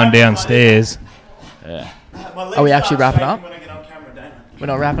dryer going downstairs. Are we actually wrapping up? We're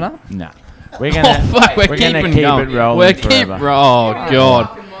not wrapping up? No. We're Oh gonna. fuck, we're gonna keeping keep going. it rolling We're keep. forever. Oh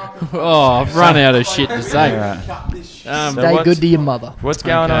god. Oh, I've run out of shit to say. So Stay what's- good to your mother. What's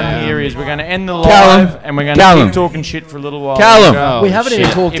going Okay, on here is we're going to end the Callum. live and we're going Callum. to keep talking shit for a little while. Callum. longer. Oh, We haven't even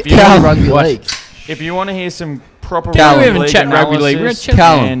shit. talked If you- any rugby What? league. If you want to hear some proper Callum. rugby We haven't chat rugby league. We're gonna chat-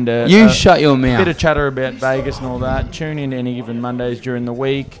 Callum, you shut your a mouth. bit of chatter about Vegas and all that. Tune in to Any Given Mondays during the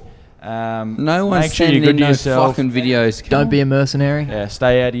week. No one's make sure you're sending good in to no yourself. fucking videos. Don't be a mercenary. Yeah,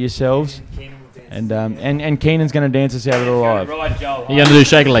 stay out of yourselves. And Keenan's going to dance us out of the live. You're going to do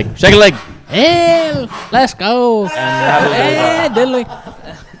shake a leg. Shake a leg. Hell, let's go. And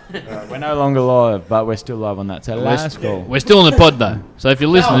we're no longer live, but we're still live on that. So last call. We're still in the pod, though. So if you're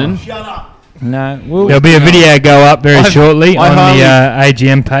listening... No, There'll be a video go up very shortly I on highly- the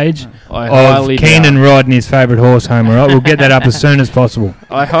AGM page I of highly Keenan doubt- riding his favourite horse home. All right, we'll get that up as soon as possible.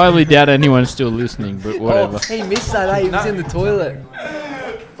 I highly doubt anyone's still listening, but whatever. Oh, he missed that. He was in the toilet.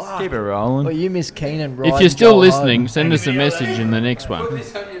 keep it rolling. Oh, you missed Keenan. If you're still listening, send us a message in the next one.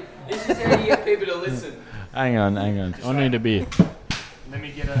 This is how you get people to listen. Hang on. I need a beer. Let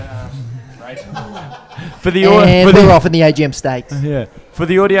me get a For the And we're off in the AGM stakes. Yeah. For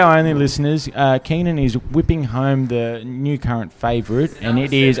the audio-only listeners, Keenan is whipping home the new current favourite, and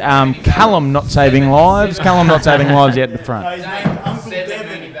it is Callum Not Saving Lives. Callum Not Saving Lives out the front.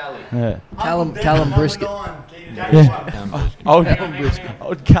 Yeah. Callum Brisket. Yeah. Old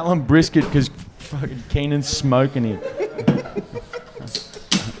Callum Brisket, because fucking Keenan's smoking him.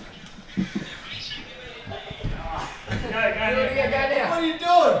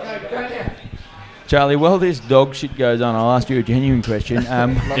 Charlie, while this dog shit goes on, I'll ask you a genuine question. Can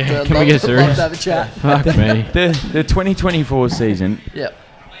we get serious? Have a chat. Fuck me. The 2024 season, Yep.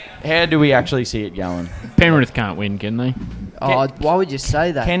 how do we actually see it going? Penrith can't win, can they? Oh, why would you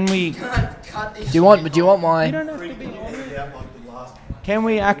say that? Can we Do you want my? can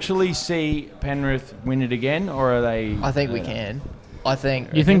we actually see Penrith win it again, or are they? I think we can. I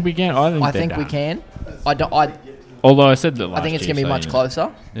think. You think we can? I think we can. I don't. I Although I said that last I think it's year, gonna be so, much you know.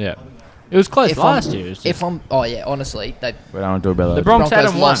 closer. Yeah. It was close If last I'm, year. It was If just- I'm, oh yeah, honestly, they We don't want to talk about The that. Broncos had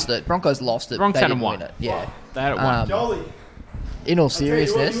them lost won. it. Broncos lost it. Broncos they had didn't them won. win it. Yeah. They had it won. In all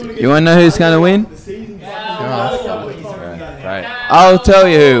seriousness, You want to know who's going to win? Right. I'll tell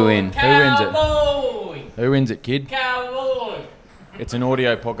you who wins. Who wins it? Who wins it, kid? It's an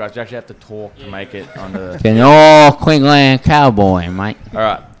audio podcast. You actually have to talk to make it on the. Oh, Queensland Cowboy, mate. All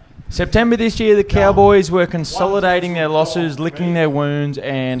right. September this year, the Cowboys were consolidating their losses, licking their wounds,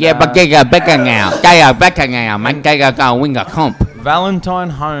 and Yeah, but get back now. Get back now, man. Get go win a comp.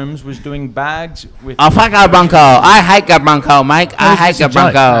 Valentine Holmes was doing bags with. Oh, fuck a Bronco. I hate a Bronco, mate. I hate a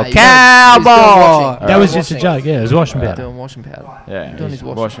Bronco. Nah, he's Cowboy. That was just a joke. Yeah, it was washing powder. doing washing powder. Yeah, doing his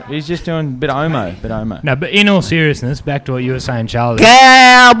washing. he's just doing a bit of omo. No, but in all seriousness, back to what you were saying, Charlie.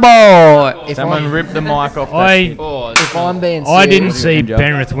 Cowboy. If Someone I'm, ripped the mic off. I if I'm being serious, I didn't see Joe.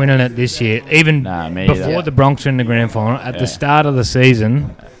 Penrith winning it this year. Even Nah, me before either. the Bronx were in the grand final, at Yeah. the start of the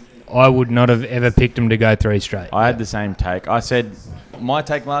season, I would not have ever picked them to go 3 straight. I had the same take. I said my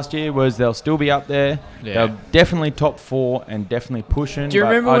take last year was they'll still be up there. Yeah. They're definitely top 4 and definitely pushing. Do you but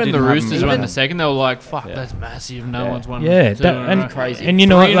remember I when the didn't have them Roosters in won it. the second? They were like, "Fuck, Yeah. that's massive. No Yeah. one's won." Yeah, two that, in a row." and Crazy. And you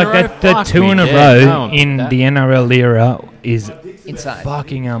know what? Three in a Like row? that Fuck 2 me, in a yeah, row no one in did that. the NRL era is insane.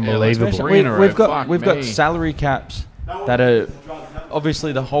 fucking like unbelievable. especially- Three in a row, We've got fuck we've got me. salary caps that are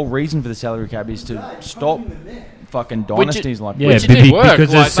obviously the whole reason for the salary cap is to stop fucking dynasties like Yeah, Which it did work,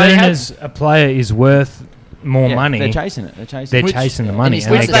 because like, as they soon had- as a player is worth more Yeah, money, they're chasing it. They're chasing they're it. chasing the And money, he's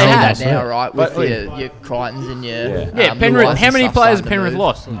and they which go they doing had. that elsewhere. now, right? But- With your Crichtons and your Yeah, Penrith. Luais How and many stuff players starting to Penrith move.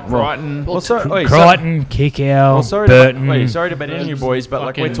 lost? Brighton. Well, sorry, Crichton, Kickow, Well, sorry Burton. sorry to bet in you boys, but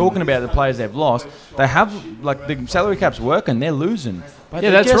like we're Fucking- talking about the players they've lost. They have like the salary cap's working. They're losing. But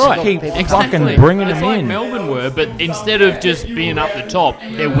Yeah, they that's just right. Keep Exactly. fucking bringing It's them like in. Melbourne were, but instead of just being up the top,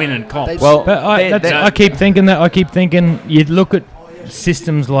 they're winning comps. Well, But I keep thinking that. I keep thinking you'd look at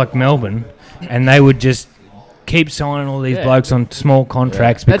systems like Melbourne, and they would just keep signing all these Yeah. blokes on small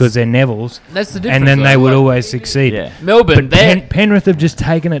contracts That's- because they're Nevilles, that's the difference. and then they though, would like, always succeed. Yeah. Melbourne. But They're Penrith have just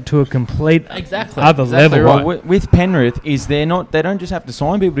taken it to a complete exactly other exactly level. right. Well, with Penrith, is they don't just have to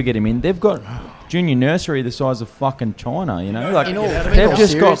sign people to get him in. They've got junior nursery the size of fucking China. You know, like In all they've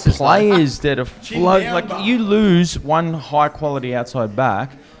just got seriousness, like- players that are float. Like you lose one high quality outside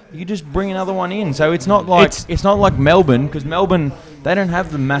back, you just bring another one in. So it's not like it's not like Melbourne, because Melbourne, they don't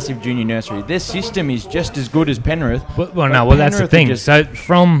have the massive junior nursery. Their system is just as good as Penrith. Well, but that's the Penrith are thing. just- So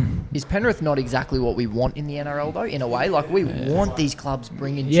from Is Penrith not exactly what we want in the NRL though? In a way, like we want these clubs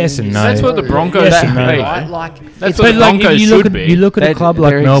bringing. Yes and juniors no. That's what the through. Broncos Yes should and be. no. Right? Like That's it's what the like, Broncos you look should at be. you look at a They're- club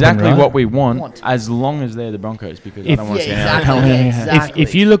like they're Melbourne, exactly right? what we want, Want. as long as they're the Broncos, because I If- don't want to see yeah, anyone exactly. else. Exactly.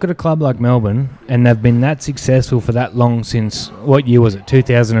 If you look at a club like Melbourne and they've been that successful for that long since what year was it?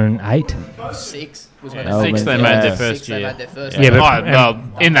 2008. 6. Was when Melbourne, Six they yeah. made their Six, first they year. made their first Yeah, year. but- well,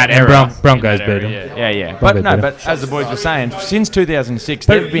 in that and era. Broncos in that era, beat yeah. Yeah, yeah. Broncos But no, beat but as the boys were saying, since 2006,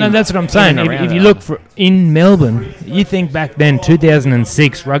 But they've been. no, that's what I'm saying. in and If around you it. look for in Melbourne, you think back then,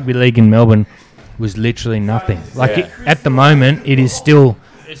 2006 rugby league in Melbourne was literally nothing. Like at the moment, it is still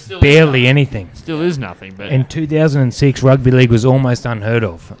It's still barely anything. Still is nothing, but In 2006, rugby league was almost unheard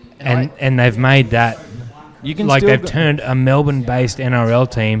of, and they've made that you can like still they've go- turned a Melbourne-based NRL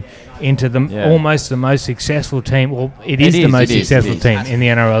team into almost the most successful team. Well, it is the most successful team in the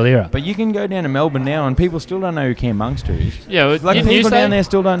NRL era. But you can go down to Melbourne now, and people still don't know who Cam Munster is. yeah, well, Like didn't you people say? down there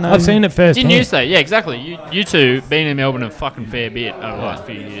still don't know. I've seen it firsthand. Didn't you say? Yeah, exactly. You two been in Melbourne a fucking fair bit over the last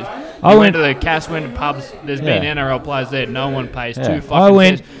few years. I You went- went to the Cass, went to pubs. There's been Yeah. NRL players there. No one pays Yeah. two fucking I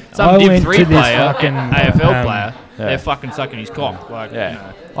went- cents. Some I Div went 3 to this player, fucking, AFL player, yeah. they're fucking sucking his cock. Like, Yeah. you know.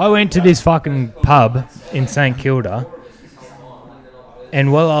 I went to this fucking pub in St Kilda,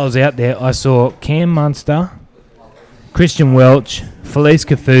 and while I was out there, I saw Cam Munster, Christian Welch, Felice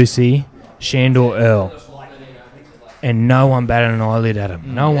Kafusi, Shandor Earl, and no one batted an eyelid at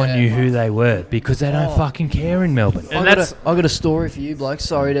them. No one knew who they were because they don't fucking care in Melbourne. And I that's got a story for you, bloke.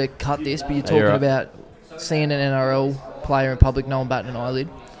 Sorry to cut this, but you're talking you're right. about seeing an NRL player in public, no one batting an eyelid.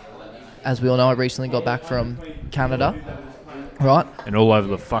 As we all know, I recently got back from Canada, right? and all over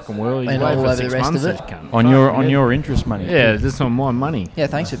the fucking world. He's And away all for over 6 the rest months, of it. that cunt. on your interest money. Yeah, this is on my money. Yeah,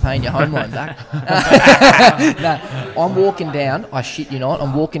 thanks for paying your home loan back. No, I'm walking down, I shit you not,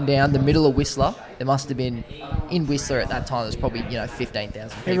 I'm walking down the middle of Whistler. There must have been, in Whistler at that time, there's probably, 15,000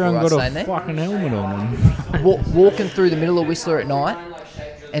 people Everyone right got staying a there. fucking helmet on them. Walking through the middle of Whistler at night,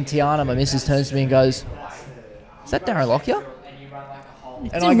 and Tiana, my missus, turns to me and goes, "Is that Darren Lockyer?"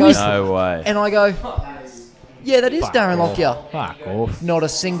 And I go, No way. and I go, "Yeah, that is Darren Lockyer." Fuck off. Not a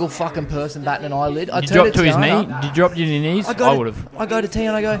single fucking person batting an eyelid. I You turned dropped to his knee? Tiana. Did you drop to your knees? I would have. I go to T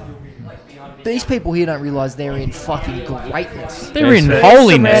and I go, these people here don't realise they're in fucking greatness. They're in They're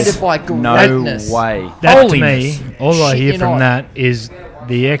holiness. Surrounded by No greatness. way. That Holiness. to me, all I Shit, hear you from know. that is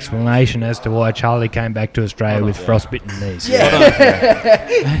the explanation as to why Charlie came back to Australia with frostbitten knees.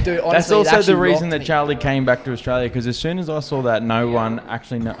 Yeah. Dude, That's honestly, it also the actually reason rocked that me. Charlie came back to Australia, because as soon as I saw that, no one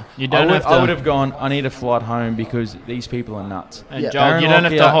actually know. You don't have to- I would have gone, I need a flight home because these people are nuts. And Yeah. Joel, Darren you don't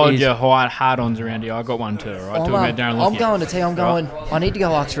have to Lockyer hold is- your hard-ons around you. I got one too, right? Talking about Darren I'm Lockyer. going to T. I'm going. I need to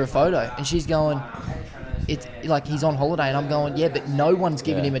go ask for a photo, and she's going. It's like he's on holiday, and I'm going. Yeah, but no one's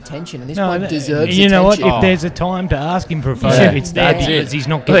giving him attention, and this bloke deserves you know what? attention. If there's a time to ask him for a photo, Yeah. it's there That's it. because he's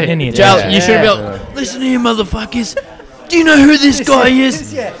not getting any Joel, attention. you should be like, listen to you motherfuckers. Do you know who this guy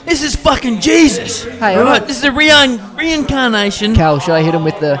is? This is fucking Jesus. Hey, All all right, right. this is the reincarnation. Cal, should I hit him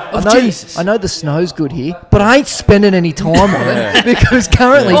with the? Of Jesus. I know the snow's good here, but I ain't spending any time on it because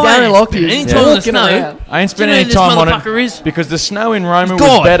currently I Darren ain't Lockyer spending is any time on the walking snow. around. I ain't Do you spending know who any this time on it motherfucker is? because the snow in Roma was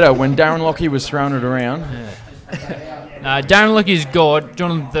God. better when Darren Lockyer was throwing it around. Darren Lockier's God,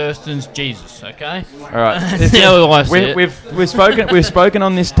 Jonathan Thurston's Jesus, okay? All right. That's how I see it. We've spoken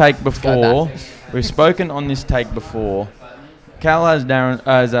on this take before. back. We've spoken on this take before. Cal has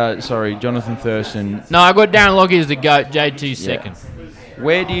Jonathan Thurston. No, I got Darren Lockyer as the GOAT, JT second.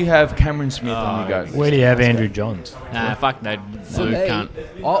 Where do you have Cameron Smith on your go? Where do you have Andrew Johns? Nah, fuck that For blue me, cunt.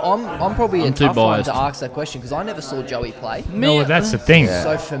 I'm probably a I'm too tough one biased. to ask that question because I never saw Joey play. No, well, that's the thing.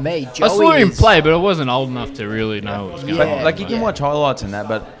 So for me, Joey I saw him is, play, but I wasn't old enough to really know what was going Yeah. on. Like you can watch highlights and that,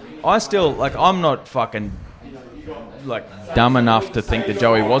 but I still I'm not fucking dumb enough to think that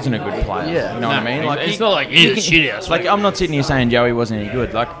Joey wasn't a good player. Yeah. You know what I mean? It's not like he's a shit house. Like I'm not sitting here saying Joey wasn't any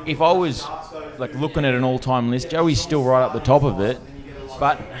good. Like if I was looking at an all-time list, Joey's still right up the top of it.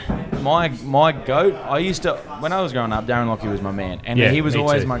 But my goat, I used to when I was growing up, Darren Lockyer was my man, and Yeah, he was me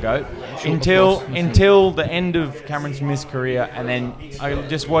always too. my goat until the end of Cameron Smith's career, and then I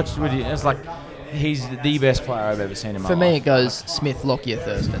just watched with you. It's like he's the best player I've ever seen in my for life. me, it goes Smith, Lockyer,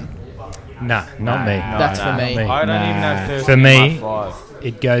 Thurston. Nah, not me. That's for me. I don't even Nah. have Thurston For in me, my five.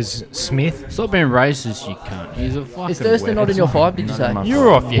 it goes Smith, Stop being racist, you cunt. He's a fucking Is Thurston not in your five? Did you say? You're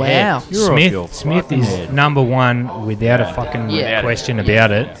off your Wow. head. You're off your Smith fucking is head. number one without a fucking Yeah. question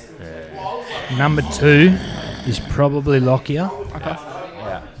about it. Number two is probably Lockyer.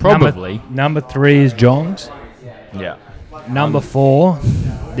 Probably. Number three is Johns. Yeah. Number four,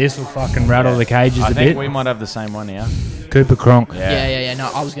 this will fucking rattle the cages I a think bit. we might have the same one here. Cooper Cronk. Yeah. No,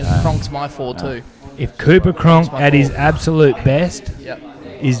 I was going to. Cronk's my four too. If Cooper Cronk at his absolute best Yep.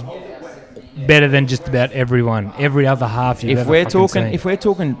 is better than just about everyone, every other half you've If ever we're fucking talking, seen. if we're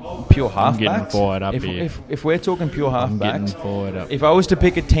talking pure I'm getting halfbacks, fired up here. if we're talking pure I'm getting halfbacks, forward up. if I was to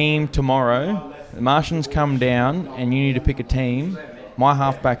pick a team tomorrow, the Martians come down and you need to pick a team, my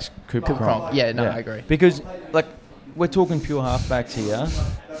halfback's Cooper Cronk. Cronk. Yeah, no, I agree. Because we're talking pure halfbacks here.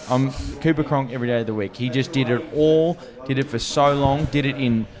 Cooper Cronk every day of the week. He just did it all. Did it for so long. Did it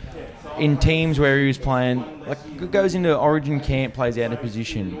in teams where he was playing. Like goes into Origin camp, plays out of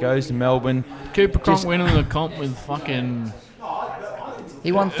position. Goes to Melbourne. Cooper Cronk winning the comp with fucking.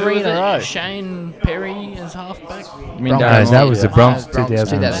 He won 3 in a row. Shane Perry as halfback. No, that was the Bronx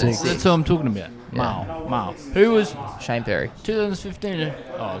 2006. That's what I'm talking about. Mal. Who was Shane Perry? 2015. Oh,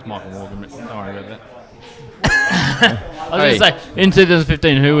 it was Michael Morgan. Don't worry about that. I was going to say, in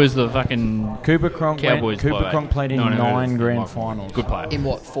 2015, who was the fucking Cooper Cronk? Cowboys Cooper Cronk played in 9 grand finals. Good player. In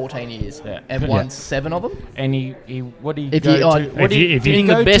what, 14 years? Yeah. And won 7 of them? And he what do you If go you- to? If you in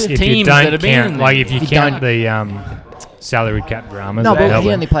the best if teams you that don't have been in count, there. like if you You count don't- the salary cap dramas, No, that but help he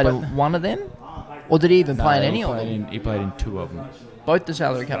him. only played in 1 of them? Or did he even play in any of them? He played in 2 of them. Both the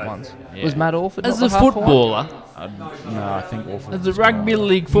salary cap ones. Yeah. Was Matt Orford As not a the half forward? footballer, No, I think Orford. as a was rugby gone.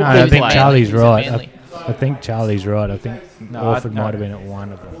 league No, football I think player. Charlie's He's a right. Manly. I think Charlie's right. I think Orford no. might have been at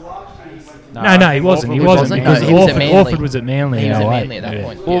one of them. No, No, I he think wasn't. He Orford wasn't wasn't. because No, he was at Manly. Orford was at Manly. He in was at 08. Manly at that Yeah.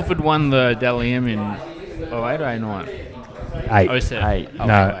 point. Orford won the Dally M in 08 or 09? 8. 07.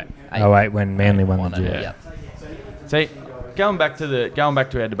 No, 08 when Manly won the Yeah. G. Yeah. See, going back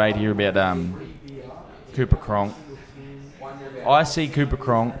to our debate here about Cooper Cronk. I see Cooper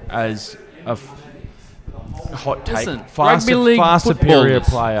Cronk as a hot take, Listen, far, rugby league far superior footballers.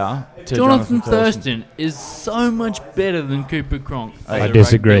 player to Jonathan Thurston. Thurston is so much better than Cooper Cronk. as I a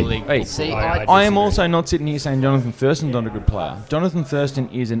disagree. rugby league Hey, See, I I am also not sitting here saying Jonathan Thurston's not a good player. Jonathan Thurston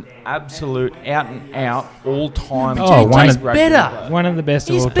is an absolute out-and-out, all-time Oh, one He's of- better. One of the best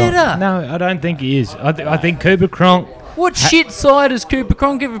He's of all time. better. No, I don't think he is. I think Cooper Cronk. What shit side has Cooper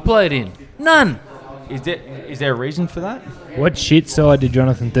Cronk ever played in? None. Is there a reason for that? What shit side did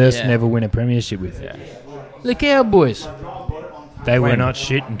Jonathan Thurston Yeah. ever win a premiership with? The Cowboys. They were When? not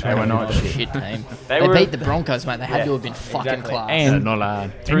shit in They were not 2015. Shit team. They They were- beat the Broncos, mate. They had to have been fucking exactly. class. And Not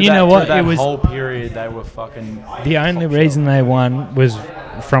through And you that, know what? through that It was- whole period they were fucking. The only reason they won was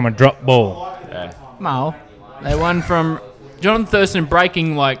from a drop ball. Mal. They won from Jonathan Thurston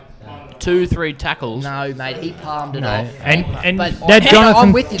breaking like 2-3 tackles. No, mate, he palmed it No. off. And But that I'm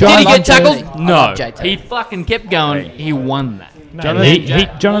Jonathan, with you. Did he I get love tackled? JT. I No. love JT. He fucking kept going. He won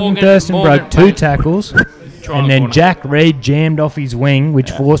that. Jonathan Thurston broke 2 tackles, and then Jack Reed jammed off his wing, which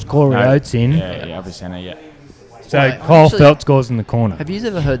forced Corey Oates in. Yeah, upper centre, yeah. So Right, Kyle actually- Felt scores in the corner. Have you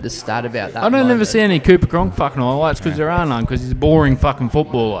ever heard the stat about that? I don't ever moment? see any Cooper Cronk fucking highlights because there are none because he's a boring fucking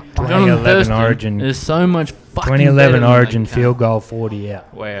footballer. 2011 Jonathan Thurston Origin. is so much fucking 2011 better than Origin that cunt. field goal 40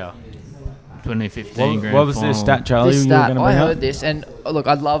 out. Wow. 2015 grand What was final. this stat, Charlie? This you were stat, going to I bring heard up? this, and look,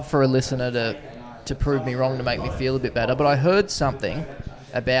 I'd love for a listener to prove me wrong to make me feel a bit better, but I heard something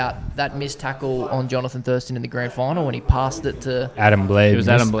about that missed tackle on Jonathan Thurston in the grand final when he passed it to Adam Blair. It was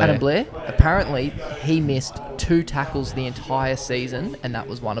Adam Blair. Adam Blair. Apparently, he missed 2 tackles the entire season, and that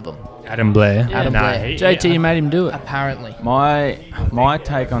was one of them. Adam Blair. Adam No, Blair. he- JT made him do it. Apparently. My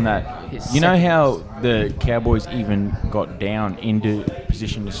take on that, His you know second- how the Cowboys even got down into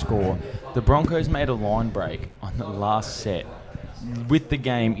position to score? The Broncos made a line break on the last set. With the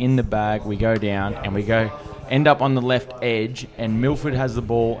game in the bag, we go down and we end up on the left edge, and Milford has the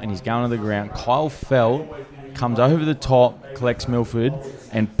ball and he's going to the ground. Kyle Felt comes over the top, collects Milford,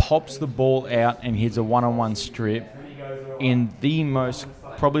 and pops the ball out and hits a one-on-one strip in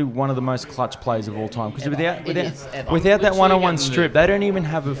probably one of the most clutch plays of all time. Because It is ever. without that Literally one-on-one getting strip, they don't even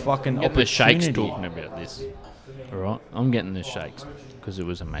have a fucking Get the shakes opportunity. talking about this. All right, I'm getting the shakes because it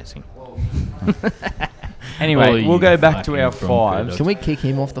was amazing. Anyway, Oh, we'll you go back to fucking our Bronco fives. dog. Can we kick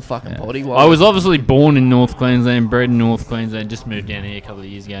him off the fucking potty? I was obviously born in North Queensland, bred in North Queensland, just moved down here a couple of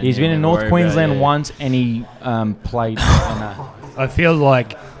years ago. He's Yeah, been in never North worry Queensland about it. once, and he played. I feel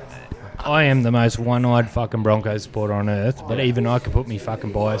like I am the most one-eyed fucking Broncos supporter on earth, but even I could put me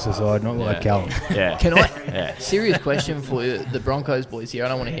fucking bias aside, not like Callum. Yeah. Can I? Yeah. Serious question for you, the Broncos boys here. I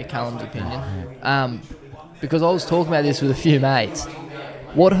don't want to hear Callum's opinion. Because I was talking about this with a few mates.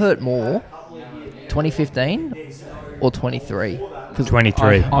 What hurt more, 2015 or 23?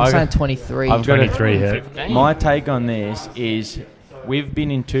 23. I'm saying 23. I've got 23 hurt. My take on this is we've been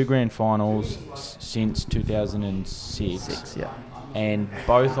in 2 grand finals since 2006, 6, yeah. and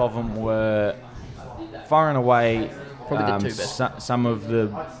both of them were far and away Probably the 2 best. some of the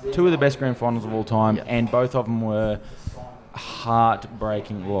 2 of the best grand finals of all time, Yep. and both of them were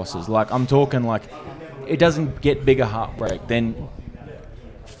heartbreaking losses. Like, I'm talking like it doesn't get bigger heartbreak than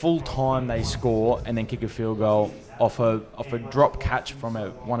full time they score and then kick a field goal off a drop catch from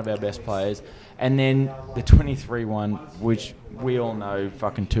one of our best players, and then the 23 one, which we all know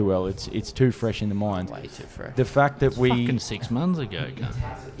fucking too well. It's too fresh in the mind. Way too fresh. The fact that we Fucking 6 months ago, cunt.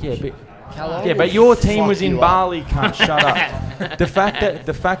 yeah, but Yeah, but your team was in Bali. Can't shut up. The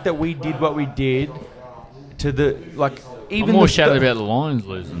fact that we did what we did to the even I'm more the shattered about the Lions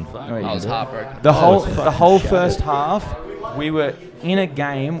losing. Fuck. I was heartbroken. The whole first half, we were in a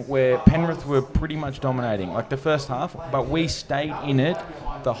game where Penrith were pretty much dominating, like the first half, but we stayed in it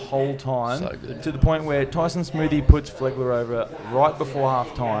the whole time. So good. To the point where Tyson Smoothie puts Flegler over right before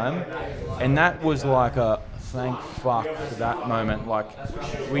half time, and that was like a thank fuck for that moment. Like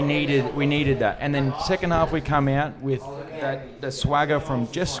we needed that. And then second half we come out with the swagger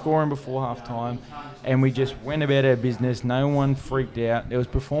from just scoring before half time, and we just went about our business. No one freaked out. There was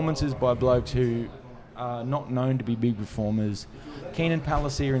performances by blokes who are not known to be big performers. Keenan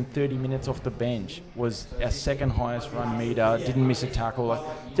Palacia in 30 minutes off the bench was our second highest run meter, didn't miss a tackle. Like,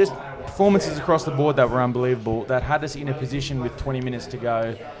 just performances across the board that were unbelievable, that had us in a position with 20 minutes to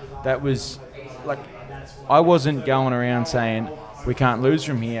go. That was like, I wasn't going around saying we can't lose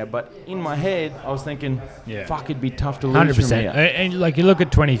from here, but in my head I was thinking, fuck, it'd be tough to lose 100%. from here. And like you look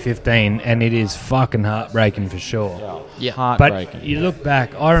at 2015, and it is fucking heartbreaking for sure. Yeah. Heartbreaking. But you look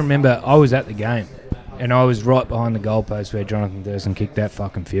back, I remember I was at the game, and I was right behind the goalpost where Jonathan Thurston kicked that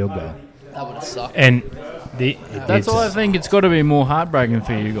fucking field goal. That would have sucked. And That's why I think it's got to be more heartbreaking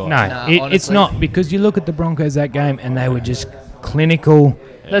for you guys. No, it's honestly. not, because you look at the Broncos that game, and they were just clinical.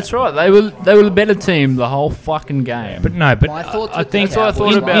 That's right. They were the better team the whole fucking game. But My thoughts I with think the Cowboys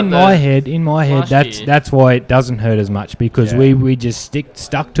thought about in the my head, last year. that's why it doesn't hurt as much, because we just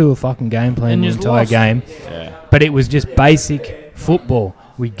stuck to a fucking game plan And the just entire lost. game. But it was just basic football.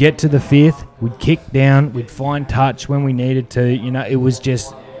 We'd get to the fifth, we'd kick down, we'd find touch when we needed to. You know, it was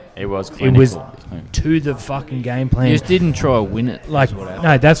just It was to the fucking game plan. You just didn't try to win it. Like,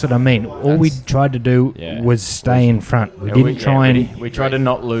 no, that's what I mean. All we tried to do was stay in front. We didn't try and. We tried to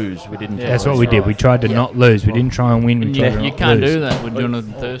not lose. We didn't. That's what we did. We tried to not lose. We didn't try and win. We tried to You not can't lose. do that with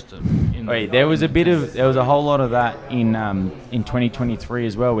Jonathan Thurston. Wait, there was a whole lot of that in 2023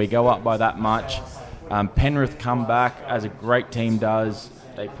 as well. We go up by that much. Penrith come back, as a great team does.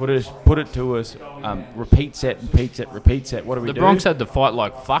 They put it to us. Repeat set. What do we do? The Bronx had to fight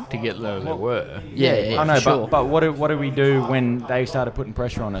like fuck to get where they were. Yeah, I know, for sure. but what do we do when they started putting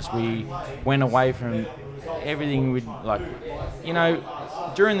pressure on us? We went away from everything.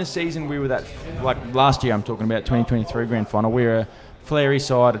 During the season we were that, like last year I'm talking about 2023 grand final. We were a flary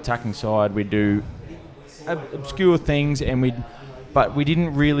side, attacking side. We do obscure things, but we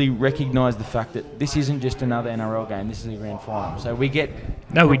didn't really recognise the fact that this isn't just another NRL game. This is a grand final. So we get.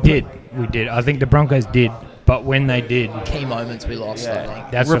 No, we did. I think the Broncos did. But when they did, Key moments we lost, I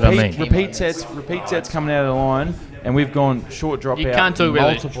think. that's what I mean. Repeat sets coming out of the line, and we've gone short drop out. You can't talk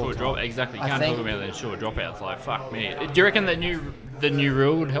about multiple short drop. times. Exactly. You I can't think- talk about the short dropouts. Like fuck me. Do you reckon the new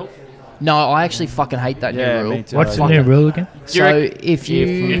rule would help? No, I actually fucking hate that Yeah, new me rule. too. What's the new rule again? So if you...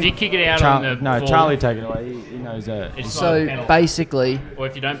 If you kick it out on the ball, Charlie, take it away. He knows that. it's not a So penalty. basically, or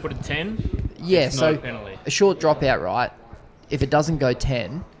if you don't put a 10, yeah, it's so not a penalty. a short dropout, right? If it doesn't go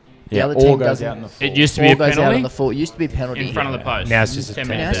 10, the Yeah, other or team goes doesn't... out in the full. It used to be Or a goes out on penalty the full. It used to be a penalty. in front of the post. Now it's just a 10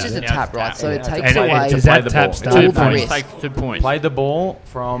 tap. Now minutes it's just a down. Now tap, right? So it Yeah. takes And away does that Play the tap ball. start all at the point? risk. Take 2 points. Play the ball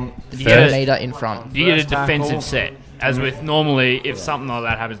from the You 50 get- metre in front. You get a First tackle. defensive set. As with normally, if something like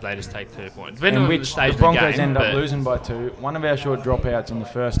that happens, they just take 2 points. Depending in on the which stage the Broncos of the game, end up but losing by 2. One of our short dropouts in the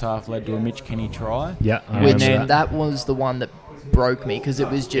first half led to a Mitch Kenny try. Yeah, I Which remember that was the one that broke me because it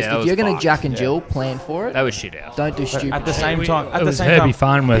was just, Yeah, that if was you're going to fucked. Jack and Jill, plan for it. That was shit out. Don't do stupid At the shit. same time, It was Herbie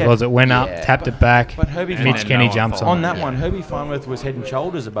Farnworth, was it? Went up, Yeah. tapped it back. But Herbie And Mitch then Kenny no one jumps followed. on on it. that one, Herbie Farnworth was head and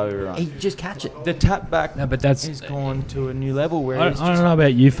shoulders above everyone. He just catch it. The tap back No, but that's. has gone to a new level where I it's don't just know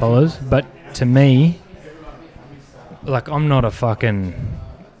about you fellas, but to me, like, I'm not a fucking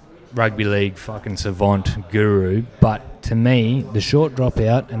rugby league fucking savant guru, but to me, the short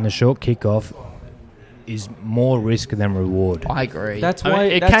dropout and the short kickoff is more risk than reward. I agree. that's I mean, why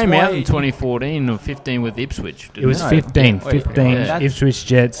it that's came out why- in 2014 or 15 with Ipswich. It was No. 15 Yeah. Ipswich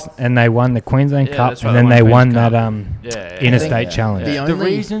Jets, and they won the Queensland Yeah, Cup, that's and right, then they they won won Queensland that Yeah, interstate Yeah. challenge. The The only-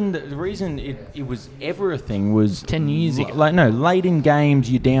 reason it was ever a thing was 10 years ago. Like late in games,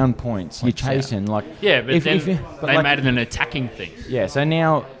 you're down points, you're chasing. Like Yeah, but if- then if you- but they like- made it an attacking thing. Yeah, so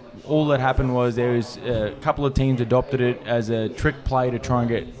now all that happened was there was a couple of teams adopted it as a trick play to try and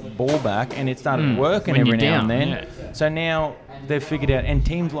get ball back, and it started working when every you're now down, and then. yeah. So now they've figured out, and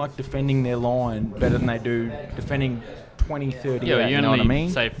teams like defending their line better than they do defending 20, 30 Yeah, out, you you know what I only mean?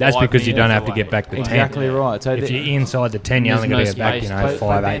 say That's 5 because you don't metres have to away. get back the 10. Exactly right. So If the- you're inside the 10, you're only There's going no to get back, space. you know, But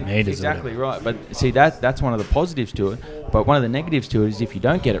 5, 8 then- metres. Exactly right. But see, that's one of the positives to it. But one of the negatives to it is if you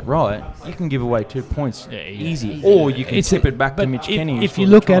don't get it right, you can give away 2 points Yeah, easy. easy. Or you can It's tip it back to but Mitch if, Kenny. and if you score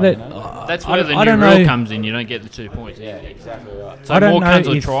the look try, at it, you know? That's where the I new don't rule know. comes in. You don't get the 2 points. Yeah, exactly right. So I don't more know cunts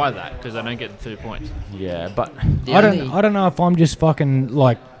will if- try that because they don't get the 2 points. Yeah, but I don't know if I'm just fucking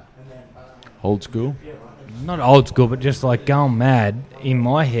like old school. not old school, but just like going mad in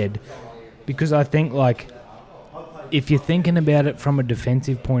my head because I think like if you're thinking about it from a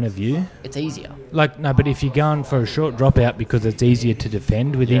defensive point of view, It's easier. like no, but if you're going for a short dropout because it's easier to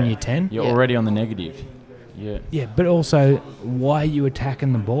defend within your 10, You're Yeah. already on the negative. Yeah. yeah, but also why are you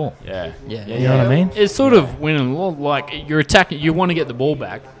attacking the ball? Yeah. Yeah. You know what I mean? It's sort of winning. Like you're attacking. You want to get the ball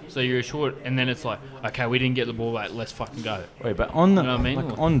back, so you're short, and then it's like, okay, we didn't get the ball back. Let's fucking go. Wait, but on the You know what I mean?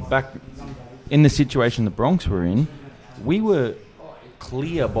 like on back in the situation the Bronx were in, we were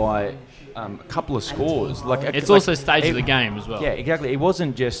clear by a couple of scores. It's also stage of the game as well. Yeah, exactly. It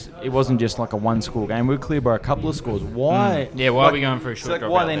wasn't just like a one score game. We were clear by a couple of scores. Why? Yeah, why are we going for a short like,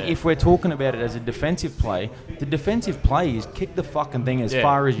 drop why out then? there? If we're talking about it as a defensive play, the defensive play is kick the fucking thing as Yeah.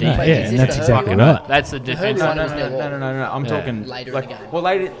 far as you Yeah, can. yeah, Is and this that's the exactly Herbie one? right. That's the Herbie defense. one No, was their wall. no. I'm Yeah. talking Later in like, the game. well,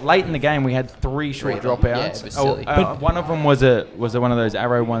 late in the game we had 3 short Three of them, yeah, dropouts. it was silly. One of them was one of those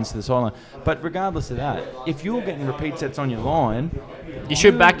arrow ones to the sideline. But regardless of that, if you're getting repeat sets on your line, You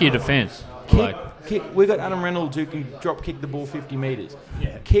should back your defense. Like, kick. We got Adam Reynolds who can drop kick the ball 50 meters.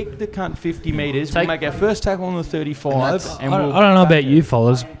 Kick the cunt 50 meters. We'll make our first tackle on the 35, and I we'll don't know back about it. you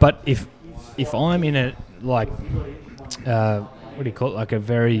fellas, but if I'm in a like what do you call it, like a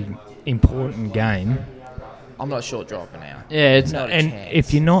very important game, I'm not short dropping now. yeah, it's Not a and chance.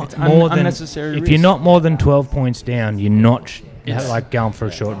 if you're not It's more than unnecessary if risk. you're not more than 12 points down, you're not like going for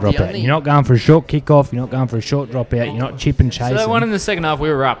a short dropout. only- You're not going for a short kickoff. You're not going for a short dropout. You're not chip and so chasing. that one in the second half we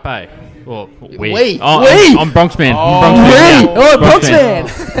were up, eh? Well, We. I'm Bronx man. I'm Bronx man. We. Oh, Bronx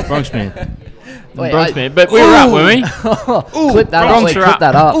man. Bronx man. Wait, Bronx I- man. But we were up, weren't we? Clip that Bronx up. Wait, are clip up.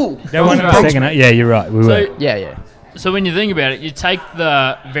 that up. that one in the second. Yeah, you're right. We So, were. Yeah. so when you think about it, you take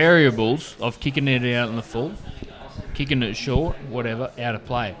the variables of kicking it out in the full, kicking it short, whatever, out of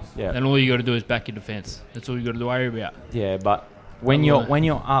play. Yeah. Then all you got to do is back your defense. That's all you got to worry about. Yeah, but when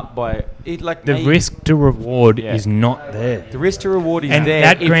you're up by it, like The now risk to reward Yeah. is not there. the risk to reward is And there.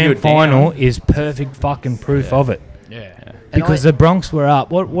 that if grand you're final down. is perfect fucking proof of it. Yeah. Because the Bronx were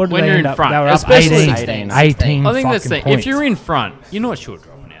up. What did When they you're end in up? front, They were up especially 18. 16. 18 I think that's the fucking thing. If points. you're in front, you're not short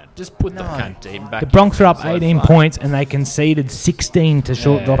dropping out. Just put the cunt deep back. The Bronx were up So 18 fuck. points and they conceded 16 to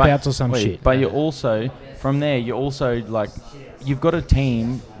short Yeah. dropouts or some Wait, shit. But you're also from there. You're also like you've got a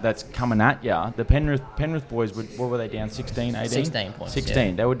team that's coming at you. The Penrith boys what were they down 16, 18? 16 points, 16.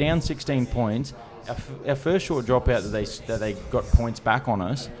 yeah. They were down 16 points. Our first short dropout that they got points back on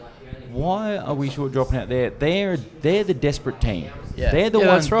us. Why are we short dropping out there? They're the desperate team. Yeah. They're the Yeah,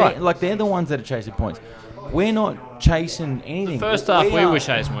 ones. that's right. They're the ones that are chasing points. We're not chasing anything. First half, we are- were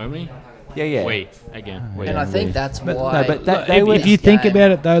chasing, weren't we? Yeah. We again. We. And I think that's why. If you think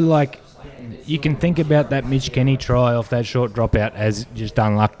about it though, like you can think about that Mitch Kenny try off that short dropout as just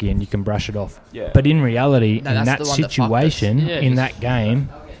unlucky and you can brush it off. Yeah. But in reality, No, in that's that the one that fucked us. situation, Yeah, in just- that game,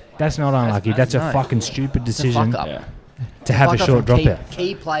 that's not unlucky. That's a no. fucking stupid It's a decision fuck up. Yeah. to have a Fuck up short from dropout.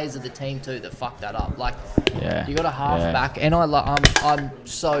 Key players of the team too that fucked that up. Like Yeah. you got a half Yeah. back, and I'm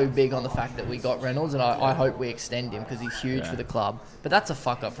so big on the fact that we got Reynolds, and I hope we extend him because he's huge for the club. But that's a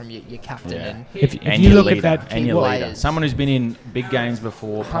fuck up from your captain. Yeah. And If And you your look at leader, that, and your leader, players. someone who's been in big games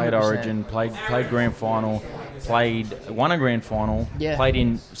before, played 100%. Origin, played grand final, won a grand final, Yeah. played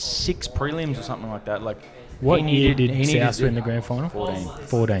in 6 prelims or something like that. Like what he year needed- did he needed South to- win the grand final? 14.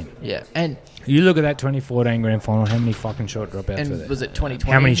 14. yeah, and You look at that 2014 grand final. How many fucking short dropouts were and there? was it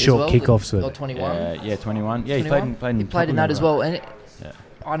 2020? How many as short well? kickoffs were Or there? 21? Yeah, 21. Yeah, he 21? played in He played in that couple as of well, and Yeah.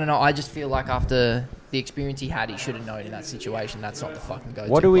 I don't know. I just feel like after the experience he had, he should have known in that situation that's not the fucking go-to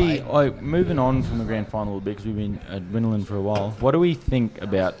What do we? play. Moving on from the grand final a little bit because we've been dwindling for a while. What do we think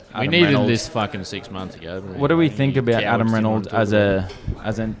about We Adam needed Reynolds? this fucking 6 months ago. What do we think about Cowards Adam didn't Reynolds want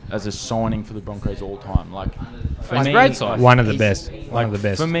to do as a signing for the Broncos all time? Like, for It's me, a great sign. One of the He's- best. One of the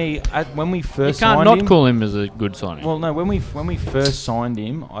best. For me, when we You first can't signed not him, call him as a good signing. well, no, when we first signed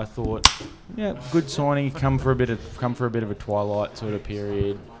him, I thought, yeah, good signing. Come for a bit of a twilight sort of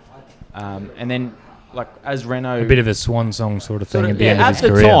period, and then like as Renault, a bit of a swan song sort of thing at the yeah, end of at his the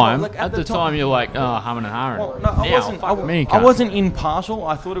career. time, Like, at the time, you're like, oh, humming and harring. Well, no, I Now, wasn't. fuck me, I cunt. wasn't impartial.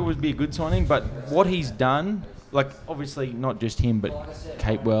 I thought it would be a good signing, but what he's done, like obviously not just him, but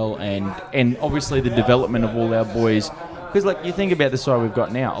Capewell and obviously the development of all our boys. Because like you think about the side we've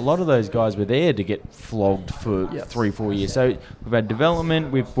got now, a lot of those guys were there to get flogged for 3-4 years. So we've had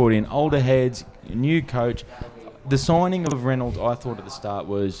development. We've brought in older heads, a new coach. The signing of Reynolds, I thought at the start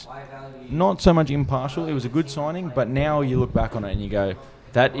was not so much impartial. It was a good signing, but now you look back on it and you go,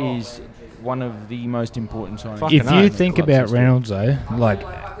 that is one of the most important signings. If you think about Reynolds though, like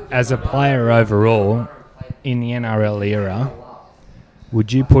as a player overall in the NRL era,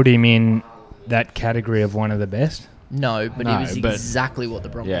 would you put him in that category of one of the best? No, but No, he was but- exactly what the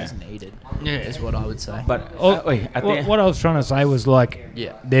Broncos Yeah. needed. Yeah. Is what I would say. But What I was trying to say was like,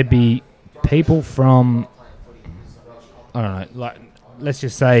 Yeah. there'd be people from, I don't know, like, let's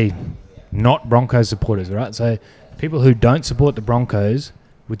just say not Broncos supporters, right? So people who don't support the Broncos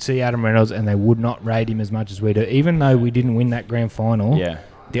would see Adam Reynolds and they would not rate him as much as we do, even though we didn't win that grand final. yeah,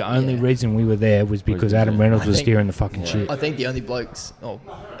 The only Yeah. reason we were there was because Adam Reynolds I was think- steering the fucking shit. I think the only blokes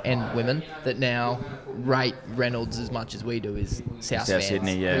and women that now rate Reynolds as much as we do is South fans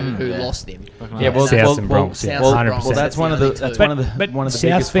Sydney, yeah. who Yeah. lost him. yeah. Well, South well, and Bronx, South yeah, and 100%. Bronx, well, that's one of the only that's two. one of the But one of the South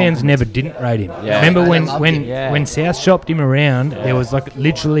biggest fans compliments. never didn't rate him. Yeah. Remember They when loved when him. Yeah. when South shopped him around, there was like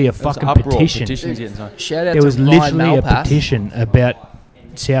literally a There was fucking uproar, petition. petitions getting signed. Shout out There to was Ryan literally a Malpass. petition about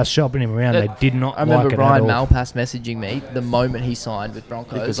South shopping him around. They did not I remember like it Ryan at all. Malpass messaging me the moment he signed with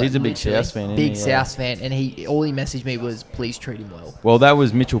Broncos. Because he's a big literally, South fan, isn't Big he? Yeah. South fan, and all he messaged me was, "Please treat him well." Well, that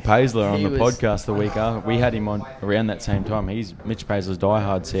was Mitchell Paisley on He the was- podcast the week after. We had him on around that same time. Mitch Paisley's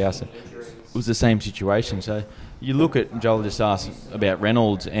diehard South. It was the same situation. So you look at Joel just asked about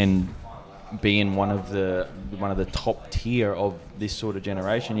Reynolds and being one of the top tier of this sort of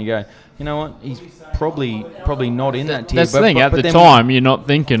generation. You go, you know what? He's probably not in that tier. That's the thing. At the then time, you're not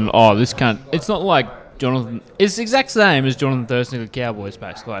thinking, "Oh, this can't." It's not like Jonathan. It's the exact same as Jonathan Thurston with the Cowboys,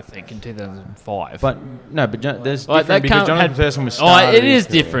 basically. I think in 2005. But no, but there's Like, different they because can't Jonathan have- Thurston was. Oh, started it is his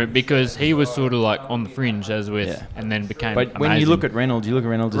career. different because he was sort of like on the fringe as with, Yeah. and then became. But when you amazing. look at Reynolds, as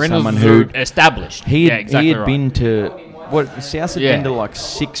Reynolds someone was who established. he Yeah, had, exactly he had right. been to what South had Yeah. been to like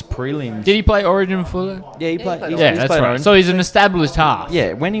 6 prelims. Did he play Origin for that? Yeah, he played. Yeah, that's right. So he's an established half.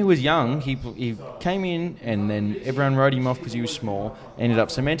 Yeah, when he was young, he came in and then everyone wrote him off because he was small. Ended up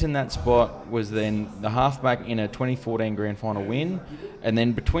cementing that spot. Was then the halfback in a 2014 grand final win, and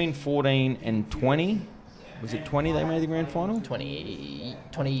then between 14 and 20, was it 20 they made the grand final? 20,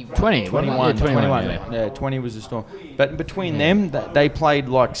 21. 21. 21, Yeah, 20 was the Storm. But between them, they played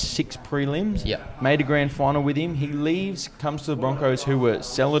like 6 prelims. Yeah. Made a grand final with him. He leaves, comes to the Broncos, who were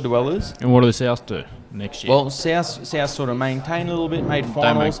cellar dwellers. And what do the South do next year? Well, South sort of maintained a little bit, made Don't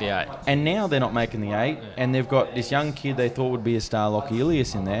finals. make the 8. And now they're not making the 8. And they've got this young kid they thought would be a star, Lockie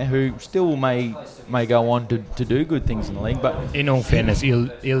Ilias, in there, who still may go on to do good things in the league. But In all fairness,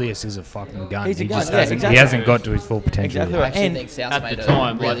 Ilias is a fucking gun. He's a He gun, just yeah, hasn't, exactly. he hasn't got to his full potential. Exactly yet. right. I actually And think South at made the a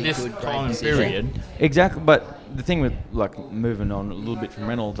time, really like this good, great time decision. period, exactly. But the thing with like moving on a little bit from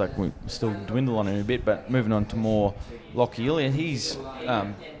Reynolds, like we still dwindle on him a bit, but moving on to more Lockie Ilias, he's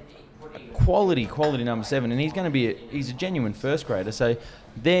quality number 7, and he's a genuine first grader. So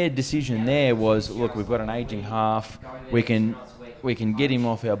their decision there was, look, we've got an aging half, we can get him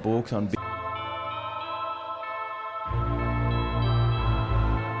off our books on big